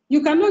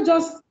 You cannot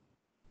just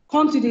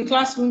come to the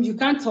classroom, you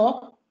can't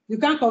talk, you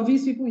can't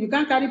convince people, you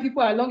can't carry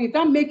people along, you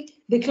can't make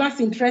the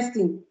class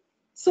interesting.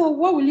 So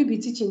what will you be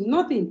teaching?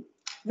 Nothing.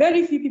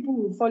 Very few people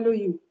will follow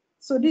you.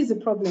 So this is the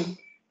problem.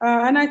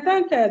 And I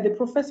thank the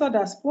professor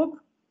that spoke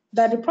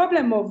that the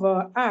problem of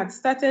art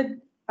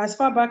started as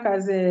far back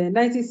as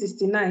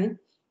 1969,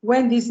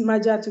 when this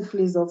merger took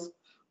place of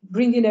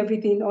bringing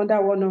everything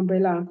under one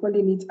umbrella and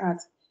calling it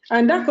art.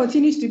 And that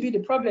continues to be the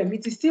problem.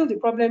 It is still the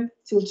problem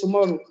till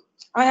tomorrow.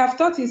 I have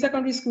taught in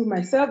secondary school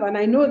myself, and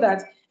I know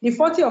that the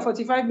 40 or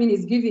 45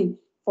 minutes given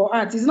for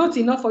art is not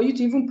enough for you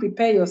to even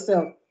prepare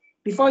yourself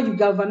before you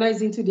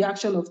galvanize into the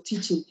action of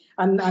teaching.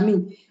 And I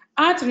mean,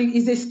 art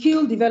is a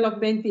skill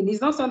development thing. It's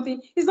not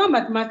something, it's not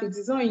mathematics,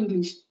 it's not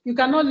English. You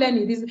cannot learn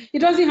it. It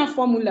doesn't have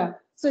formula.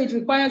 So it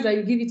requires that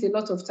you give it a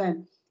lot of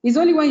time. It's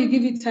only when you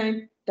give it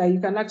time that you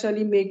can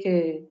actually make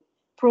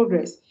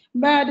progress.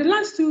 But the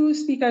last two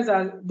speakers,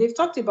 they've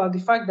talked about the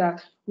fact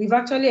that we've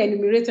actually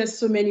enumerated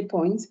so many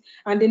points,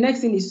 and the next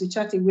thing is to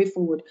chart a way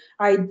forward.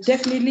 I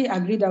definitely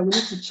agree that we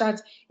need to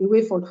chart a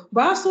way forward.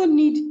 But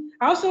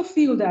I also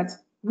feel that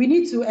we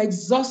need to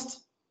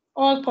exhaust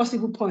all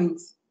possible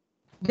points.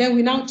 Then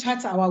we now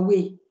chart our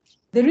way.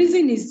 The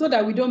reason is so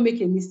that we don't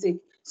make a mistake,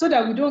 so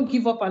that we don't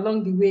give up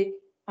along the way,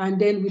 and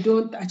then we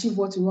don't achieve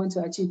what we want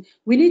to achieve.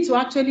 We need to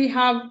actually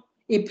have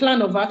a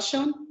plan of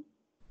action,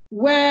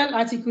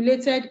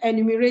 well-articulated,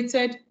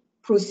 enumerated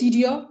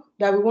procedure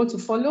that we want to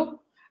follow,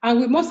 and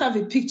we must have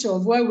a picture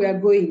of where we are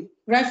going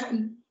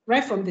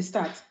right from the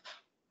start.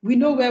 We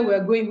know where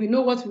we're going, we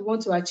know what we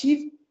want to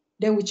achieve,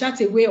 then we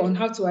chart a way on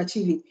how to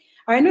achieve it.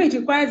 I know it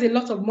requires a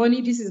lot of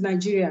money. This is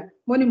Nigeria.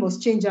 Money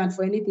must change hands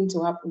for anything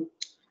to happen.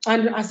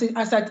 And as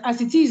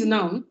it is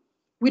now,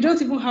 we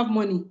don't even have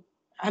money.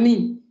 I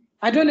mean,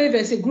 I don't know if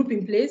there's a group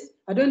in place.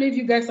 I don't know if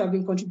you guys have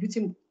been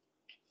contributing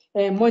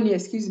money,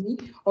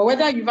 or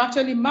whether you've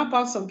actually mapped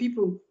out some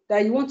people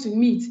that you want to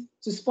meet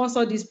to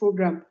sponsor this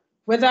program,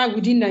 whether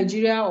within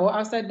Nigeria or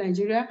outside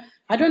Nigeria.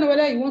 I don't know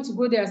whether you want to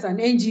go there as an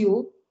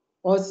NGO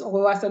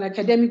or as an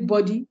academic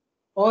body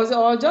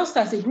or just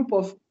as a group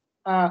of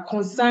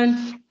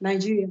concerned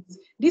Nigerians.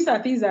 These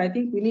are things that I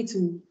think we need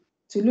to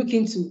look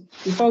into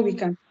before we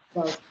can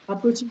talk about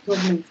approaching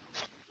government.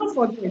 Don't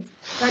forget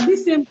that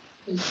this same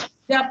government,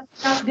 they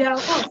are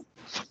us,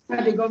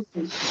 not the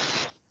government.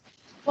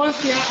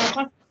 Us here are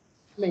part of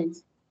the government.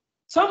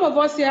 Some of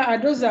us here are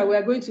those that we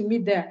are going to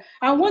meet there.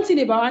 And one thing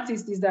about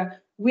artists is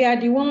that we are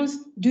the ones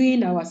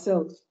doing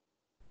ourselves.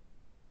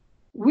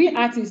 We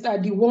artists are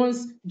the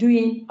ones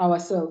doing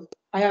ourselves.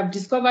 I have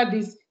discovered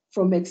this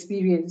from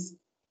experience.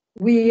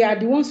 We are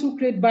the ones who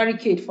create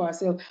barricade for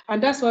ourselves,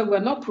 and that's why we're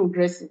not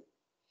progressing.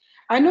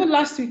 I know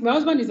last week, my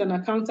husband is an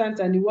accountant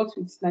and he works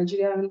with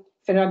Nigerian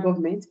federal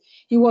government.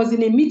 He was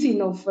in a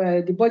meeting of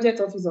the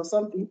budget office or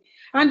something,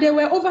 and there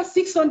were over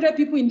 600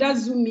 people in that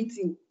Zoom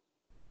meeting.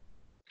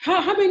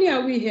 How many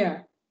are we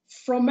here?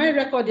 From my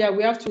record here,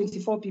 we have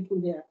 24 people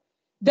here,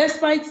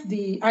 despite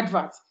the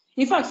advert.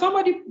 In fact,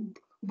 somebody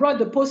brought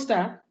the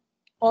poster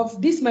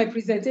of this, my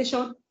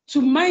presentation,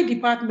 to my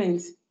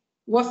department's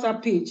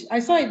WhatsApp page. I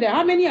saw it there.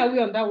 How many are we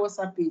on that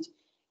WhatsApp page?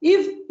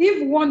 If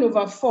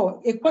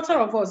 1/4, a quarter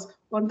of us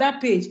on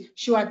that page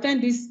should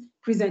attend this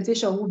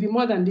presentation, will be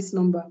more than this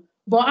number.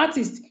 But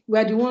artists, we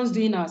are the ones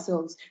doing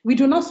ourselves. We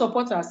do not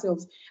support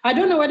ourselves. I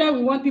don't know whether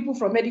we want people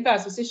from Medical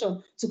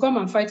Association to come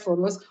and fight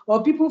for us,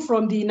 or people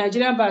from the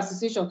Nigerian Bar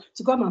Association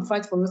to come and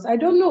fight for us. I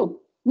don't know.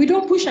 We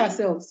don't push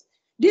ourselves.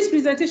 This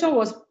presentation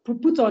was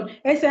put on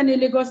SNA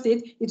Lagos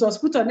State. It was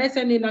put on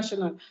SNA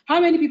National.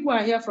 How many people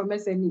are here from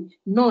SNA?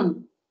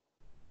 None.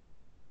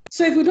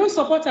 So if we don't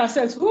support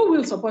ourselves, who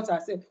will support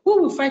ourselves?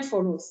 Who will fight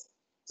for us?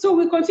 So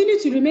we continue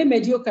to remain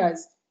mediocres.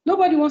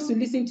 Nobody wants to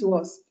listen to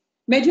us.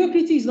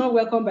 Mediocrity is not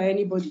welcome by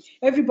anybody.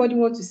 Everybody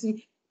wants to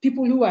see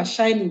people who are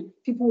shining,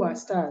 people who are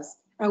stars,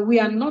 and we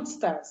are not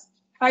stars.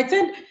 I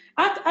attend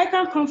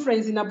ICANN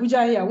conference in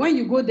Abuja here. When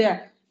you go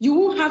there, you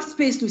won't have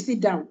space to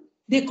sit down.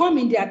 They come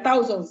in their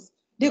thousands.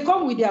 They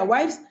come with their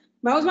wives.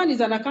 My husband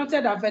is an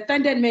accountant. I've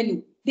attended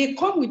many. They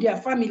come with their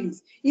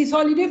families. It's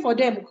holiday for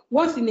them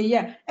once in a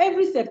year.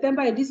 Every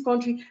September in this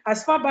country,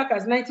 as far back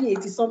as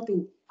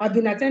 1980-something, I've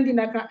been attending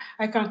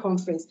ICANN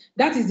conference.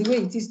 That is the way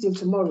it is till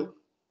tomorrow.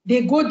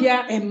 They go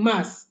there en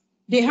masse.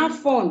 They have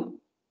fun.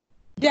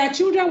 Their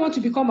children want to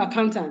become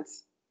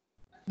accountants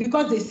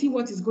because they see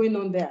what is going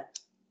on there.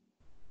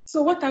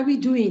 So what are we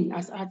doing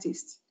as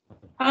artists?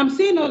 I'm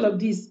saying all of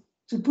this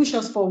to push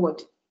us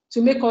forward,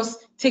 to make us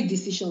take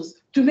decisions,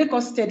 to make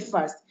us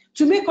steadfast,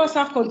 to make us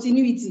have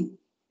continuity.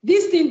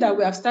 This thing that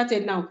we have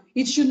started now,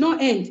 it should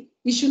not end.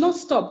 It should not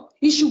stop.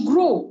 It should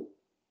grow.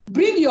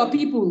 Bring your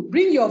people,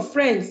 bring your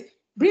friends,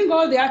 bring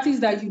all the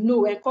artists that you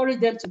know, encourage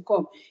them to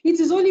come. It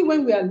is only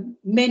when we are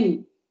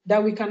many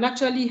that we can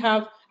actually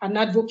have an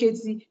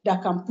advocacy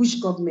that can push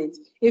government.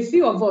 A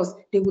few of us,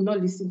 they will not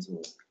listen to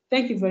us.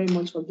 Thank you very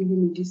much for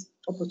giving me this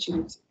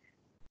opportunity.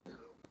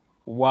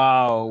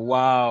 Wow,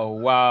 wow,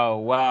 wow,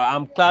 wow.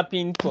 I'm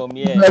clapping from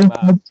here,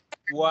 ma.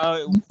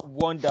 Wow,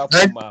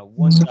 wonderful, ma.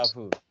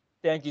 Wonderful.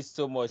 Thank you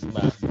so much,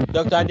 ma.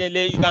 Dr.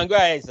 Adele, you can go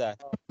ahead, sir.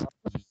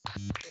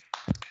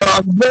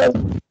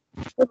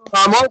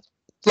 I'm all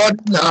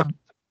flooded now.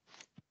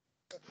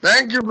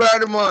 Thank you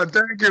very much.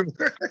 Thank you.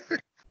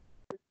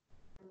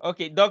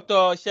 Okay, Dr.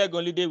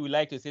 Shegun would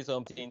like to say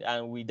something,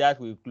 and with that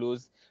we'll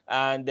close.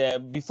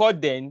 And before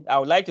then, I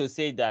would like to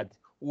say that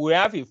we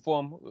have a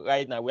form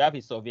right now. We have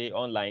a survey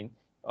online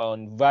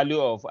on value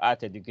of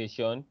art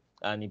education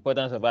and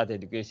importance of art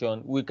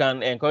education. We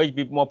can encourage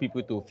more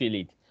people to fill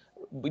it.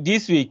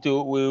 This week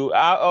too, we'll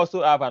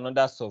also have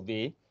another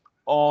survey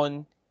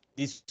on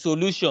the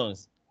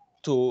solutions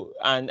to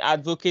an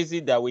advocacy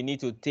that we need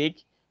to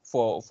take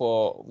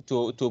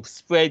to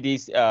spread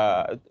this.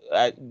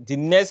 The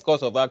next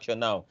course of action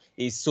now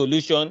is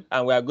solution,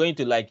 and we are going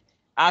to like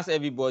ask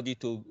everybody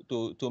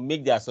to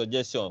make their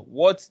suggestion.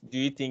 What do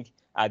you think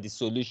are the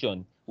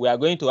solution? We are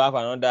going to have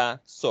another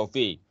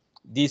survey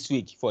this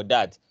week for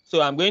that. So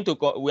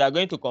we are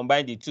going to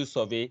combine the two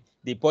survey,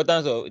 the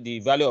importance of the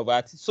value of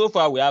art. So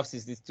far we have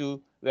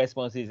 62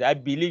 responses. I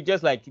believe,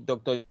 just like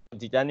Dr.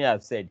 Tijani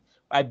has said,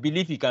 I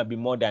believe it can be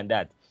more than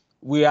that.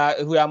 We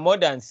are more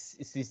than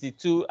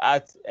 62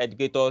 art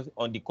educators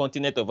on the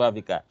continent of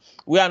Africa.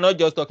 We are not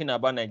just talking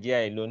about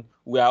Nigeria alone.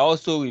 We are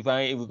also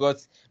referring,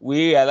 because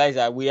we realize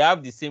that we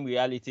have the same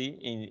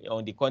reality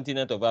on the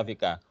continent of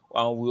Africa,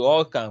 and we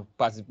all can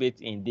participate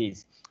in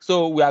this.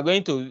 So we are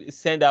going to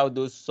send out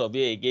those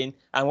survey again.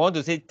 I want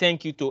to say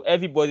thank you to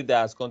everybody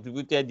that has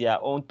contributed their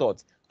own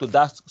thoughts to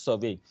that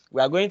survey.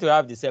 We are going to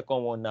have the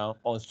second one now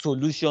on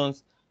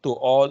solutions to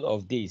all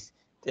of this.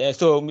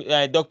 Dr.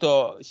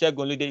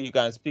 Shegun, you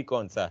can speak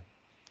on, sir.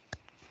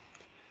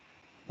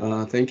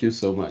 Thank you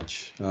so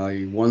much.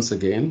 I once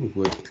again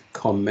would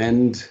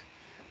commend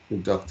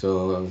Dr.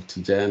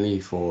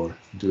 Tijani for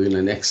doing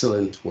an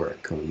excellent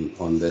work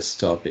on this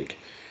topic.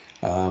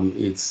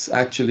 It's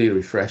actually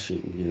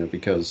refreshing,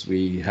 because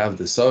we have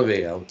the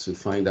survey out to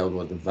find out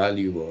what the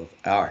value of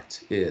art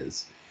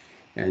is.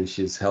 And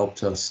she's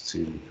helped us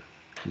to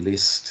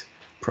list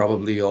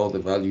probably all the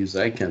values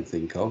I can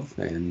think of,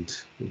 and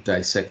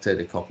dissected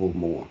a couple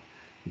more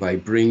by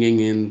bringing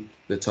in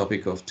the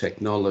topic of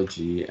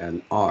technology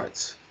and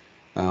art,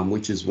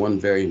 which is one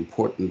very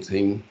important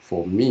thing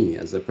for me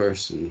as a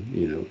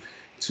person,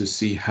 to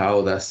see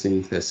how that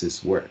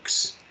synthesis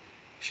works.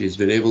 She's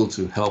been able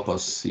to help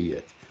us see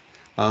it.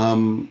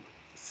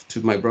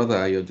 To my brother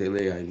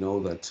Ayodele, I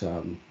know that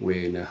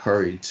we're in a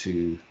hurry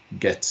to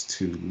get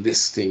to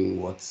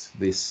listing what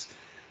this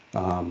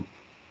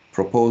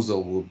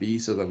proposal will be,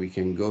 so that we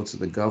can go to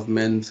the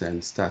government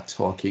and start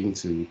talking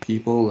to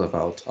people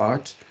about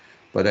art.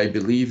 But I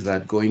believe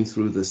that going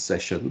through this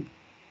session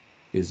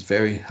is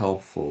very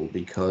helpful,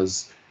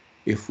 because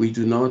if we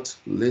do not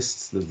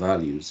list the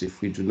values, if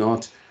we do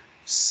not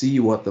see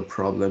what the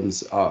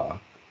problems are,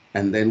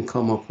 and then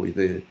come up with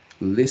a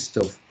list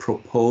of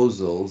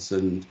proposals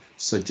and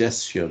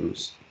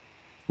suggestions,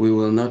 we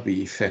will not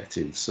be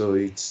effective. So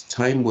it's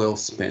time well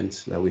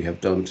spent that we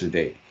have done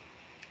today.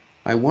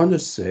 I want to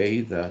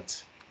say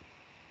that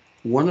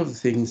one of the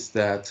things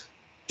that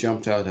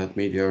jumped out at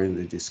me during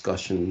the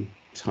discussion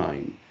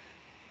time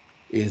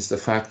is the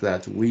fact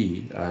that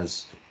we,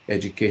 as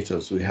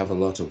educators, we have a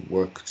lot of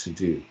work to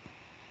do.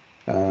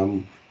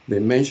 The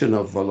mention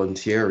of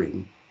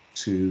volunteering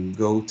to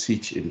go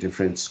teach in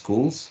different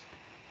schools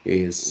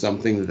is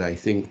something that I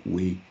think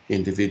we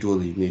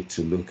individually need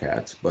to look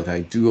at, but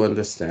I do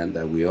understand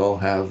that we all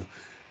have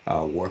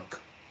our work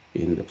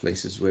in the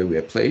places where we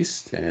are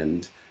placed,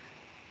 and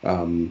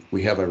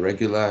we have our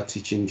regular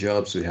teaching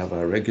jobs, we have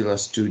our regular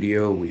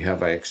studio, we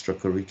have our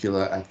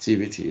extracurricular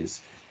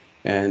activities,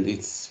 and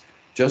it's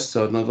just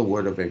another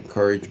word of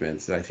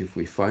encouragement that if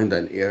we find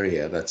an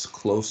area that's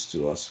close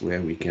to us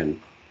where we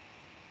can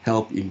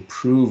help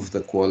improve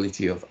the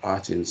quality of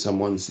art in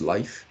someone's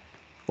life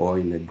or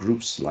in a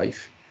group's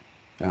life,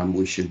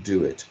 we should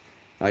do it.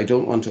 I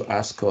don't want to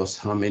ask us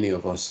how many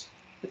of us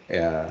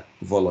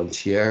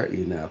volunteer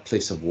in a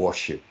place of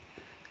worship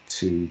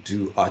to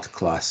do art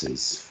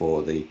classes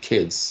for the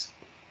kids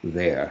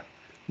there,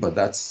 but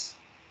that's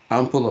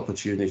ample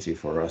opportunity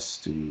for us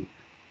to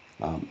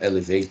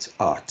elevate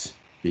art,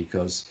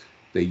 because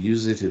they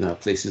use it in our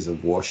places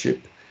of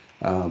worship,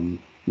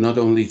 not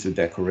only to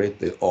decorate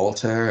the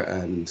altar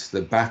and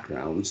the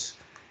backgrounds,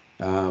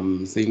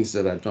 things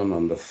that are done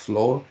on the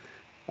floor.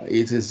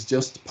 It is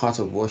just part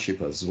of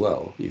worship as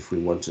well, if we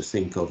want to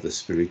think of the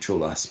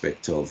spiritual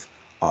aspect of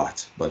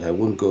art, but I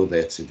won't go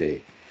there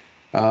today.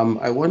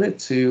 I wanted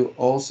to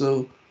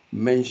also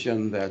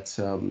mention that,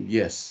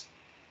 yes,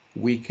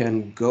 we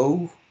can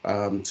go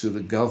to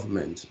the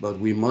government, but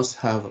we must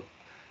have,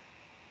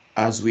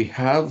 as we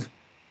have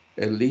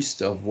a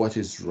list of what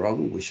is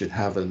wrong. We should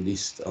have a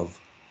list of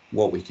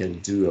what we can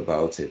do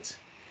about it.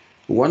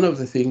 One of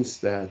the things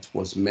that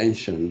was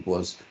mentioned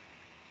was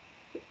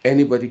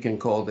anybody can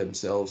call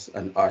themselves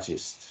an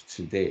artist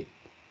today.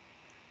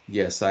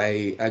 Yes,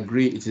 I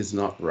agree it is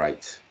not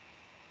right.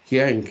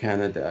 Here in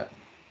Canada,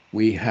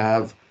 we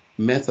have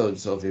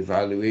methods of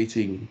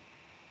evaluating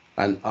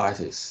an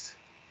artist.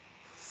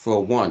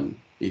 For one,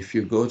 if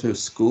you go to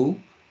school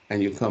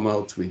and you come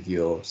out with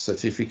your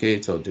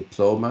certificate or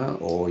diploma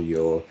or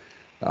your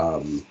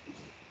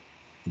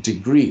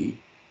degree,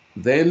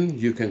 then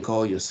you can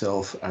call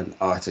yourself an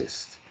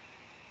artist.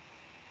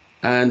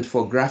 And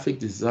for graphic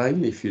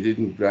design, if you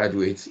didn't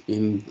graduate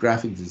in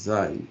graphic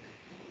design,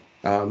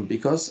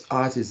 because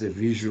art is a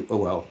visual,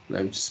 well,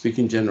 I'm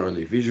speaking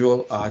generally,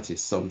 visual art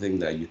is something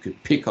that you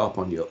could pick up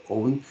on your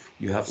own.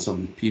 You have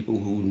some people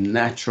who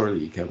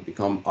naturally can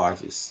become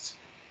artists.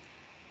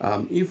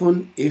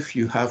 Even if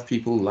you have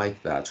people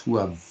like that who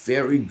are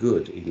very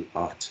good in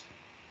art,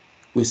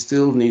 we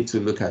still need to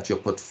look at your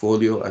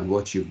portfolio and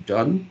what you've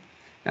done,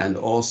 and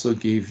also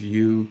give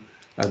you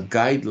a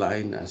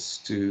guideline as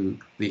to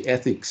the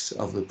ethics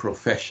of the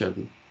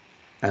profession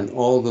and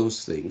all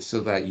those things, so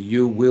that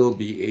you will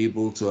be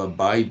able to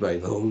abide by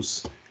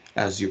those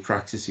as you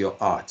practice your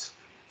art.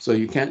 So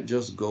you can't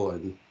just go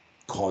and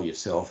call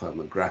yourself, I'm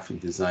a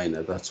graphic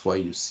designer. That's why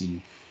you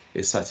see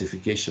a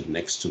certification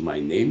next to my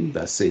name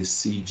that says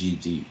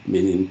CGD,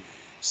 meaning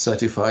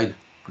Certified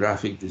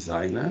Graphic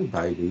Designer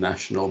by the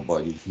national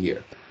body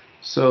here.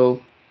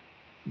 So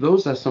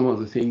those are some of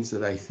the things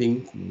that I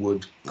think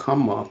would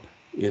come up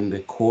in the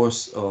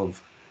course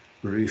of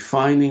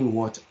refining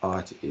what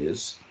art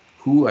is,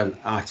 who an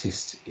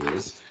artist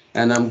is.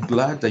 And I'm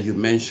glad that you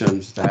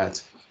mentioned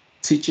that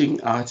teaching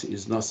art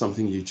is not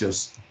something you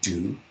just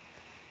do.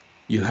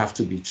 You have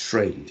to be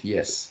trained.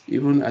 Yes,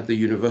 even at the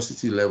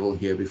university level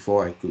here,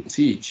 before I could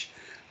teach,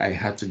 I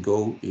had to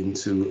go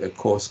into a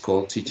course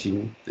called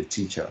Teaching the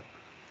Teacher.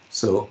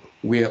 So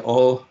we're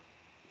all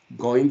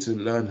going to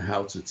learn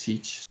how to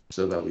teach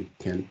so that we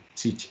can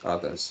teach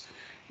others.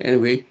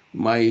 Anyway,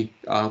 my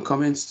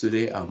comments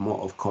today are more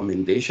of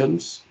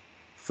commendations.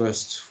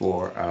 First,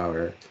 for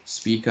our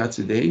speaker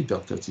today,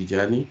 Dr.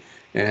 Tijani,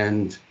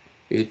 and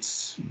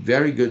it's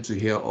very good to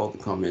hear all the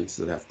comments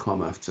that have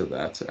come after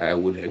that. I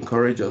would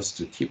encourage us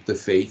to keep the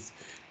faith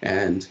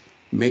and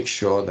make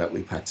sure that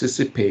we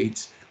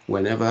participate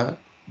whenever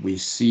we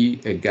see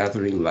a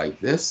gathering like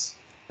this,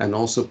 and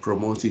also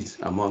promote it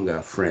among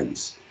our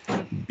friends.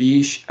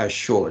 Be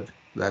assured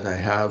that I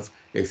have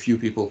a few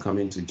people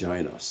coming to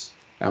join us.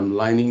 I'm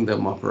lining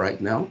them up right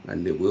now,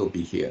 and they will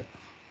be here.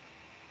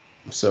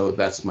 So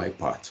that's my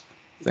part.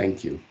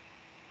 Thank you.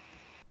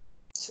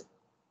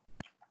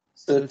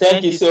 So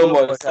thank you so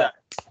much, sir.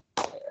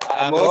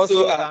 I'm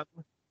also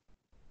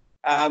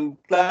I'm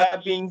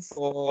clapping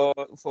for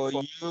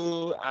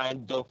you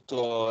and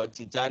Dr.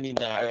 Tijani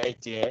right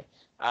here,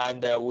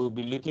 and we'll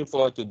be looking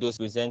forward to those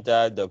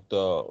presenters,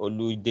 Dr.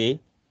 Olude.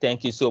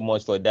 Thank you so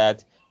much for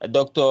that.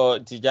 Dr.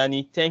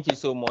 Tijani, thank you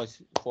so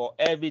much for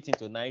everything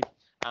tonight.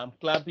 I'm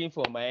clapping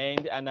for my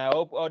end, and I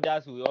hope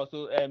others will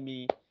also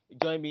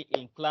join me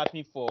in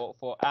clapping for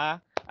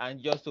her, and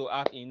just to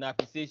have in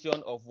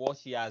appreciation of what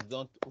she has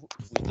done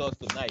with us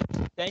tonight.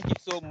 Thank you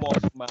so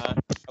much, ma.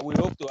 We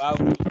hope to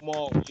have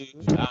more of you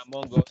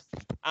among us.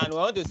 And we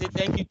want to say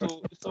thank you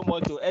so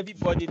much to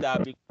everybody that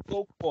have been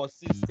so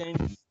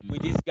consistent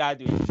with this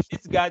gathering.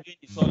 This gathering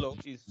is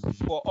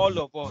for all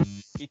of us.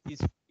 It is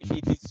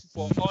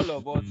for all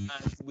of us,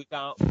 and we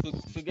can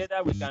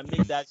together we can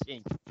make that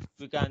change.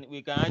 We can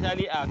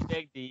actually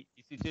affect the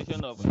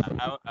situation of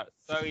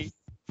sorry.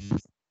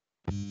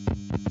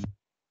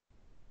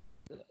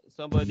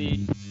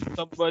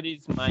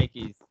 Somebody's mic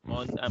is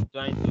on. I'm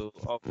trying to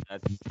off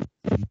that.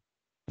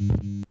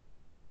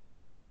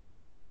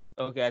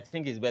 Okay, I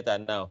think it's better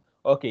now.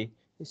 Okay,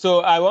 so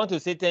I want to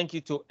say thank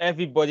you to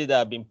everybody that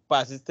have been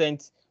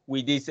persistent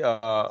with this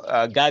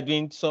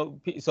gathering.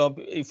 Some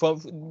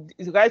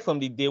right from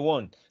the day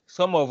one.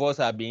 Some of us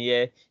have been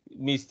here.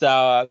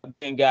 Mr.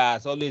 Benga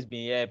has always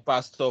been here.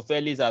 Pastor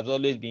Felix has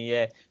always been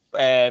here.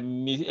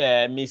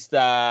 Mr.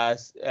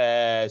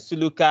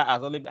 Suluka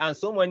has always, and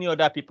so many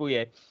other people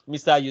here.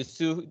 Mr.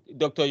 Yusuf,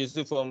 Dr.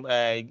 Yusuf from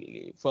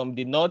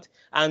the north,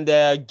 and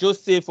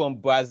Joseph from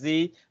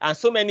Brazil, and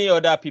so many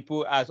other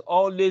people has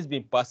always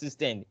been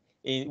persistent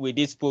with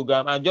this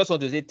program. I just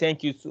want to say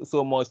thank you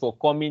so much for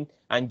coming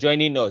and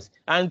joining us.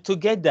 And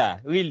together,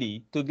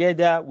 really,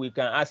 together, we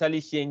can actually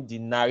change the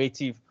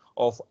narrative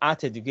of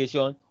art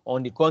education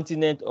on the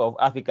continent of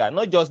Africa,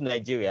 not just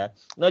Nigeria,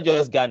 not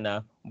just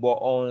Ghana, but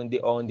on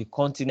the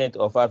continent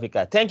of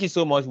Africa. Thank you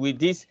so much. With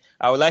this,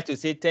 I would like to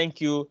say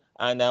thank you,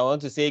 and I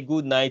want to say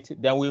good night.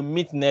 Then we'll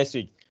meet next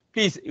week.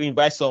 Please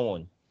invite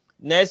someone.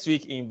 Next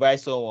week, invite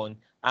someone,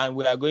 and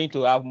we are going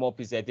to have more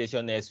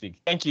presentation next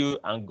week. Thank you,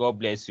 and God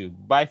bless you.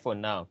 Bye for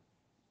now.